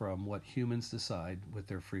separate from what humans decide with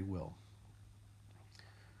their free will.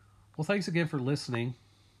 Well, thanks again for listening,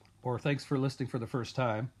 or thanks for listening for the first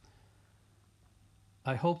time.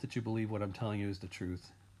 I hope that you believe what I'm telling you is the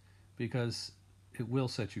truth, because it will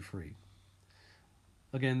set you free.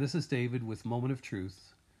 Again, this is David with Moment of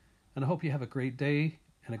Truth, and I hope you have a great day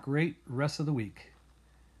and a great rest of the week.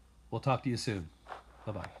 We'll talk to you soon.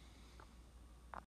 Bye-bye.